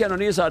the hand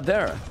cannoneers are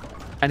there.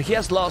 And he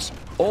has lost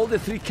all the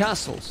 3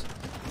 castles.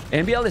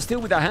 MBL is still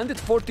with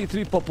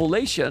 143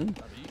 population.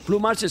 Blue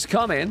March is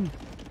coming.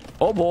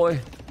 Oh boy.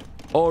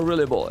 Oh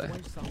really boy.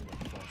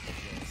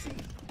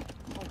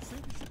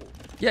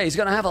 Yeah, he's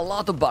gonna have a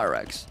lot of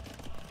barracks.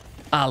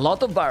 A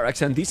lot of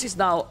barracks, and this is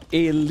now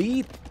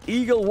elite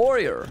Eagle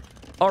Warrior.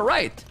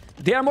 Alright,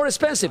 they are more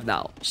expensive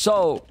now.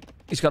 So,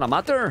 it's gonna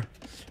matter?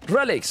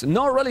 Relics,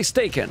 no relics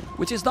taken,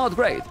 which is not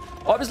great.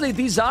 Obviously,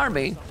 this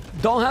army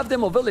don't have the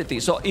mobility,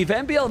 so if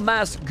MBL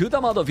mass good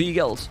amount of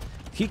eagles,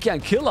 he can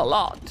kill a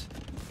lot.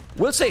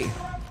 We'll see.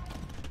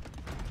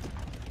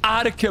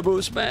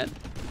 Arquebus, man.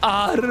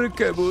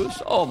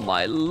 Arquebus. Oh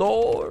my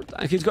lord.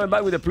 And he's going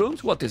back with the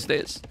plumes? What is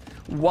this?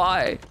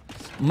 Why?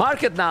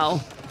 Market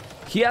now.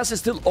 He has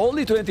still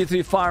only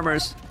 23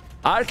 farmers.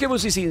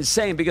 Arquebus is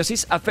insane because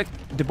he's affect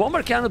the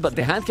bomber cannon, but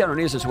the hand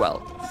cannoneers as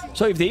well.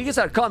 So if the eagles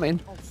are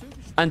coming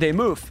and they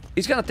move,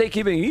 it's gonna take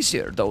even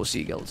easier, those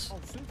eagles.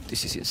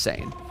 This is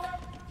insane.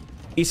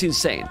 It's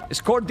insane.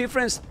 Score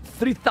difference,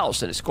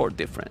 3,000 score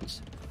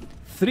difference.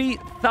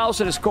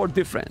 3,000 score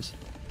difference.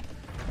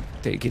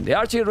 Taking the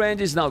archery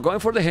range is now going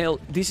for the hill.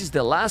 This is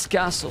the last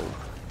castle.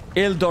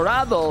 El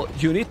Dorado,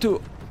 you need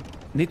to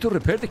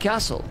repair the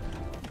castle.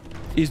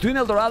 He's doing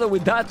El Dorado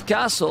with that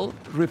castle.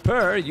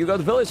 Repair, you got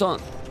village on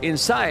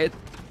inside.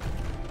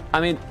 I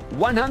mean,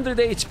 100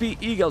 HP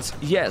eagles,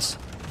 yes.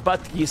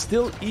 But he's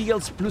still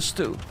eagles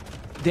 +2.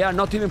 They are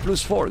not even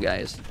 +4,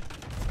 guys.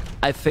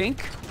 I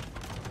think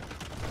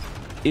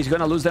he's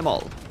gonna lose them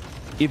all.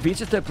 If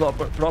Vinchester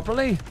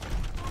properly,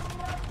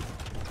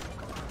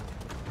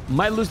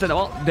 might lose them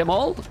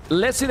all.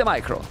 Let's see the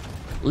micro.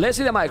 Let's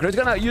see the micro. He's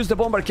gonna use the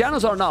bomber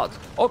cannons or not?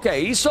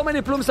 Okay, he's so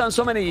many plumes and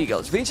so many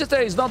eagles.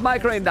 Vinchester is not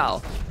microing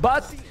now,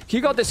 but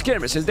he got the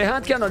skirmishes, the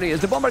hand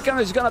cannoneers, the bomber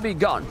cannon is gonna be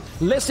gone.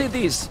 Let's see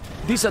this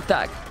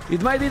attack.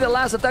 It might be the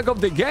last attack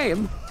of the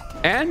game.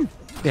 And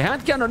the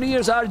hand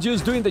cannoneers are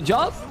just doing the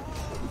job.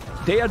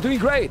 They are doing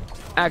great,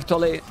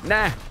 actually.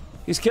 Nah,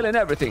 he's killing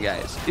everything,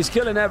 guys. He's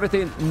killing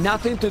everything.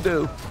 Nothing to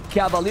do.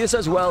 Cavaliers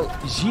as well.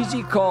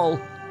 GG call.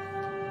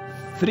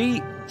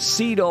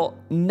 3-0.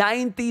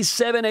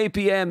 97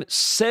 APM.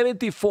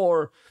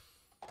 74.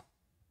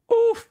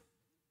 Oof.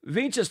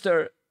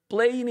 Vinchester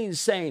playing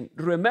insane.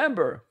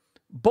 Remember,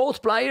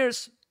 both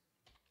players,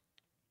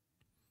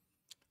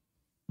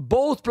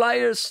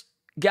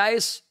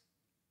 guys,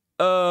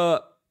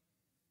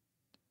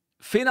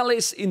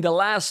 finalists in the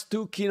last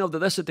two King of the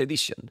Desert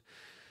edition.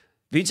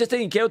 Vinchester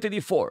in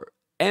KOTD4,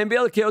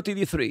 MBL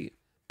KOTD3.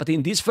 But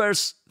in these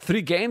first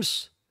 3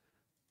 games,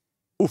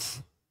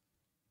 oof.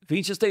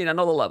 Vinchester in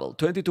another level.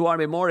 22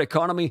 army more,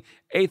 economy,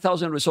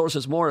 8,000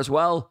 resources more as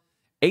well.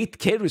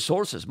 8K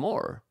resources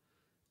more.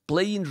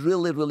 Playing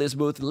really, really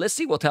smooth. Let's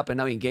see what happened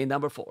now in game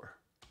number 4.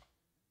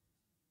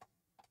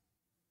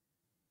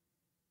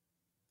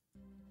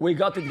 We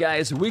got it,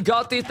 guys. We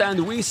got it,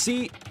 and we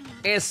see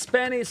a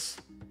Spanish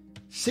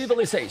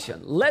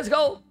civilization. Let's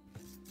go.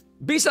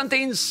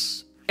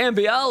 Byzantines,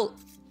 MBL,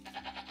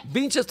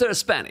 Vinchester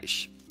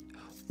Spanish.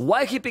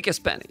 Why he pick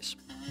Spanish?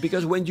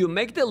 Because when you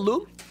make the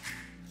loop,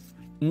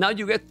 now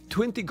you get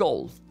 20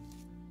 gold,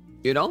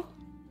 you know,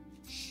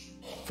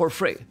 for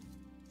free,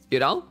 you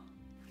know?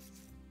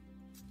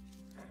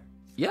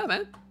 Yeah,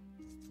 man.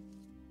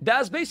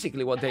 That's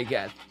basically what they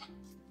get.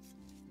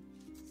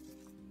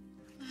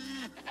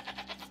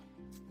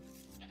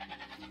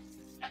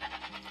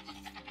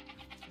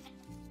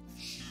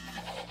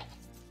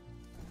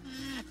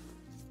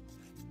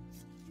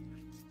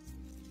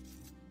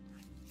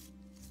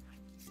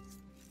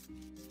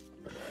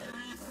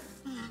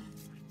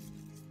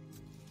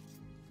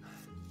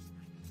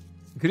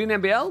 Green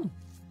MBL?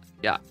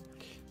 Yeah.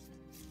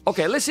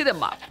 Okay, let's see the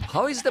map.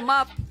 How is the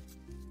map?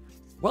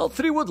 Well,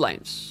 3 wood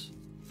lines.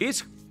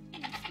 It's,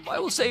 I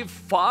will say,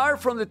 far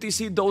from the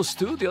TC, those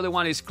two. The other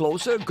one is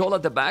closer. Goal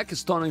at the back,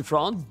 stone in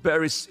front,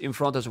 berries in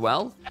front as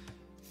well.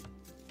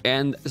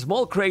 And a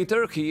small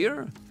crater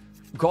here.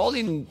 Goal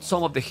in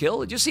some of the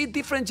hill. You see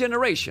different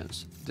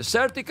generations.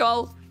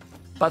 Desertical,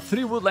 but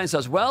 3 wood lines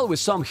as well with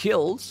some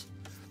hills.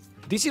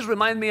 This is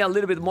remind me a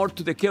little bit more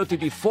to the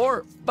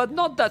KOTD4, but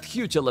not that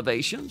huge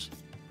elevations.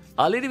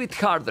 A little bit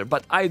harder,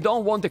 but I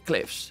don't want the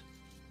cliffs.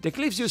 The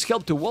cliffs just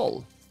help to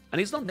wall, and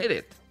it's not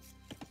needed.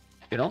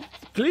 You know?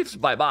 Cliffs,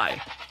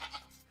 bye-bye.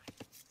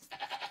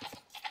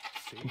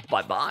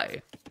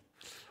 Bye-bye.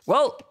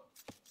 Well,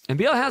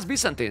 MBL has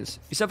Byzantines.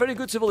 It's a very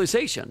good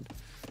civilization.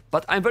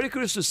 But I'm very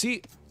curious to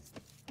see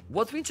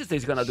what Vinchester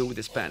is gonna do with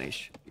the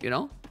Spanish, you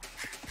know?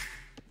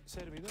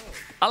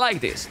 I like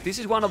this. This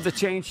is one of the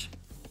change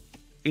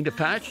in the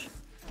patch.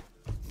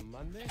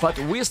 But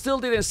we still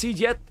didn't see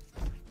yet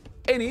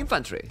any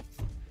infantry.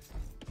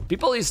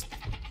 People is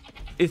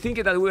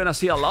thinking that we're gonna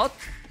see a lot.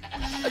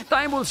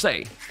 Time will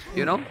say,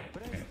 you know.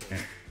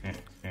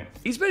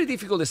 It's very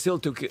difficult still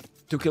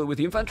to kill with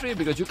infantry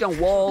because you can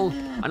wall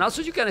and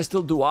also you can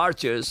still do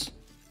archers,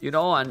 you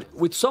know. And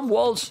with some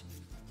walls,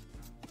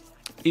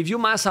 if you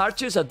mass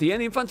archers at the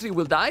end, infantry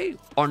will die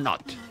or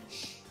not.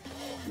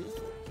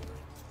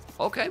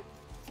 Okay.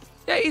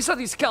 Yeah, it's a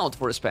discount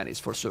for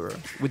Spanish for sure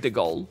with the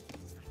goal.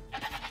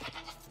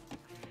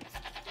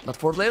 But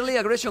for early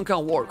aggression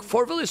can work.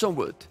 4 villages on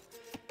wood.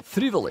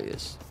 3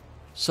 villages.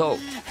 So,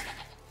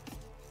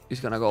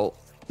 he's gonna go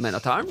men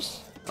at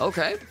arms.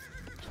 Okay.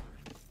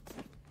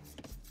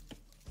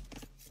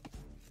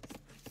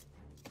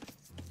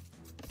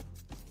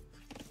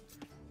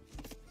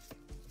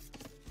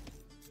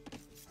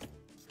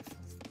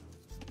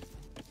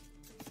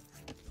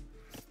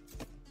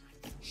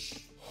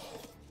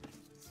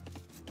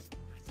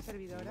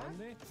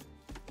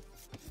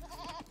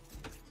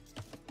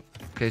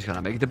 Okay, he's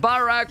gonna make the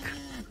barrack.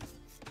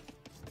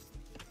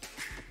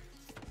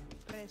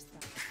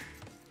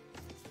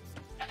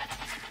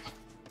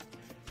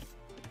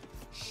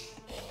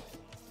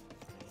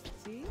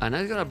 And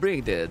I'm gonna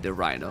bring the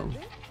rhino.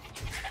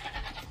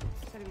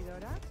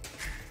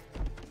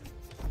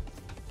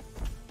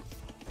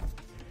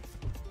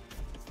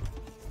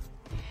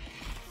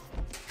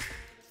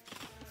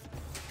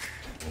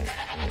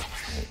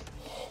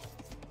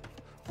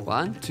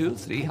 One, two,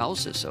 3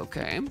 houses,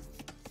 okay.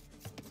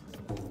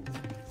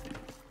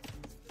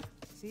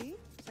 Sí,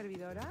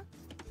 servidora.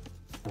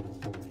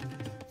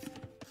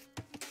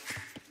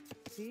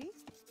 Sí.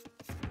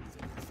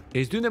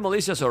 He's doing the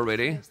militias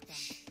already.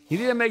 He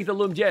didn't make the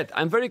loom yet.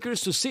 I'm very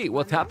curious to see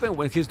what happened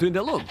when he's doing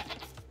the loom.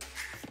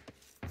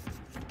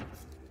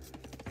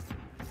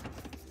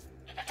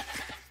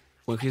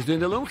 When he's doing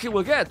the loom, he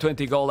will get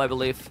 20 gold, I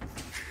believe.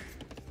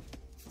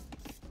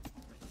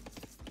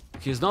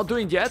 He's not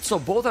doing yet, so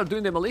both are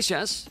doing the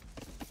militias.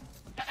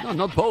 No,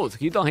 not both.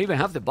 He don't even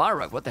have the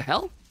barrack. What the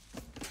hell?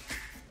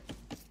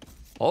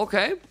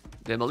 Okay,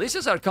 the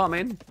militias are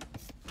coming.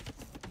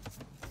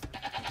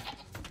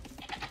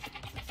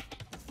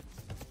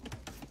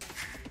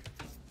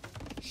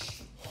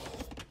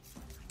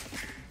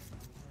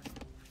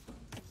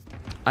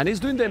 And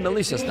he's doing the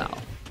militias now.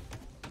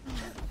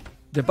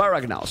 The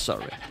barrack now,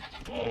 sorry.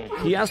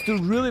 He has to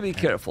really be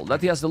careful.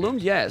 That he has the loom?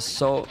 Yes.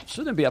 So,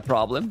 shouldn't be a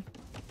problem.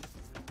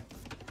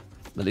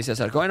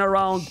 Militias are going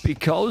around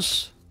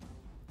because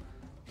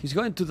he's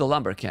going to the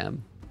lumber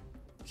camp.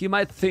 He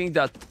might think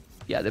that,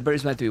 yeah, the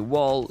berries might be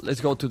wall.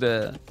 Let's go to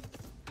the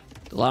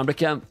lumber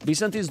camp.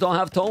 Byzantines don't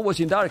have Tone Watch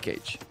in Dark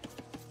Age.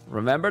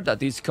 Remember that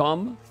these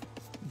come,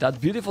 that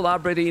beautiful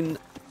upgrade in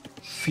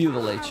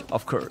Feudal Age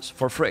of Curse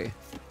for free.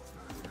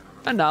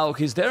 And now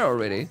he's there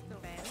already.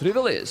 3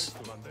 villas.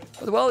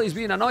 But well, he's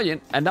being annoying.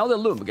 And now the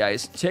loom,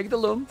 guys. Check the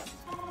loom.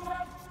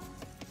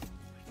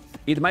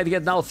 It might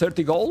get now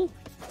 30 gold.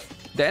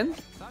 Then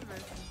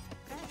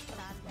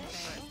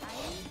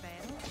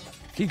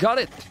he got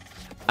it.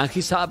 And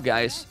he's up,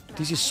 guys.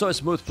 This is so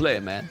smooth play,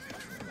 man.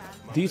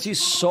 This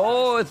is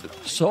so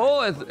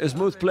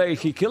smooth play.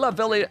 He killed a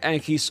village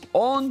and he's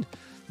on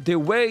the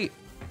way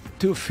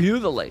to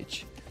Feudal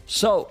Age.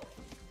 So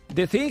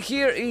the thing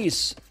here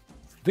is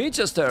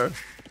Vinchester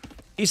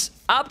is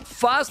up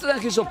faster than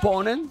his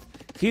opponent.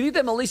 He did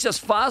the militias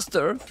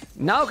faster.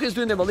 Now he's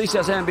doing the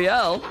militias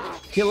MBL.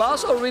 He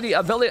lost already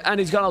a village and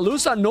he's gonna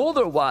lose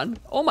another one.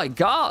 Oh my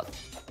god.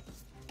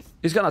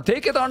 He's gonna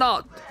take it or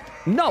not?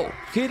 No,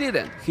 he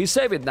didn't. He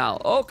saved it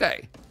now.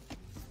 Okay.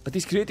 But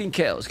he's creating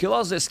chaos. He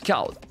lost the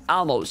scout.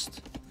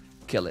 Almost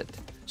kill it.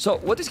 So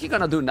what is he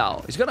gonna do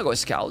now? He's gonna go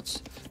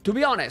scouts. To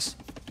be honest,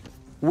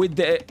 with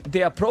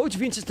the approach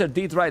Vinchester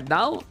did right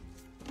now,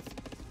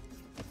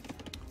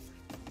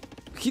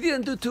 he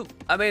didn't do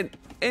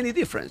any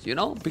difference, you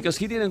know? Because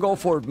he didn't go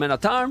for men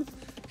at arms.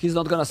 He's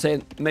not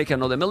gonna make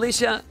another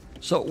militia.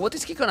 So what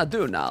is he gonna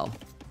do now?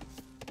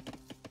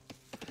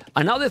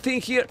 Another thing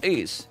here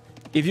is,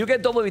 if you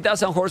get double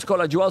Vitas and horse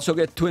collar, you also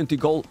get 20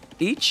 gold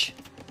each.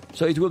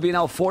 So it will be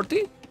now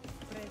 40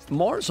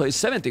 more, so it's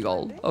 70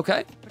 gold,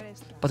 okay?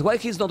 But why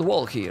he's not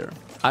wall here?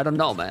 I don't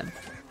know, man.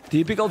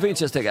 Typical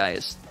Vinchester,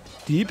 guys.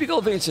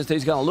 Typical Vinchester.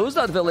 He's gonna lose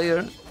that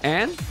villager,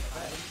 and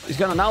he's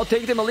gonna now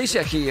take the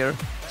militia here.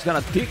 He's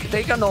gonna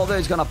take another,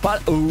 he's gonna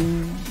pat.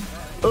 Ooh.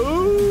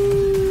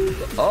 Ooh.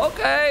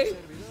 Okay.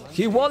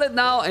 He won it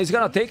now, and he's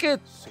gonna take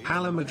it.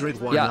 Hala Madrid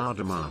Yeah.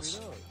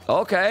 Damas.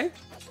 Okay.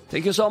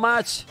 Thank you so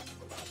much.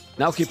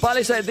 Now he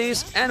palisade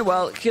this, and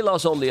well, he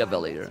lost only a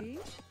villager.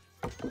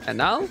 And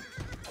now?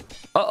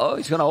 Uh-oh,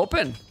 he's gonna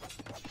open.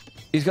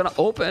 He's gonna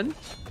open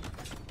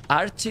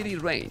archery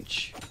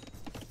range.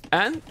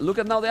 And look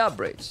at now the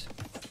upgrades.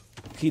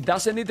 He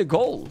doesn't need the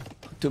gold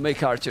to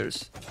make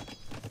archers.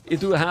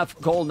 It will have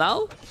gold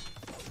now?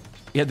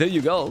 Yeah, there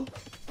you go.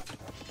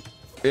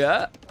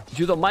 Yeah,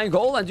 you don't mind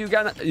gold and you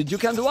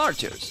can do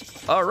archers.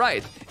 All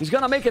right, he's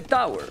gonna make a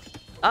tower.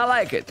 I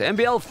like it.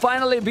 MBL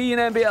finally being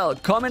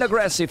MBL. Coming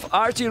aggressive.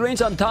 Archery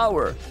range and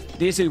tower.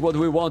 This is what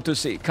we want to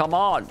see. Come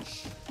on.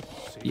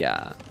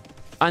 Yeah.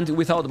 And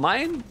without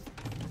mine?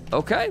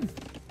 Okay.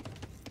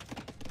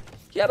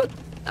 Yeah, but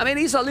I mean,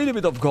 it's a little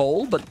bit of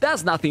gold, but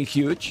that's nothing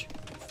huge,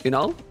 you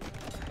know?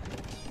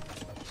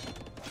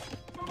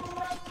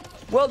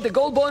 Well, the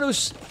gold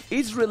bonus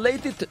is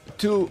related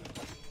to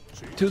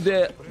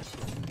the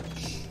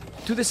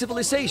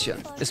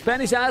civilization. The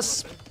Spanish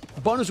has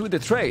bonus with the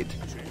trade.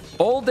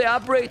 All the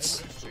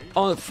upgrades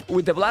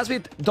with the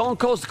blastbeat don't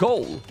cost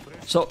gold.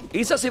 So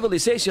it's a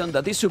civilization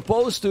that is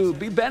supposed to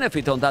be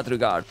benefit on that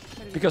regard.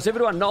 Because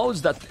everyone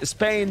knows that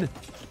Spain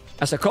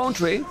as a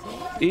country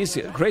is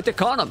a great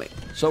economy.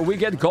 So we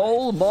get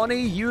gold,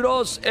 money,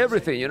 euros,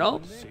 everything, you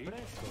know?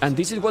 And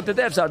this is what the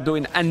devs are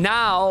doing. And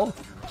now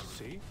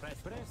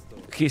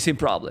he's in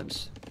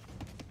problems.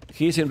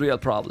 He's in real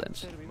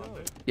problems.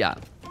 Yeah.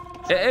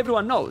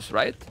 Everyone knows,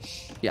 right?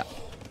 Yeah.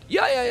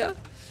 Yeah.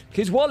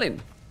 He's walling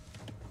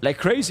like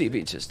crazy,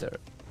 Vinchester.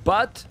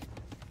 But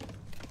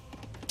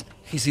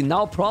he's in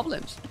now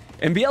problems.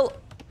 MBL,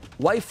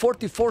 why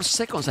 44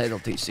 seconds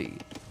ILTC?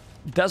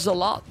 That's a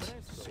lot.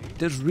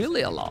 There's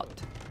really a lot.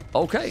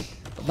 Okay.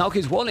 But now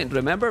he's walling.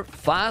 Remember?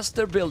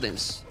 Faster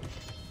buildings.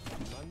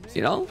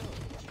 You know?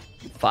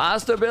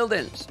 Faster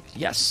buildings.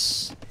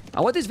 Yes.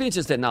 And what is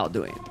Vinchester now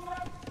doing?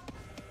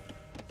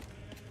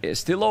 It's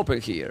still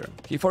open here.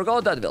 He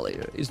forgot that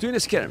villager. He's doing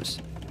skirms.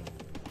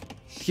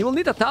 He will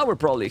need a tower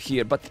probably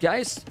here. But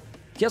guys,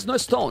 he has no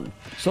stone.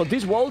 So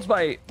these walls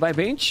by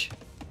Vinch.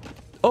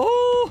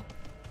 Oh!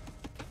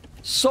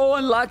 So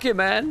unlucky,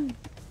 man.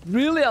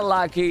 Really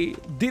unlucky.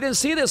 Didn't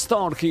see the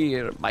stone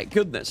here. My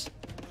goodness.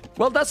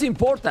 Well, that's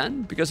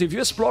important. Because if you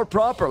explore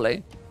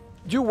properly,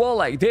 you wall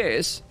like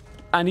this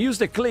and use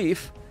the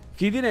cliff.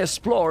 He didn't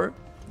explore.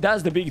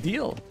 That's the big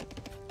deal.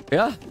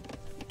 Yeah.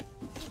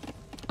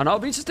 And now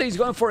Vinchester is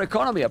going for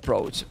economy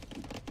approach.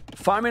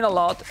 Farming a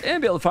lot.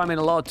 MBL farming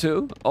a lot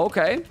too.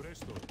 Okay.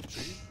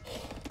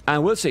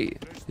 And we'll see.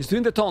 He's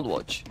doing the Tone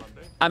Watch.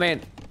 I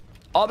mean,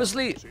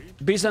 obviously,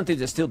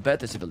 Byzantine is still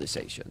better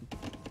civilization.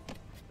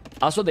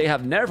 Also, they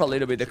have nerfed a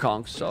little bit the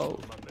conch, so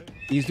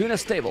he's doing a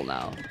stable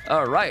now.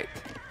 All right.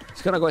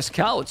 He's gonna go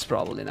scouts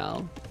probably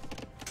now.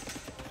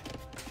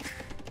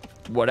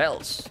 What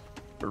else?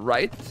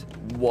 Right?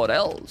 What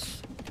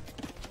else?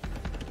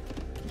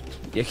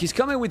 Yeah, he's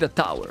coming with a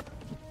tower.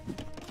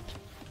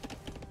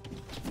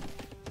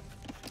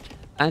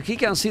 And he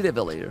can see the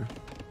villager.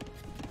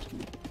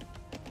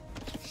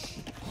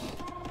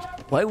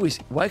 Why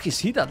is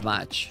he that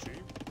much?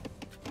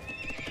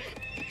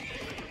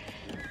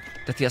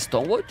 That he has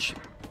Stonewatch?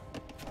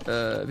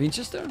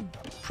 Vinchester?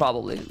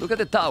 Probably. Look at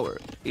the tower.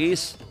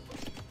 It's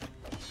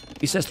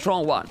a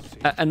strong one.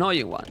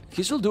 Annoying one.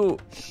 He should do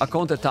a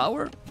counter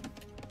tower.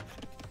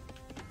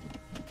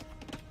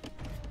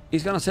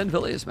 He's gonna send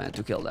villages, man,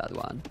 to kill that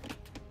one.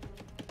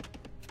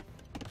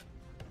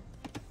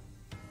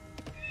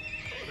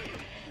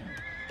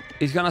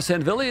 He's gonna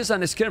send villages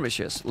and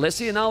skirmishes. Let's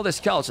see now the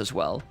scouts as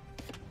well.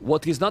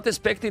 What he's not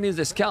expecting is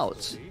the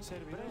scouts.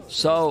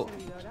 So,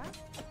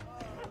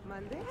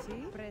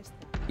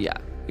 yeah,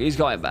 he's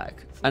going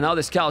back. And now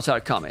the scouts are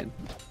coming.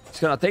 He's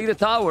gonna take the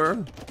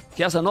tower.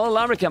 He has another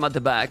armor cam at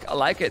the back. I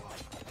like it.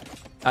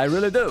 I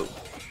really do.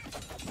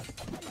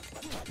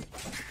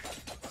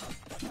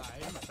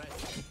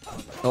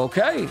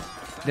 Okay.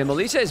 The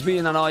militia is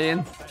being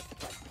annoying.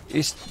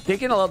 He's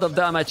taking a lot of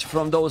damage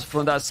from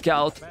that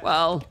scout.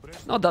 Well,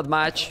 not that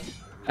much.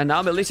 And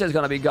now militia is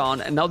gonna be gone.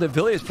 And now the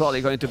village is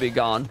probably going to be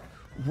gone.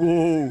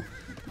 Whoa.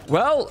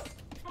 Well,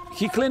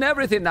 he cleaned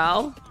everything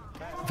now.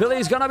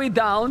 Village is gonna be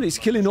down. He's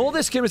killing all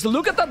the skirmishers.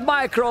 Look at that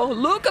micro.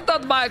 Look at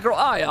that micro.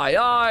 Aye, aye,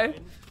 aye.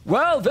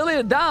 Well,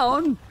 village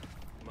down.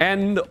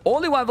 And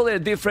only one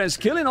village difference.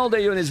 Killing all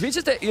the units.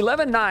 Vinchester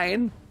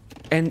 11-9.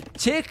 And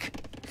check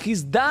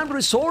his damn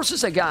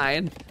resources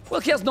again.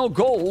 Well, he has no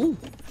goal.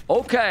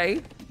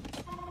 Okay.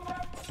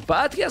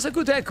 But he has a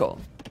good echo.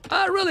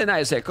 A really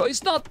nice echo.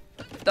 It's not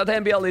that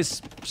MBL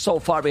is so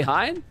far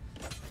behind.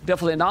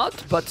 Definitely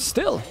not. But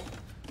still.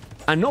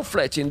 And no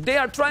fletching. They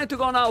are trying to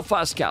go now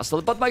fast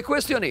castle. But my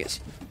question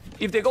is,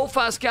 if they go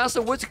fast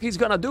castle, what's he's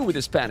gonna do with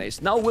the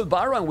Spanish? Now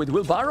Wheelbarrow, and with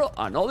Wheelbarrow,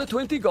 another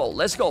 20 gold.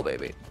 Let's go,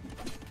 baby.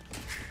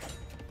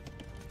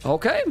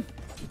 Okay.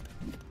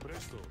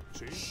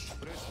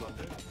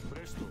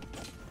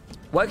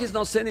 Why he's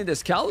not sending the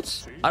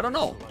scouts? I don't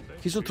know.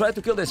 He should try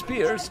to kill the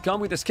spears, come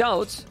with the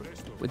scouts,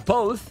 with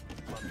both.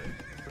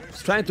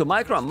 He's trying to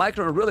micro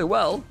really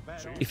well.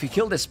 If he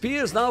killed the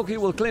spears, now he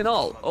will clean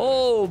all.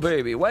 Oh,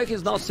 baby, why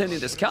he's not sending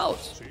the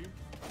scouts?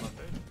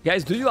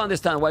 Guys, do you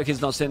understand why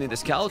he's not sending the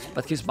scouts?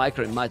 But he's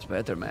microing much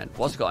better, man.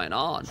 What's going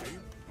on?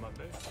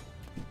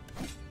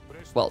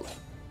 Well,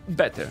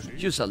 better.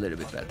 Just a little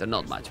bit better,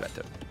 not much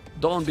better.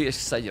 Don't be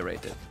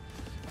exaggerated.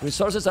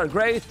 Resources are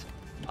great.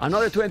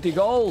 Another 20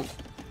 gold.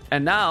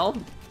 And now...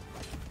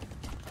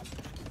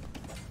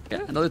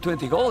 yeah, another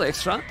 20 gold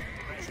extra.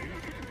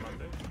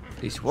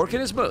 He's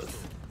working smooth.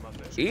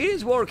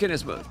 He's working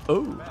smooth.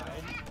 Oh.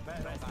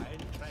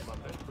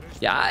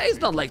 Yeah, it's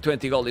not like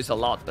 20 gold is a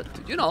lot, but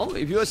you know,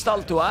 if you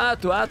start to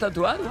add,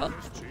 well,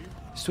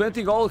 it's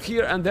 20 gold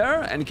here and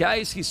there, and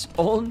guys, he's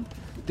on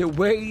the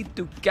way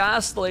to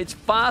castle. It's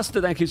faster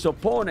than his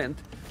opponent.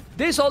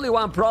 There's only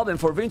one problem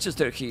for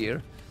Vinchester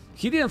here.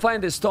 He didn't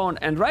find the stone,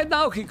 and right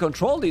now he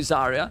controlled this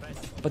area.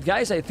 But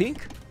guys, I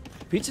think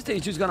Vinchester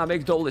is just gonna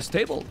make double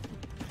stable.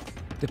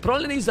 The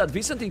problem is that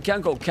Byzantine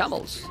can go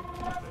camels.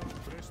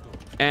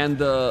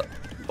 And,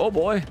 oh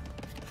boy.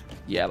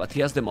 Yeah, but he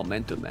has the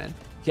momentum, man.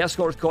 He has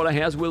scored Cola, he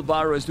has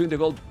Wheelbarrow, he's doing the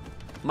gold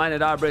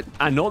mined arbret,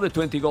 another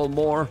 20 gold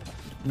more.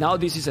 Now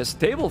this is a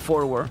stable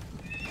forward.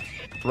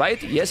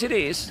 Right? Yes, it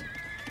is.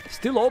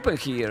 Still open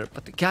here.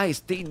 But the guys,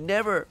 they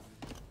never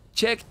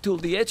check to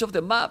the edge of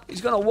the map.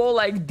 He's gonna wall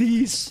like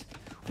this.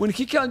 When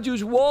he can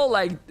just wall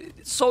like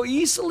so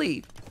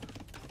easily.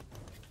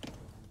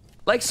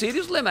 Like,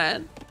 seriously,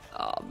 man?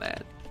 Oh,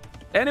 man.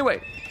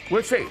 Anyway,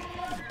 we'll see.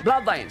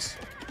 Bloodlines.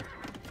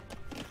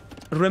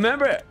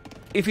 Remember,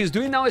 if he's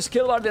doing now a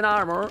skill Barden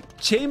armor,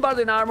 chain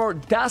Barden armor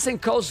doesn't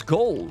cost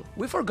gold.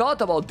 We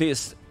forgot about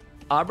this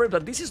arbor,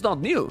 but this is not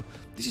new.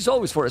 This is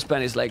always for a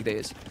Spanish like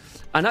this.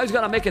 And now he's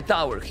gonna make a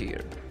tower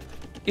here.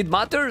 It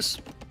matters.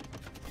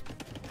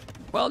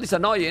 Well, it's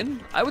annoying.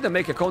 I wouldn't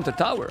make a counter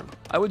tower.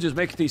 I would just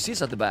make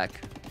TCs at the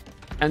back.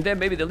 And then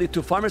maybe delete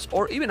 2 farmers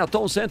or even a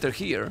town center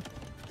here.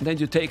 And then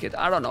you take it.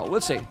 I don't know.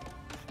 We'll see.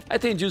 I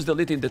think just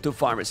deleting the 2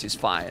 farmers is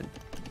fine.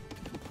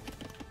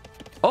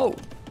 Oh,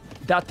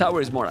 that tower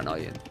is more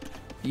annoying.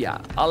 Yeah,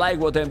 I like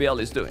what MBL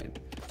is doing.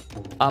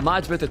 A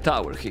much better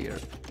tower here.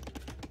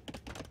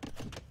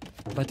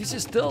 But this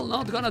is still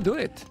not gonna do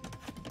it.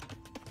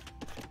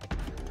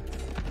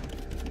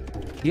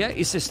 Yeah,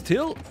 it's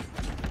still...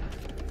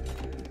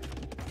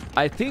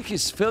 I think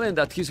he's feeling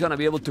that he's gonna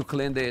be able to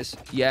clean this.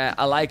 Yeah,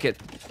 I like it.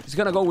 He's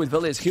gonna go with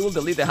village. He will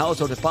delete the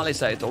house or the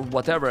palisade or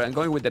whatever and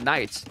going with the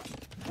knights.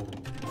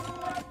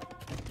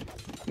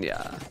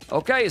 Yeah.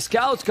 Okay,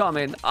 scouts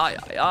coming. Aye,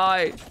 aye,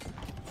 aye.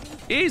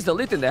 He's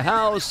deleting the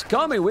house,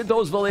 coming with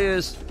those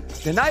villages.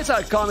 The knights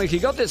are coming. He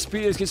got the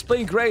spears. He's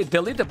playing great.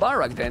 Delete the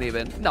barrack then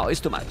even. No,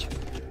 it's too much.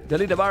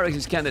 Delete the barrack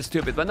is kind of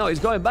stupid. But no, he's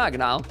going back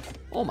now.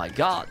 Oh my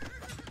god.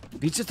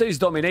 Vinchester is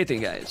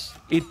dominating, guys.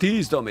 It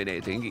is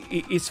dominating.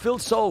 It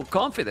feels so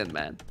confident,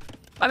 man.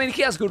 I mean,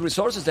 he has good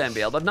resources, the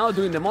MBL, but now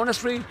doing the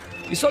monastery,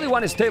 it's only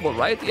one stable,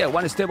 right? Yeah,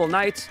 one stable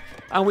knights.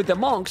 And with the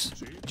monks,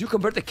 you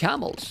convert the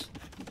camels.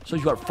 So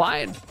you are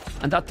fine.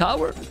 And that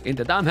tower, in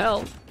the damn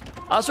hell.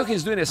 Also,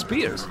 he's doing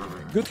spears.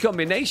 Good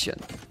combination.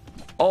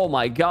 Oh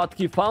my god,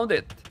 he found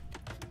it.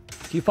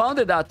 He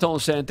founded that town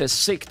center,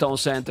 sick town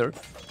center.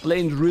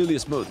 Playing really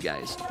smooth,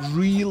 guys.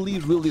 Really,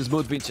 really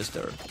smooth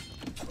Vinchester.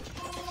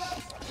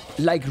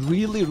 Like,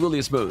 really,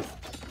 really smooth.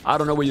 I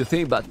don't know what you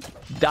think, but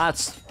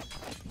that's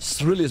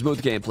really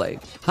smooth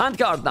gameplay.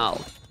 Handcard now.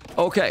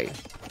 Okay.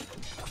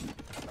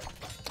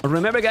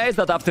 Remember, guys,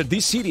 that after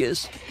this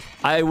series,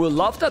 I would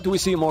love that we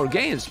see more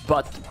games,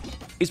 but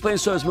it's playing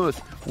so smooth.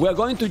 We're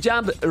going to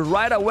jump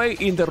right away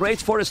in the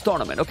Rage Forest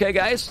tournament, okay,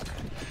 guys?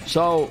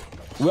 So,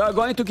 we are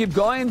going to keep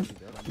going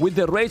with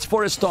the Rage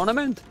Forest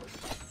tournament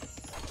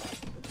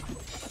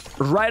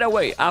right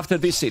away after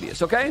this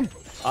series, okay?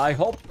 I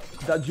hope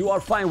that you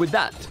are fine with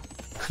that.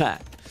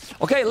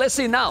 Okay, let's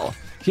see now.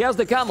 He has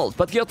the camels,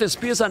 but he has the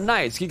spears and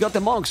knights. He got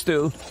the monks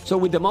too. So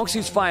with the monks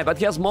he's fine, but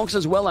he has monks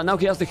as well, and now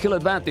he has the heal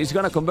advantage. He's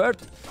gonna convert.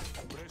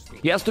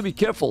 He has to be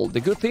careful. The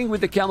good thing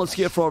with the camels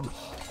here for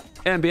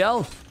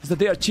MBL is that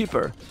they are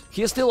cheaper.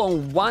 He is still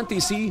on 1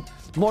 TC,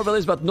 more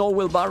village, but no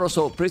wheelbarrow,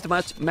 so pretty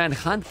much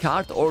hand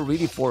card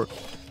already for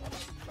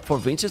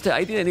Vinchester.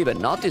 I didn't even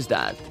notice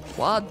that.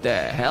 What the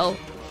hell?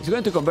 He's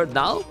going to convert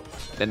now?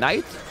 The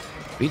knight?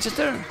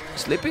 Vinchester?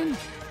 Sleeping?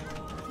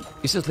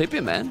 He's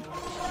sleeping, man.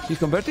 He's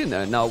converting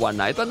now one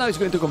knight, but now he's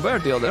going to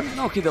convert the other.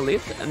 No, he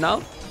delete. And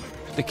now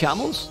the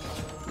camels.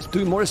 He's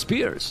doing more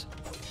spears.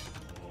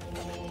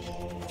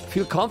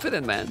 Feel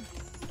confident, man.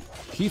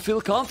 He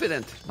feel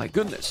confident. My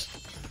goodness.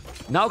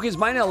 Now he's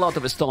mining a lot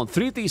of stone.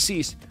 3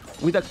 TCs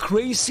with a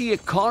crazy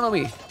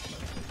economy.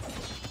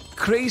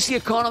 Crazy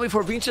economy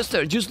for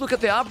Vinchester. Just look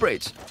at the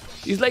average.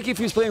 It's like if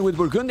he's playing with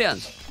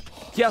Burgundians.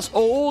 He has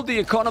all the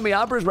economy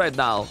average right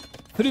now.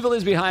 3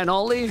 villages behind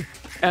only.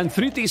 And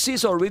 3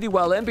 TCs already,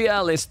 while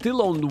MBL is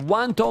still on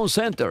 1 town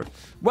center.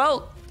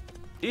 Well,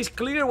 it's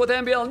clear what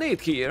MBL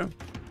need here.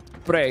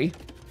 Pray.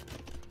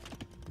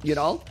 You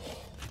know?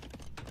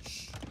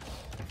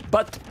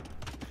 But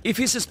if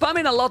he's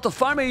spamming a lot of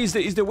farming, is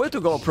the way to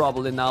go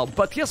probably now.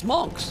 But he has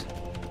monks.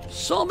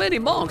 So many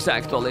monks,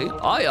 actually.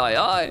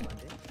 Aye.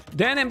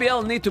 Then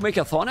MBL need to make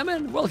a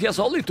tournament? Well, he has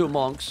only 2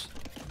 monks.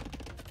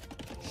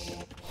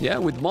 Yeah,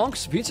 with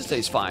monks, Vinchester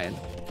is fine.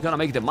 He's gonna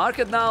make the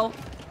market now.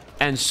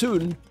 And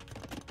soon,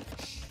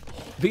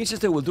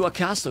 Vinchester will do a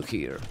castle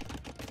here.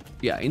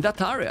 Yeah, in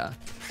that area.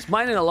 He's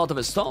mining a lot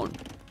of stone.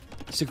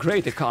 It's a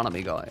great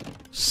economy going.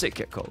 Sick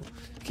echo.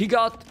 He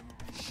got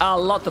a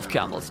lot of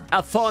camels.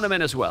 A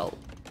tournament as well.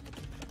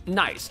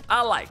 Nice.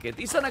 I like it.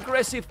 It's an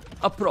aggressive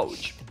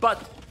approach.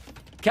 But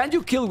can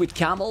you kill with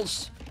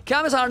camels?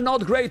 Camels are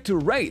not great to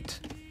raid.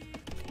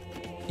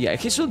 Yeah,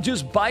 he should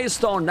just buy a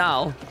stone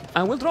now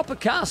and we'll drop a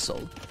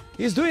castle.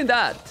 He's doing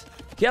that.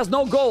 He has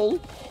no goal.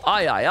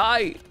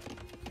 Aye.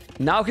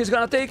 Now he's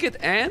gonna take it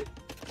and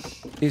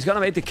he's gonna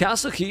make the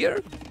castle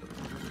here.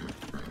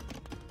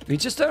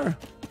 Vinchester.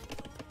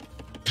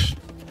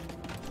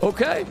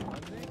 Okay.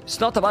 It's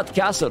not about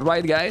castle,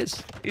 right,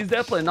 guys? It's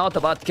definitely not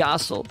about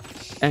castle.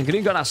 And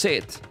Green gonna see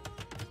it.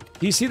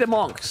 He see the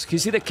monks. He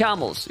see the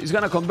camels. He's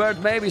gonna convert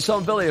maybe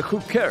some villager. Who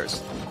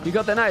cares? He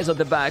got the knights at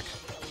the back.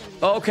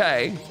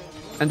 Okay.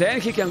 And then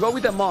he can go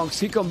with the monks.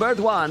 He convert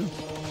one.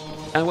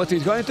 And what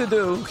he's going to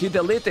do, he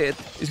delete it.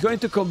 He's going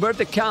to convert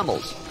the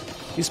camels.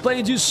 He's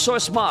playing just so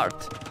smart.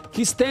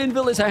 He's 10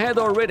 villages ahead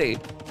already.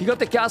 He got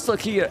the castle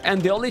here.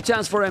 And the only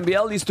chance for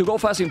MBL is to go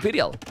fast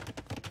Imperial.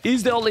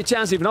 Is the only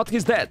chance. If not,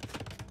 he's dead.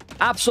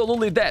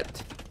 Absolutely dead.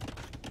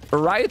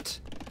 Right?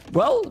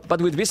 Well,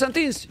 but with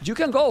Byzantines, you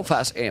can go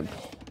fast Imp.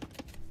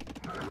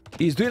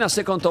 He's doing a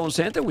second town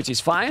center, which is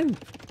fine.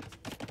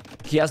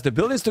 He has the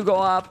buildings to go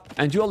up,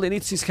 and you only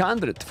need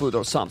 600 food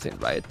or something,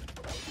 right?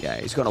 Yeah,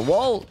 he's gonna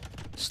wall.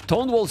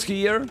 Stone walls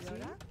here.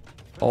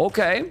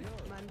 Okay.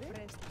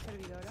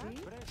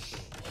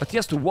 But he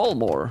has to wall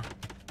more.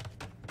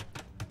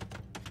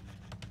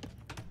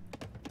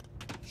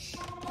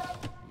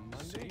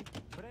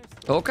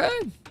 Okay.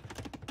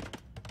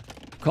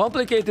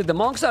 Complicated. The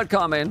monks are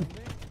coming.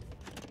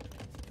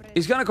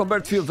 He's gonna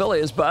convert few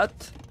villages, but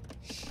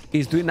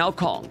he's doing now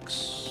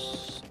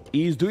conks.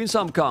 He's doing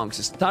some conks.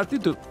 He's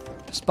starting to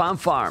spam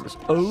farms.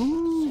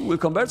 Oh, we'll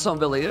convert some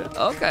villages.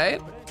 Okay.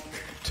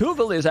 2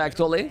 villages,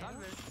 actually.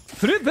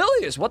 3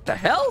 villages. What the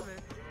hell?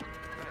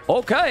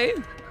 Okay.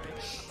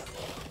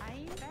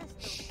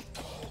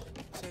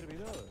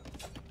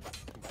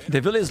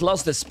 The village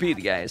lost the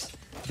speed, guys.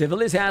 The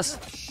village has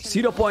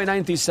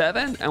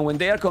 0.97, and when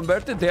they are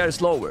converted, they are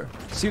slower.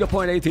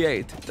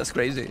 0.88. That's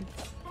crazy.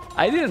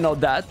 I didn't know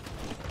that.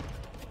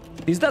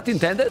 Is that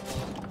intended?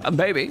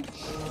 Maybe.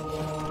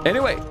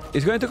 Anyway,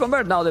 he's going to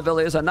convert now the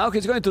village, and now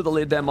he's going to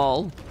delete them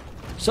all.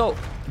 So,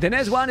 the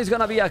next one is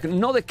gonna be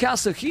another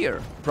castle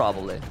here,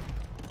 probably.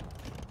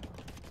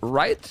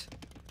 Right?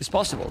 It's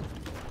possible.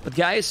 But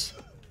guys,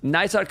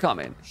 knights are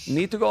coming.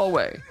 Need to go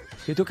away.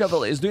 He took a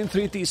village. He's doing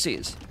 3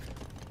 TCs.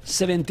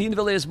 17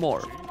 villages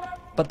more.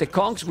 But the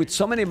conks with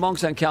so many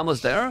monks and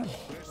camels there?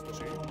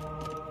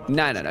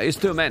 No. It's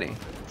too many.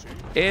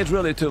 It's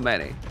really too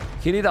many.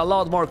 He need a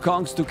lot more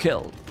conks to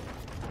kill.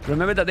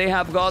 Remember that they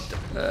have got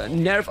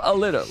nerf a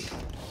little.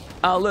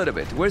 A little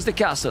bit. Where's the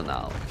castle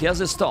now? He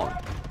has a stone.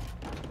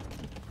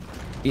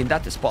 In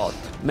that spot.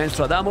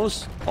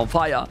 Menstradamus on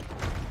fire.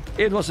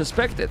 It was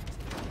expected.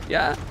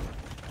 Yeah.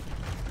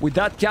 With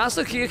that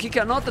castle here, he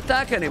cannot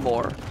attack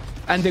anymore.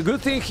 And the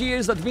good thing here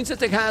is that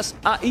Vinchester has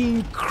an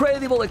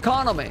incredible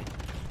economy.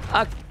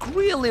 A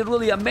really,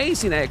 really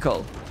amazing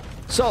echo.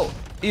 So,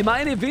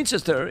 imagine if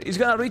Vinchester is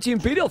gonna reach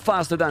Imperial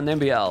faster than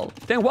MBL.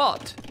 Then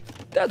what?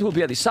 That would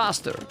be a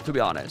disaster, to be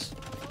honest.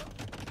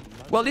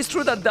 Well, it's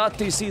true that that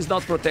TC is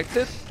not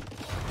protected.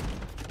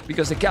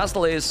 Because the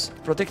castle is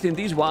protecting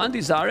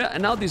this area,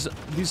 and now this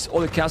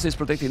other castle is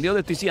protecting the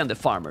other TC and the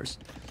farmers.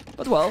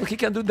 But well, he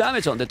can do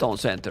damage on the town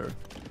center.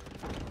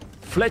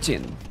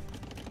 Fletching.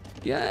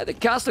 Yeah, the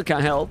castle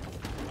can help.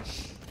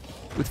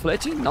 With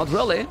fletching? Not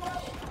really.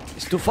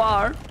 It's too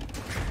far.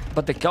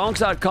 But the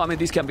conks are coming.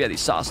 This can be a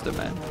disaster,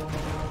 man.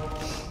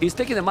 He's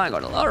taking the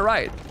Mangonel.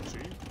 Alright.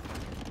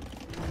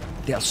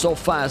 They are so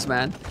fast,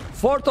 man.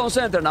 4 town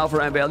center now for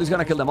MBL. He's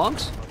gonna kill the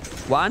monks.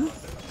 1,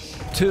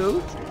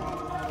 2.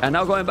 And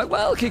now going back.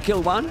 Well, he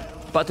killed 1.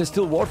 But it's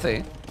still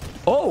worthy.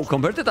 Oh,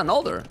 converted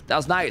another.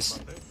 That's nice.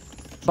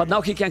 But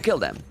now he can kill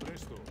them.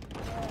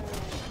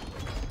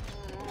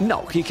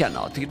 No, he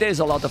cannot. There's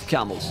a lot of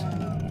camels.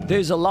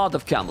 There's a lot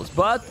of camels.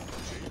 But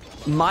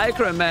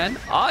Micro Man,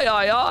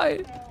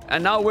 aye.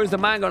 And now where's the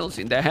Mangonels?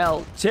 In the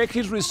hell. Check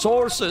his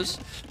resources.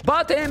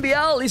 But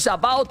MBL is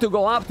about to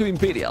go up to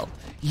Imperial.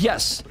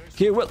 Yes,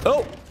 he will.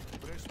 Oh,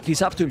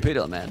 he's up to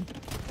Imperial, man.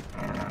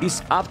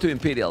 He's up to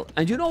Imperial.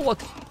 And you know what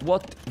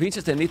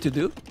Vinchester need to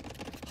do?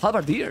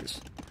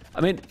 Halberdiers.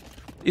 I mean,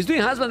 he's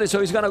doing husbandry, so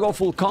he's gonna go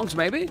full conks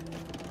maybe.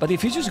 But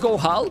if he just go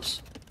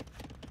halves,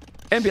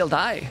 MBL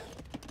die.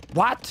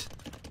 What?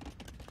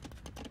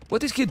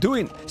 What is he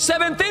doing?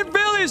 17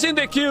 villages in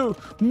the queue.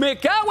 Me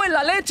cago en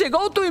la leche.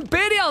 Go to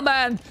Imperial,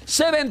 man.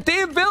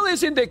 17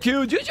 villages in the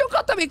queue. You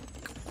gotta be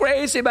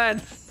crazy,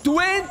 man.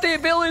 20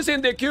 villages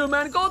in the queue,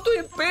 man. Go to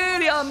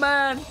Imperial,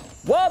 man.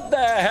 What the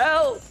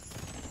hell?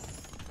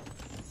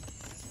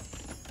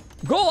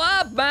 Go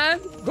up, man.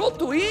 Go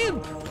to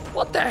Imp.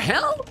 What the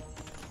hell?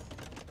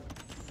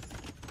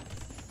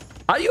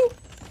 Are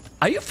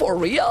you for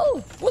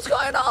real? What's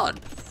going on?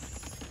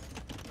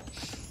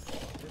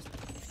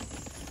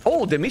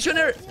 Oh, the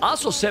missionary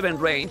also 7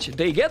 range.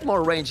 They get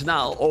more range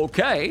now.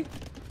 Okay.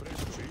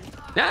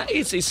 Yeah,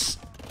 it's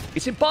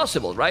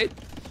impossible, right?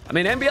 I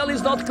mean, MBL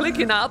is not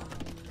clicking up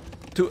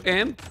to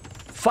Imp.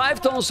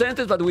 5 town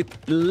centers, but with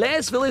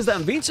less villages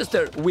than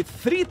Vinchester, with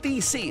 3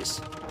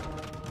 TCs.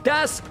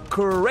 That's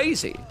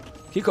crazy.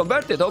 He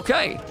converted,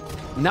 okay.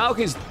 Now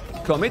he's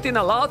committing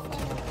a lot,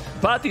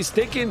 but he's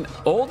taking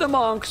all the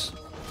monks.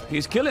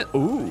 He's killing.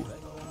 Ooh.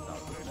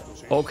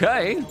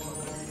 Okay.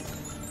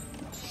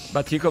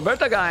 But he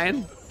converted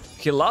again.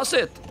 He lost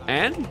it.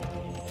 And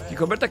he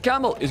converted a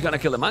camel. He's gonna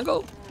kill a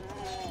mango?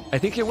 I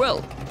think he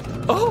will.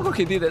 Oh,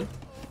 he didn't.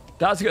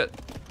 That's good.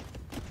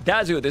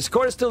 That's good. The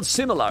score is still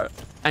similar.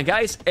 And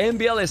guys,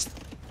 MBL is...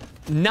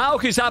 Now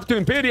he's up to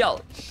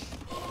Imperial.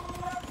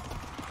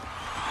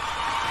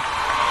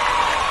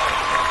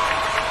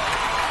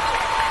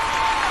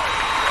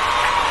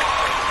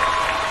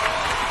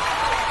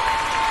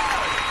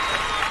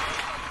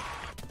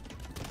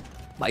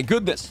 My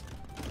goodness.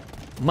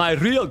 My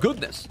real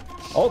goodness.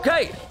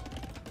 Okay.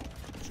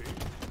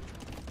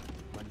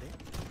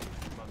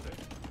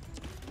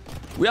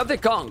 We have the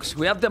conks.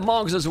 We have the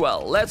monks as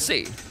well. Let's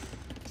see.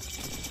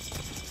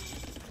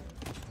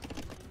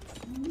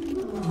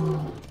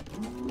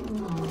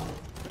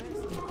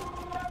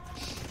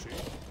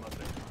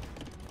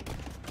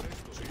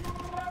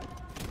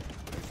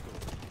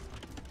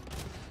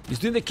 He's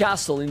doing the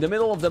castle in the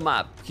middle of the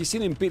map. He's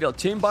in Imperial,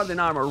 chain-barred in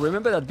armor.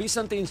 Remember that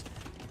Byzantines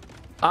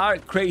are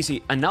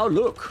crazy. And now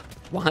look.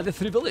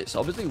 103 villages.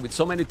 Obviously, with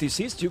so many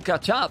TCs, you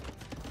catch up.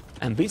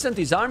 And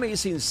Byzantine's army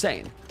is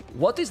insane.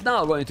 What is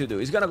now going to do?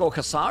 He's going to go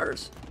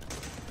Hussars?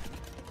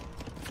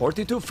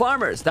 42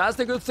 farmers. That's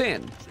the good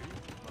thing.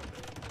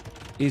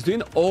 He's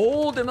doing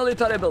all the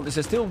military builds.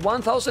 He's still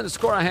 1,000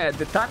 score ahead.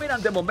 The timing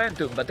and the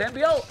momentum. But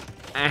MBL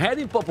ahead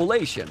in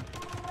population.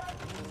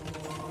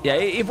 Yeah,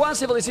 if one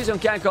civilization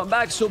can come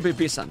back, should be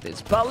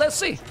Byzantines. But let's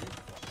see.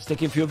 He's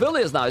taking a few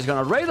villages now. He's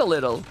going to raid a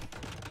little.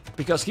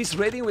 Because he's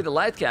raiding with the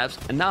light caps.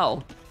 And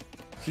now...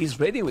 he's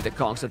raiding with the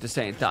conks at the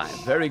same time.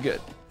 Very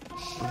good.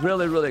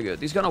 Really, really good.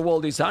 He's gonna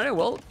wall this area.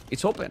 Well,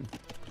 it's open.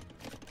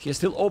 He's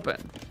still open.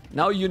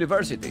 Now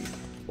university.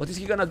 What is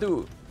he gonna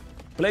do?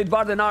 Plate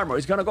barred and armor.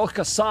 He's gonna go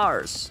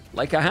Hussars.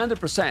 Like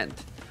 100%.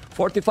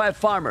 45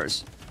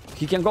 farmers.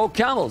 He can go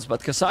camels,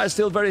 but Hussars is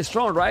still very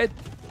strong, right?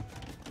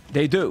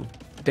 They do.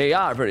 They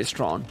are very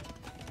strong.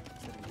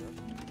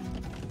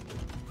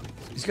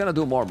 He's gonna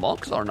do more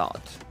monks or not?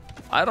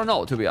 I don't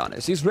know, to be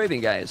honest. He's raiding,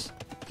 guys.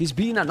 He's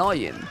being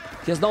annoying.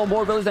 He has no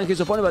more villages than his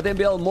opponent, but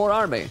MBL more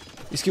army.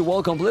 Is he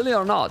walled completely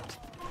or not?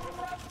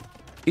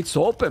 It's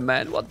open,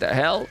 man. What the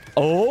hell?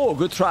 Oh,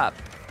 good trap.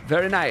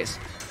 Very nice.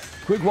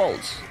 Quick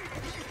walls.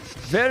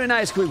 Very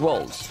nice quick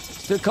walls.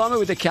 Still coming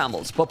with the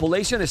camels.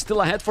 Population is still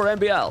ahead for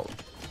MBL.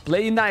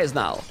 Playing nice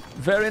now.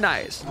 Very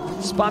nice.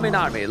 Spamming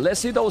army.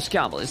 Let's see those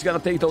camels. He's gonna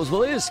take those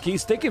villages.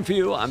 He's taking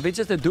few, and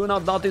Vinchester do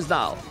not notice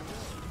now.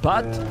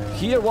 But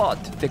here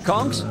what? The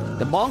conks,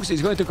 the monks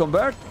is going to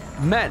convert.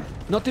 Man,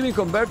 Not even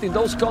converting.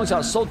 Those Kongs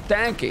are so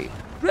tanky.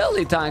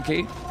 Really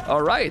tanky.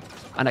 All right.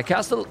 And a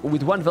castle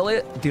with one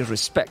village,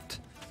 disrespect.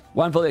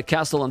 One village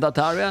castle on that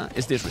area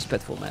is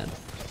disrespectful, man.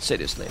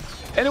 Seriously.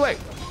 Anyway.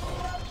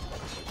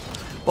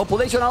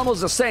 Population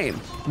almost the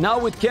same. Now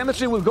with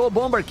chemistry, we'll go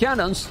bomber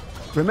cannons.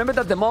 Remember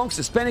that the monks,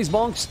 the Spanish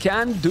monks,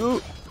 can do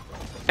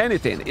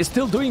anything. He's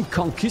still doing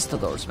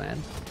conquistadors,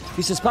 man.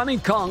 He's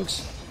spamming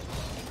conks.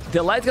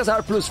 The light gas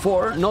are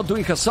 +4, not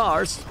doing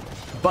hussars.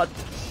 But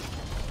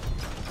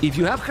if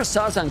you have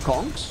hussars and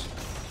conks,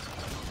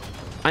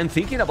 I'm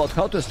thinking about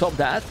how to stop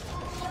that.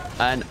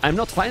 And I'm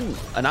not finding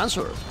an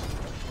answer.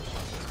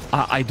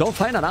 I don't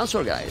find an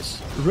answer,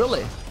 guys.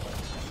 Really.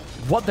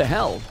 What the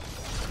hell?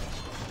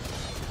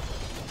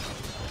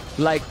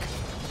 Like,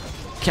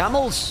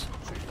 camels?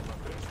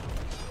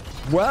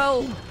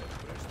 Well,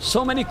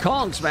 so many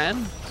conks,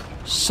 man.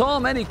 So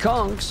many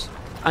conks.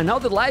 And now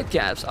the light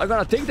caps are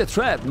gonna take the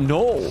trap.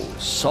 No,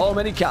 so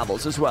many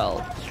camels as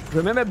well.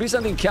 Remember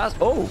Byzantine cast?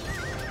 Oh.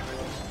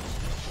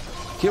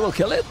 He will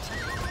kill it?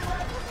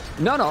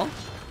 No.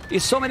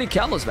 It's so many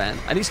camels, man.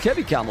 And it's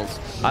heavy camels.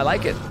 I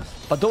like it.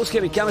 But those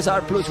heavy camels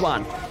are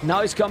 +1.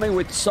 Now he's coming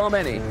with so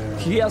many.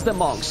 He has the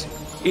monks.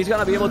 He's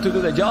gonna be able to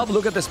do the job.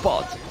 Look at the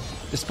spot.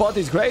 The spot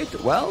is great.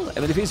 Well,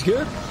 even if he's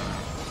good.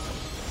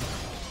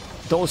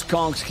 Those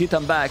conks, hit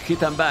him back, hit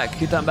him back,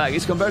 hit him back.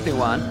 He's converting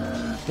one.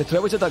 The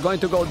trebuchets are going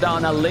to go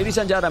down. And ladies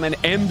and gentlemen,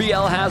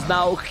 MBL has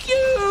now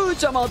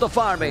huge amount of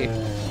army.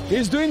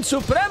 He's doing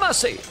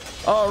supremacy.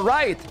 All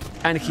right.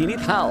 And he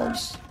needs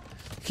halves.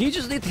 He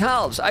just needs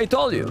halves. I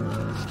told you.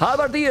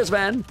 Halberdiers,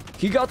 man.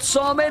 He got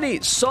so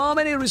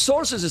many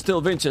resources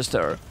still,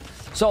 Vinchester.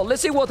 So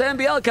let's see what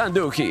MBL can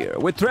do here.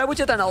 With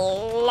trebuchet and a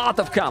lot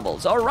of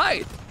camels. All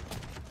right.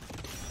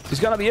 He's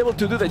going to be able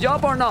to do the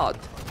job or not?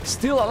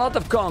 Still a lot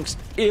of conks.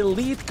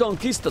 Elite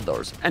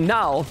conquistadors. And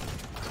now,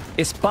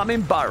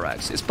 spamming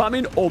barracks.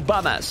 Spamming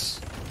Obamas.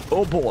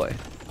 Oh boy.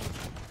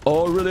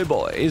 Oh really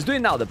boy. He's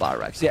doing now the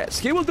barracks. Yes,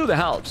 he will do the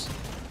halves.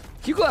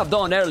 He could have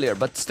done earlier,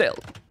 but still.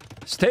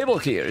 Stable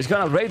here. He's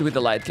gonna raid with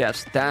the light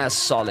caps. That's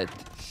solid.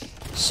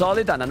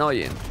 Solid and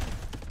annoying.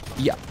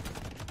 Yeah.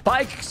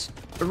 Pikes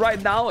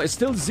right now is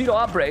still 0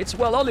 upgrades.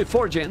 Well, only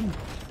forging.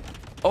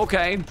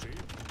 Okay.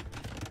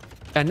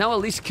 And now at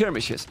least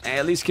skirmishes.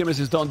 At least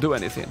skirmishes don't do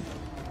anything.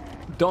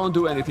 Don't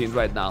do anything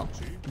right now.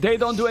 They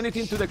don't do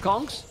anything to the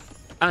conks.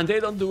 And they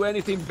don't do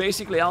anything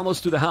basically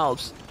almost to the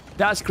halves.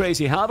 That's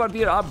crazy.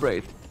 Halberdier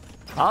upgrade.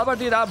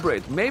 Halberdier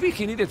upgrade. Maybe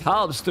he needed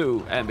halves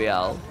too,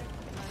 MBL.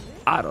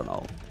 I don't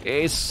know.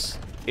 It's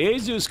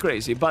just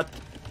crazy. But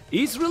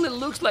it really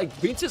looks like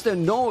Vinchester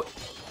know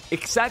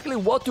exactly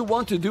what to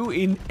want to do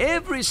in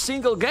every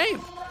single game.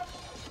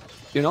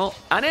 You know?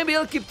 And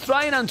MBL keep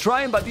trying and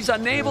trying, but he's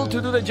unable to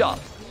do the job.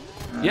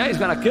 Yeah, he's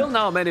gonna kill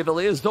now many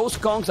villagers. Those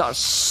conks are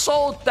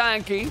so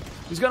tanky.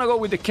 He's gonna go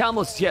with the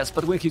camels, yes,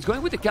 but when he's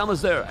going with the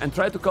camels there and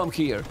try to come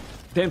here,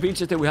 then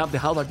Vinchester, we have the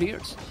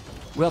halberdiers.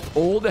 We have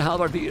all the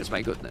halberdiers,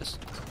 my goodness.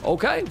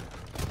 Okay.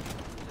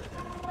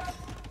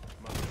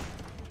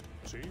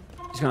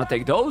 He's gonna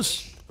take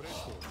those.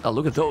 Oh,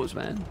 look at those,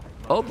 man.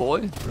 Oh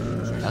boy.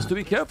 Has to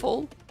be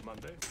careful.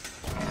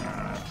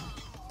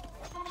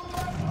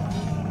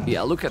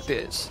 Yeah, look at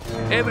this.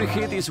 Every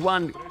hit is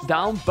one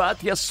down, but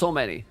he has so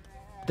many.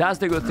 That's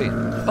the good thing.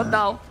 But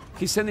now,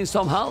 he's sending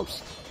some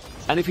halves.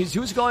 And if he's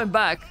just going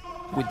back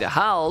with the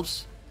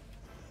halves,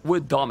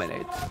 we'll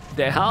dominate.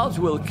 The halves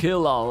will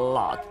kill a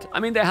lot. I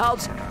mean, the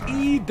halves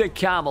eat the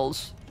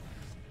camels.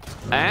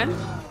 And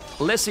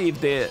let's see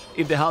if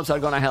the halves are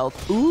gonna help.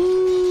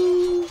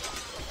 Ooh.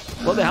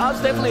 Well, the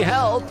halves definitely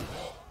help.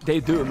 They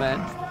do,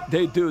 man.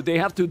 They do. They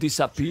have to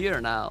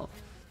disappear now.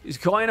 He's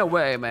going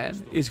away,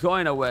 man. He's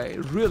going away.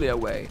 Really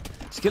away.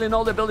 He's killing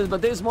all the buildings,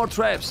 but there's more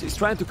traps. He's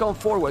trying to come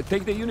forward,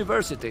 take the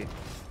university.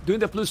 Doing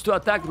the +2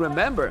 attack,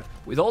 remember.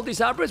 With all these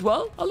upgrades,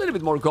 well, a little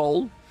bit more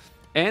gold.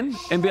 And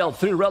MBL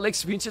 3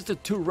 relics,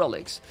 Vinchester 2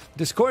 relics.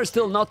 The score is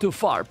still not too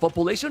far.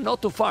 Population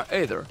not too far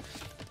either.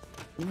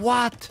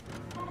 What?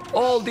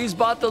 All these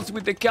battles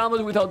with the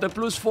camels without the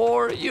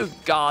 +4? You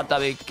gotta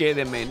be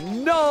kidding me.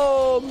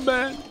 No,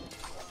 man.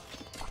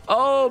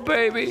 Oh,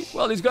 baby.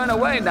 Well, he's going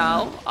away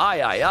now.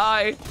 Aye, aye,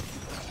 aye.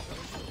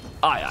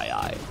 Aye, aye,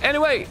 aye.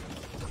 Anyway,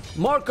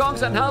 more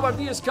conks and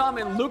halberdiers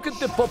coming. Look at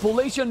the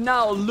population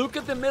now. Look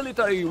at the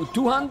military.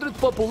 200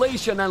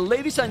 population. And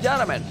ladies and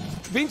gentlemen,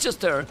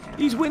 Vinchester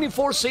is winning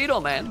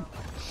 4-0, man.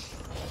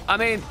 I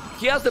mean,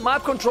 he has the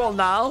map control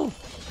now.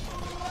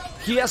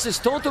 He has a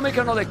stone to make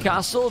another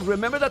castle.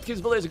 Remember that his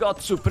village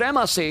got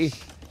supremacy.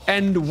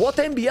 And what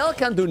MBL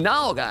can do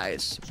now,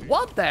 guys?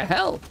 What the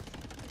hell?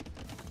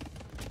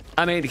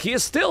 I mean, he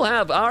still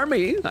have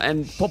army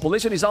and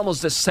population is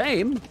almost the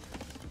same.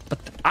 But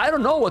I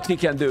don't know what he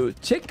can do.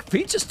 Check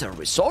Vinchester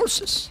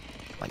resources.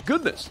 My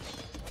goodness.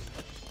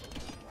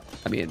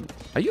 I mean,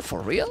 are you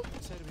for real?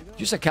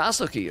 Use a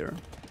castle here.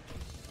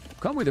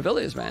 Come with the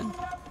village, man.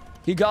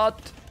 He got...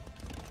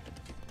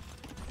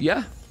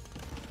 Yeah.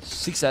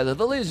 6 out of the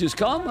village. Just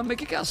come and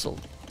make a castle.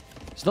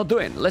 It's not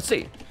doing. Let's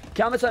see.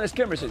 Camels and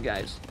skirmishes,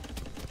 guys.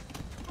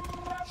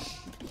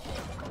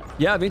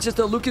 Yeah,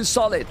 Vinchester looking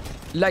solid.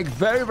 Like,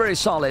 very, very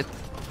solid.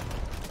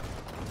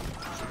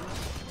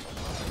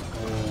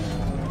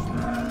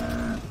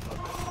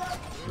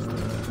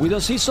 We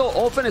don't see so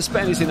often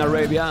Spanish in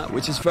Arabia,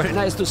 which is very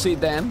nice to see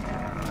them.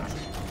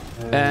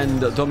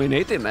 And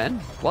dominating, man.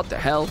 What the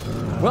hell?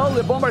 Well,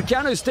 the Bomber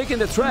Cannon is taking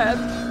the trap.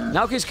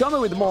 Now he's coming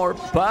with more,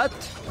 but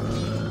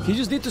he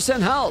just needs to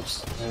send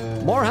halves.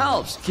 More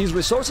halves. His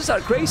resources are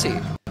crazy.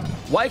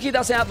 Why he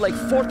doesn't have like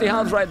 40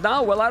 halves right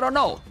now? Well, I don't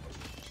know.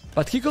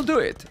 But he could do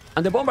it.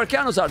 And the Bomber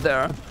Cannons are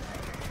there.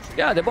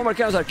 Yeah, the Bomber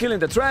Cannons are killing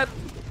the trap.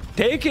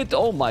 Take it.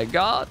 Oh my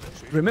god.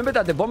 Remember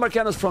that the Bomber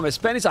Cannons from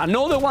Spanish,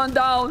 another one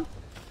down.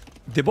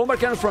 The Bomber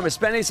Cannons from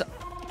Spanish,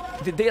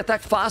 they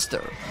attack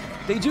faster.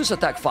 They just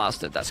attack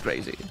faster. That's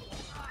crazy.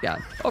 Yeah.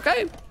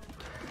 Okay.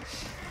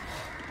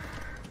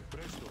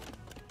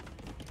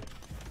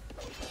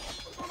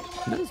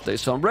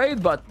 There's some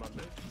raid, but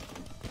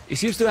he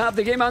seems to have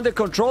the game under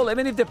control,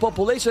 even if the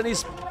population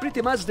is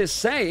pretty much the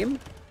same.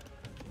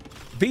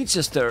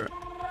 Vinchester,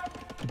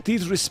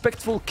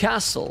 disrespectful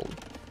castle.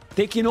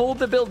 Taking all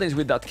the buildings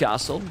with that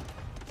castle.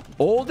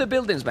 All the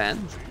buildings,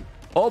 man.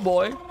 Oh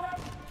boy.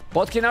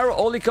 Botkin arrow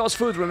only costs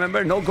food,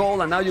 remember? No gold,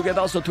 and now you get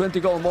also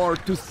 20 gold more.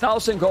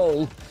 2,000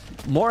 gold.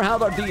 More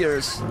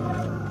halberdiers.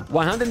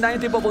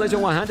 190 population,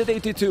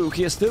 182.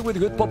 He is still with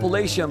good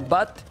population,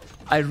 but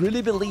I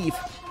really believe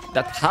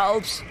that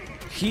halves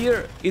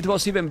here, it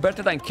was even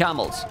better than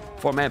camels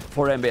for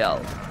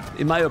MBL.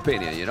 In my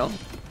opinion, you know?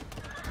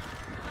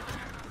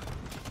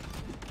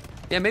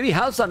 Yeah, maybe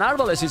halves and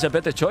arbalest is a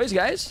better choice,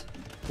 guys.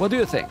 What do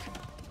you think?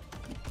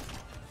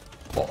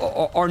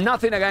 Or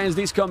nothing against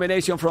this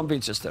combination from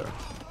Vinchester.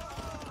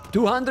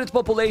 200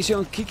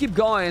 population, he keep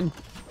going.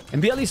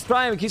 MBL is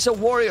trying, he's a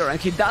warrior, and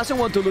he doesn't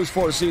want to lose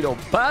 4-0,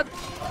 but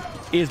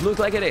it looks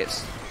like it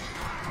is.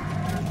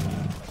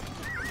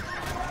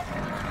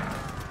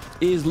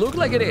 It looks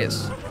like it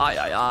is.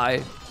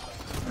 Aye.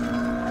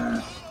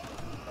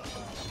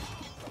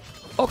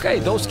 Okay,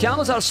 those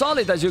camels are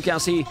solid, as you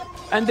can see.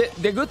 And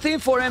the good thing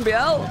for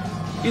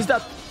MBL is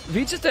that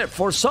Vinchester,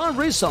 for some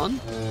reason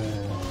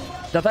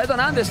that I don't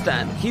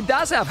understand, he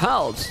does have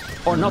halves,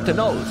 or not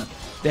enough.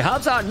 The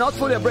halves are not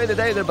fully upgraded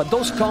either, but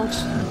those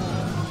conks,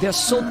 they're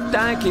so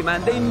tanky,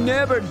 man. They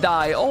never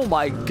die. Oh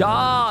my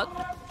god.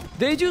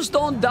 They just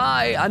don't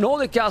die.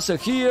 Another castle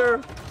here.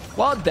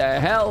 What the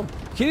hell?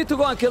 He needs to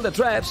go and kill the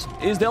traps.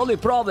 Is the only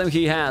problem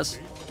he has.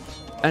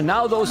 And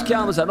now those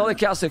camels, another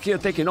castle here,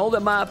 taking all the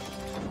map.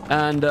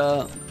 And,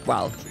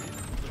 well,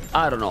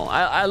 I don't know.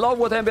 I love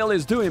what MBL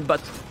is doing,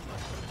 but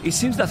it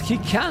seems that he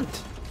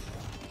can't.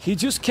 He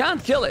just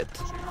can't kill it.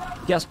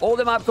 He has all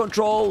the map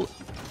control.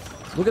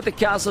 Look at the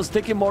castles,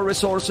 taking more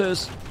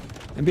resources.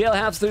 MBL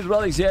has 3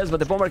 relics, yes, but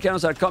the Bomber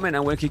Cannons are coming,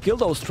 and when he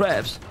killed those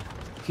traps,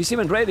 he's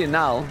even ready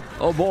now.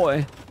 Oh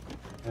boy.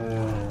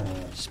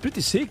 It's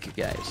pretty sick,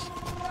 guys.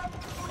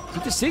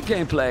 Pretty sick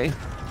gameplay.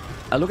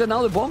 And look at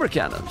now the Bomber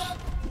Cannons.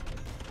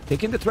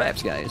 Taking the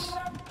traps, guys.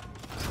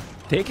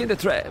 Taking the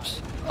traps.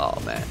 Oh,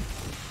 man.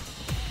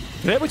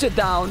 Trebuchet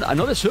down.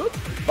 Another soup.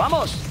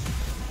 Vamos.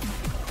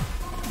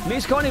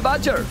 Miss Connie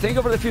Badger, thank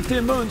you for the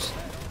 15 moons.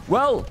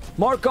 Well,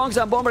 more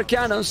conks and Bomber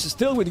Cannons,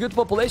 still with good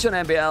population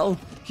MBL.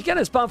 He can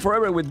spam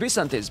forever with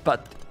Byzantines,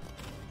 but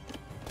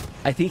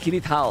I think he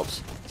needs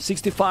halves.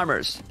 60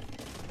 farmers.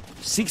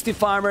 60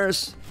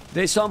 farmers.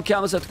 There's some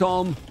camels at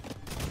home.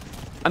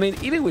 I mean,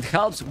 even with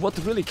halves, what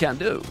really can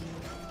do?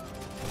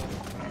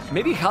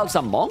 Maybe halves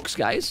and monks,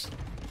 guys?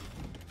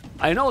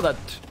 I know that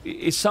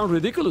it sounds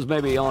ridiculous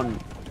maybe on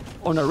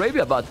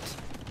Arabia, but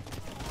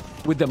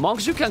with the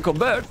monks you can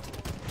convert.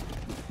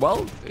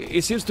 Well,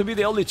 it seems to be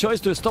the only choice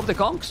to stop the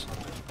conks.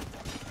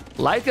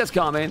 Light is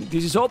coming.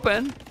 This is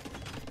open.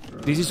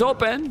 This is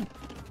open.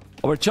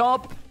 Over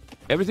chop.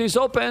 Everything is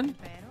open.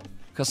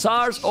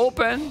 Hussars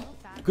open.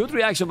 Good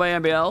reaction by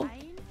MBL.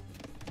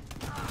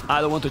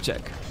 I don't want to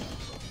check.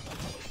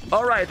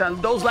 Alright,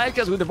 and those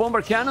Lycas with the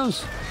Bomber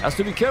Cannons has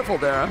to be careful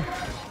there.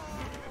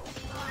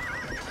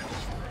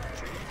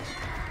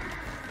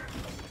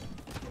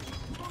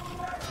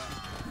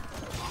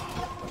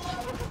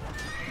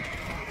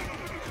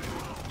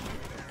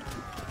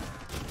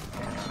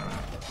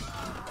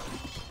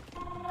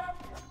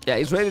 Yeah,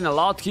 he's raiding a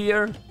lot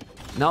here.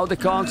 Now the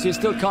conks, he's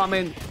still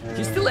coming.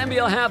 He's still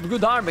MBL have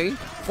good army.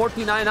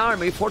 49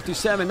 army,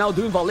 47 now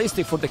doing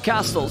ballistic for the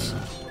castles.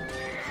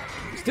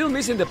 Still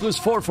missing the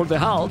 +4 for the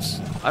halves.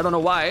 I don't know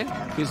why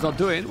he's not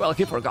doing. Well,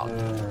 he forgot,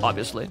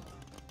 obviously.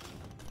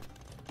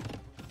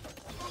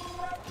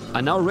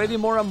 And now ready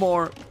more and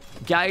more.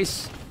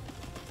 Guys,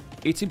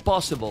 it's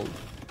impossible.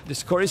 The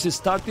score is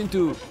starting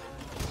to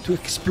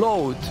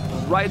explode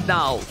right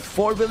now.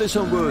 4 villages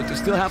on wood. You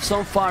still have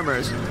some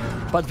farmers.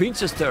 But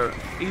Vinchester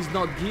is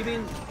not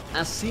giving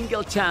a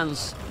single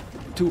chance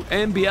to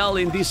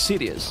MBL in these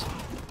cities.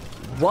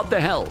 What the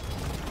hell?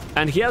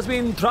 And he has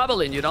been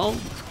traveling, you know?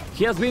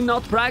 He has been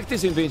not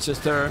practicing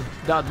Vinchester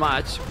that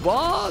much.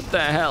 What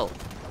the hell?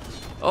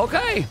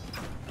 Okay.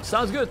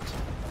 Sounds good.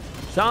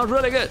 Sounds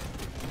really good.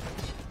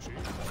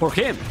 For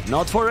him,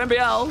 not for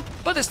MBL.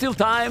 But there's still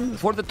time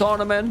for the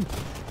tournament.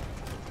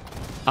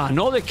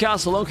 Another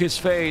castle on his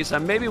face,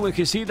 and maybe when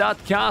he see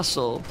that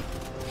castle,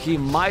 he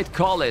might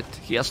call it.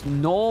 He has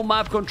no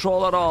map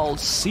control at all.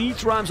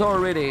 Siege rams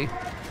already.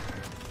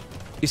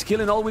 He's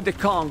killing all with the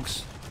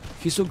conks.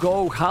 He should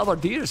go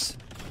halberdiers.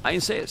 I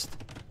insist.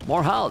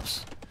 More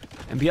halves.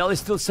 MBL is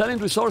still selling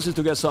resources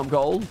to get some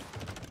gold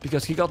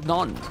because he got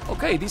none.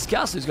 Okay, this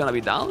castle is gonna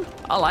be down.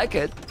 I like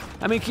it.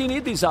 I mean, he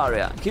needs this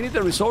area. He needs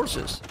the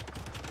resources.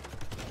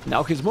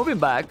 Now he's moving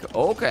back.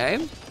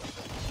 Okay.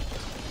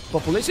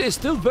 Population is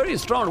still very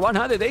strong.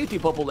 180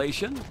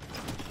 population.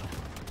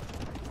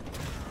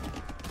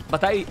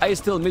 But I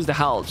still miss the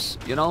halves,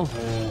 you know?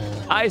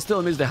 I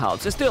still miss the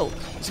halves. Still,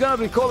 he's gonna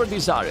recover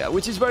this area,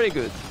 which is very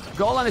good.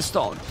 Gold and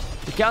stone.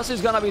 The castle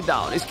is gonna be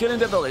down. He's killing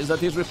the village that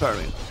he's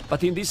repairing.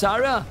 But in this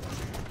area,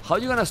 how are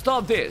you gonna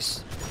stop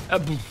this?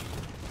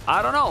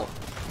 I don't know.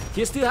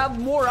 He still have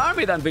more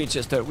army than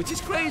Vinchester, which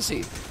is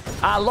crazy.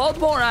 A lot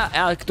more,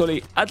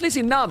 actually, at least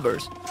in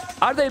numbers.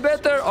 Are they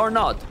better or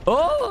not?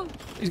 Oh,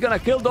 he's gonna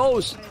kill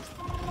those.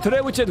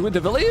 Trebuchet with the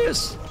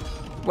villagers?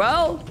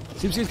 Well,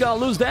 seems he's gonna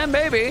lose them,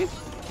 maybe.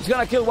 He's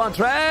gonna kill one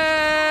trap.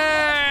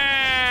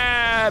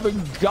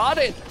 Got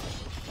it.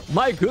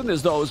 My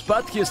goodness, those.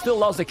 But he still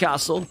lost the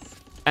castle.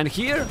 And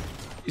here,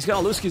 he's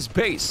gonna lose his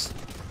base.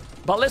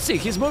 But let's see,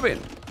 he's moving.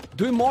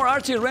 Doing more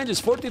archery ranges,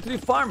 43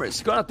 farmers.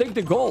 He's gonna take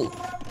the goal.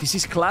 This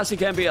is classic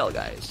MBL,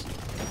 guys.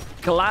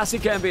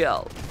 Classic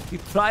MBL. He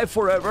thrived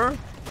forever.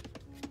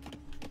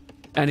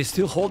 And he's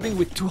still holding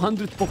with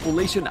 200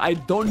 population. I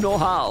don't know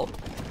how.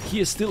 He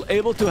is still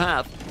able to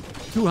have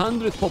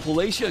 200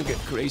 population. Get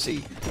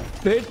crazy.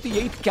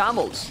 38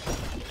 camels.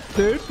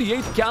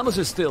 38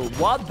 camels still.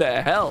 What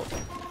the hell?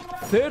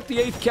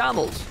 38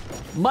 camels.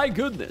 My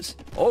goodness.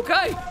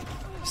 Okay.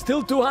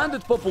 Still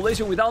 200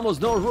 population with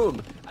almost no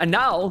room. And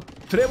now,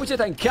 Trebuchet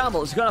and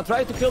camels gonna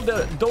try to kill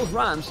those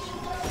rams.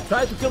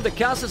 Try to kill the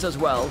castles as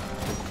well.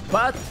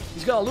 But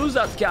he's gonna lose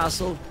that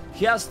castle.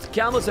 He has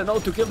camels and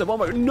to kill the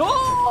bomber. No!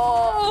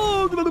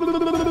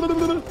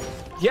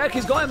 Yeah,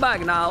 he's going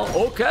back now.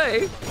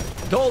 Okay.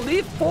 Don't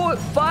leave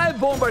 5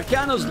 bomber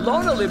cannons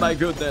lonely, my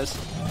goodness.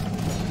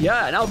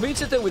 Yeah, now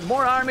Vinchester with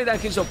more army than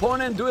his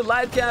opponent, doing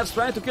light caps,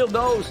 trying to kill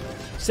those.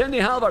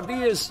 Sending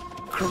halberdiers.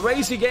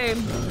 Crazy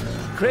game.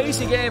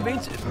 Crazy game.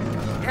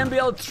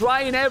 MBL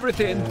trying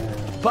everything.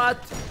 But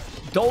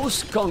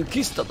those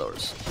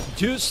conquistadors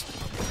just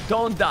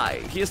don't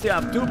die. He still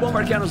have 2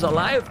 bomber cannons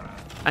alive.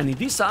 And in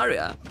this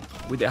area,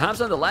 with the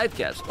hams and the light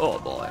caps, oh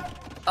boy.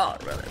 Oh,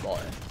 really, boy.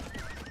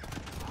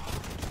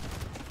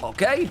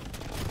 Okay.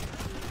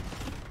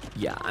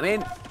 Yeah, I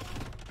mean,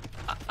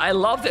 I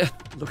love the...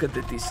 Look at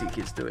the TC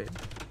he's doing.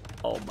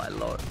 Oh, my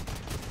lord.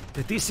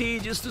 The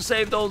TC just to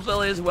save those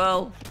villages,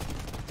 well,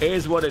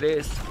 is what it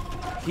is.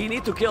 He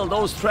need to kill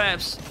those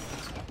traps.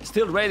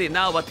 Still ready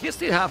now, but he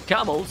still have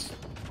camels.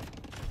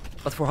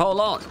 But for how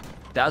long?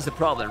 That's the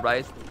problem,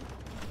 right?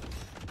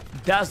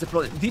 That's the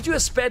problem. Did you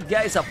expect,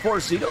 guys, a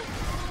 4-0?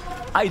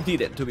 I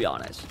didn't, to be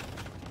honest.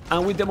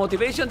 And with the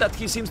motivation that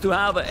he seems to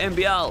have at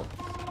MBL,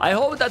 I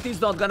hope that he's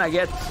not gonna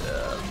get,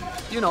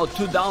 you know,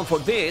 too down for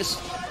this.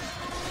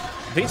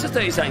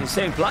 Vinchester is an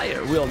insane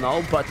player, we all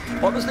know, but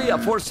obviously a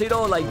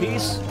 4-0 like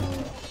this,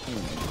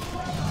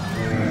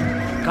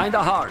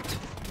 kinda hard.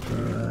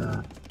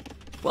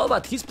 Well,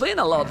 but he's playing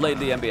a lot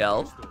lately,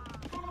 MBL.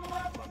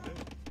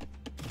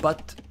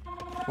 But,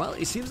 well,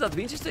 it seems that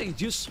Vinchester is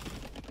just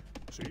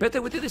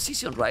better with the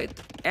decision, right?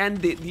 And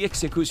the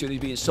execution is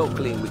being so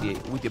clean with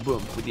the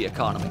boom, with the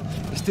economy.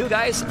 Still,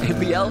 guys,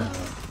 MBL,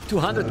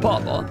 200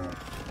 pop, huh?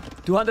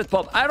 200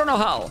 pop. I don't know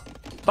how,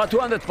 but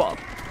 200 pop.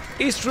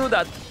 It's true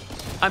that,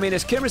 I mean,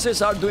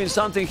 skirmishes are doing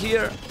something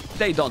here.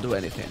 They don't do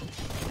anything.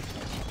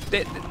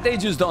 They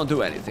just don't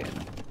do anything.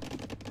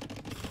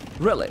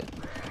 Really.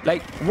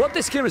 Like, what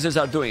the skirmishes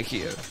are doing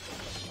here,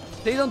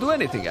 they don't do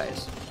anything,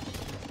 guys.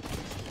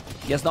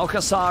 He has no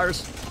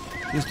hussars.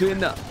 He's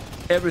doing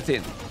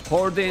everything.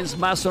 Hoardings,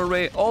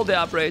 masonry, all the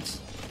upgrades.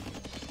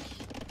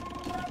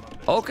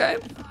 Okay.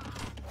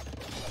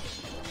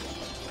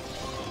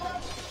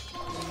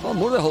 Well,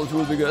 murder holes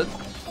will be good.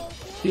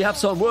 You have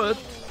some wood.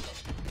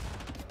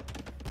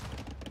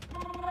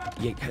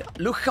 Yeah,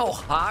 look how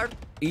hard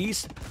it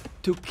is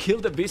to kill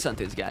the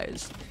Byzantines,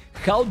 guys.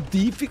 How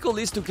difficult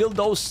it is to kill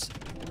those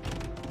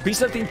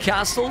Byzantine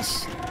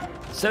castles.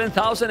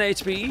 7,000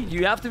 HP.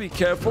 You have to be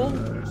careful.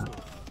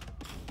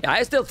 Yeah,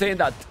 I still think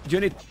that you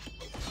need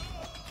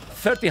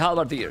 30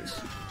 halberdiers.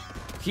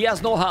 He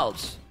has no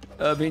halves,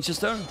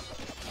 Vinchester.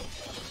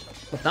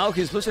 But now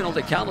he's losing all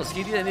the camels.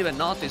 He didn't even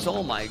notice.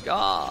 Oh my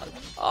god.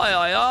 Aye,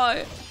 aye,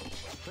 aye.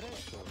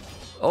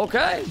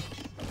 Okay.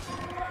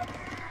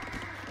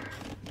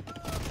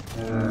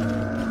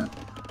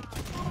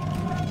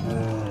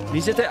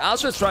 Vinchester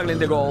also struggling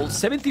the goal.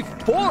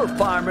 74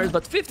 farmers,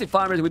 but 50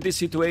 farmers with this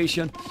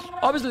situation.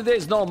 Obviously, there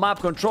is no map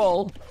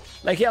control.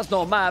 Like, he has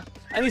no map,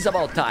 and it's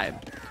about time.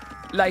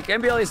 Like,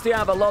 MBL still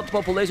have a lot of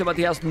population, but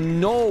he has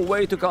no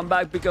way to come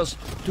back, because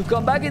to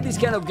come back in this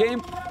kind of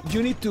game,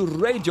 you need to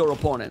raid your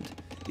opponent.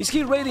 Is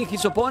he raiding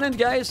his opponent,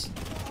 guys?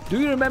 Do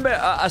you remember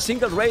a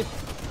single raid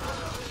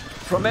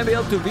from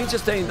MBL to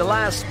Vinchester in the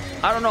last,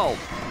 I don't know,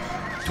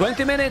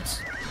 20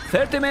 minutes,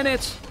 30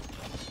 minutes.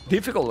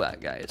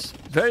 Difficult, guys.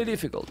 Very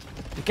difficult.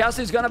 The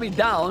castle is gonna be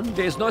down.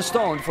 There's no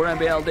stone for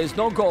MBL. There's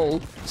no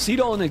gold.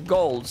 Sit on a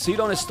gold. Sit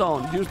on a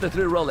stone. Use the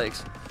 3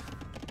 relics.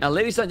 And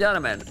ladies and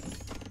gentlemen,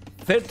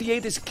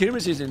 38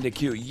 skirmishes in the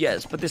queue.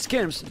 Yes, but the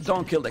skirms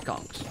don't kill the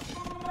conks.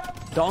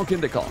 Don't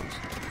kill the conks.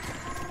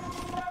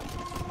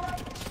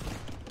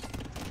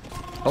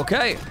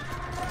 Okay.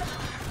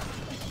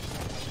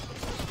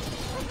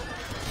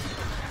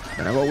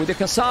 Gonna go with the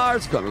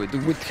Khazars. Gonna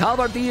with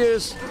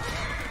Halbardiers.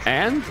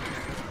 And...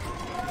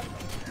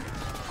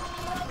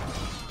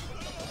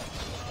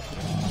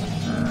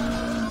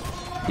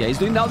 yeah, he's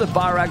doing now the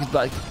barracks,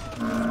 but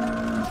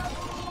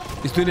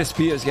he's doing the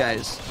spears,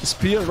 guys.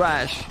 Spear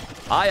rash.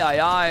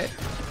 Aye.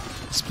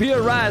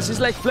 Spear rash is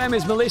like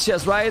Flemish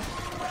militias, right?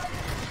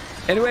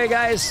 Anyway,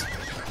 guys,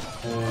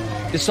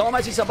 the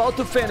showmatch is about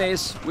to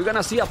finish. We're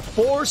gonna see a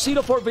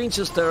 4-0 for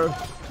Vinchester.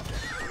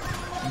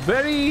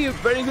 Very,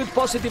 very good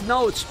positive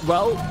notes.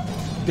 Well,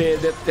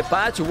 the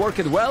patch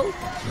worked well.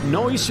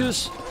 No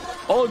issues.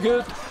 All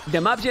good.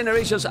 The map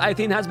generations, I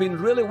think, has been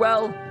really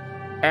well.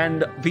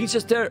 And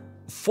Vinchester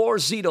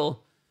 4-0.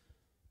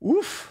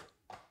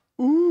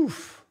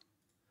 Oof.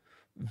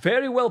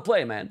 Very well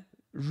played, man.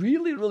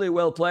 Really, really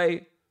well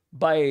played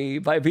by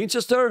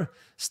Vinchester.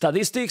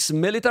 Statistics,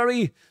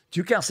 military.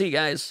 You can see,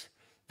 guys,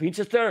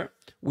 Vinchester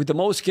with the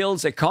most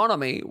kills.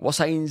 Economy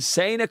was an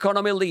insane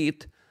economy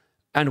lead.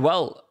 And,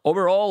 well,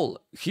 overall,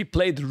 he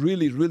played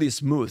really, really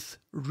smooth.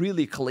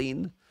 Really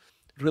clean.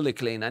 Really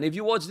clean. And if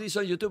you watch this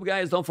on YouTube,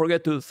 guys, don't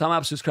forget to thumb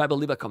up, subscribe,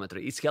 and leave a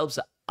commentary. It helps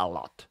a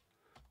lot.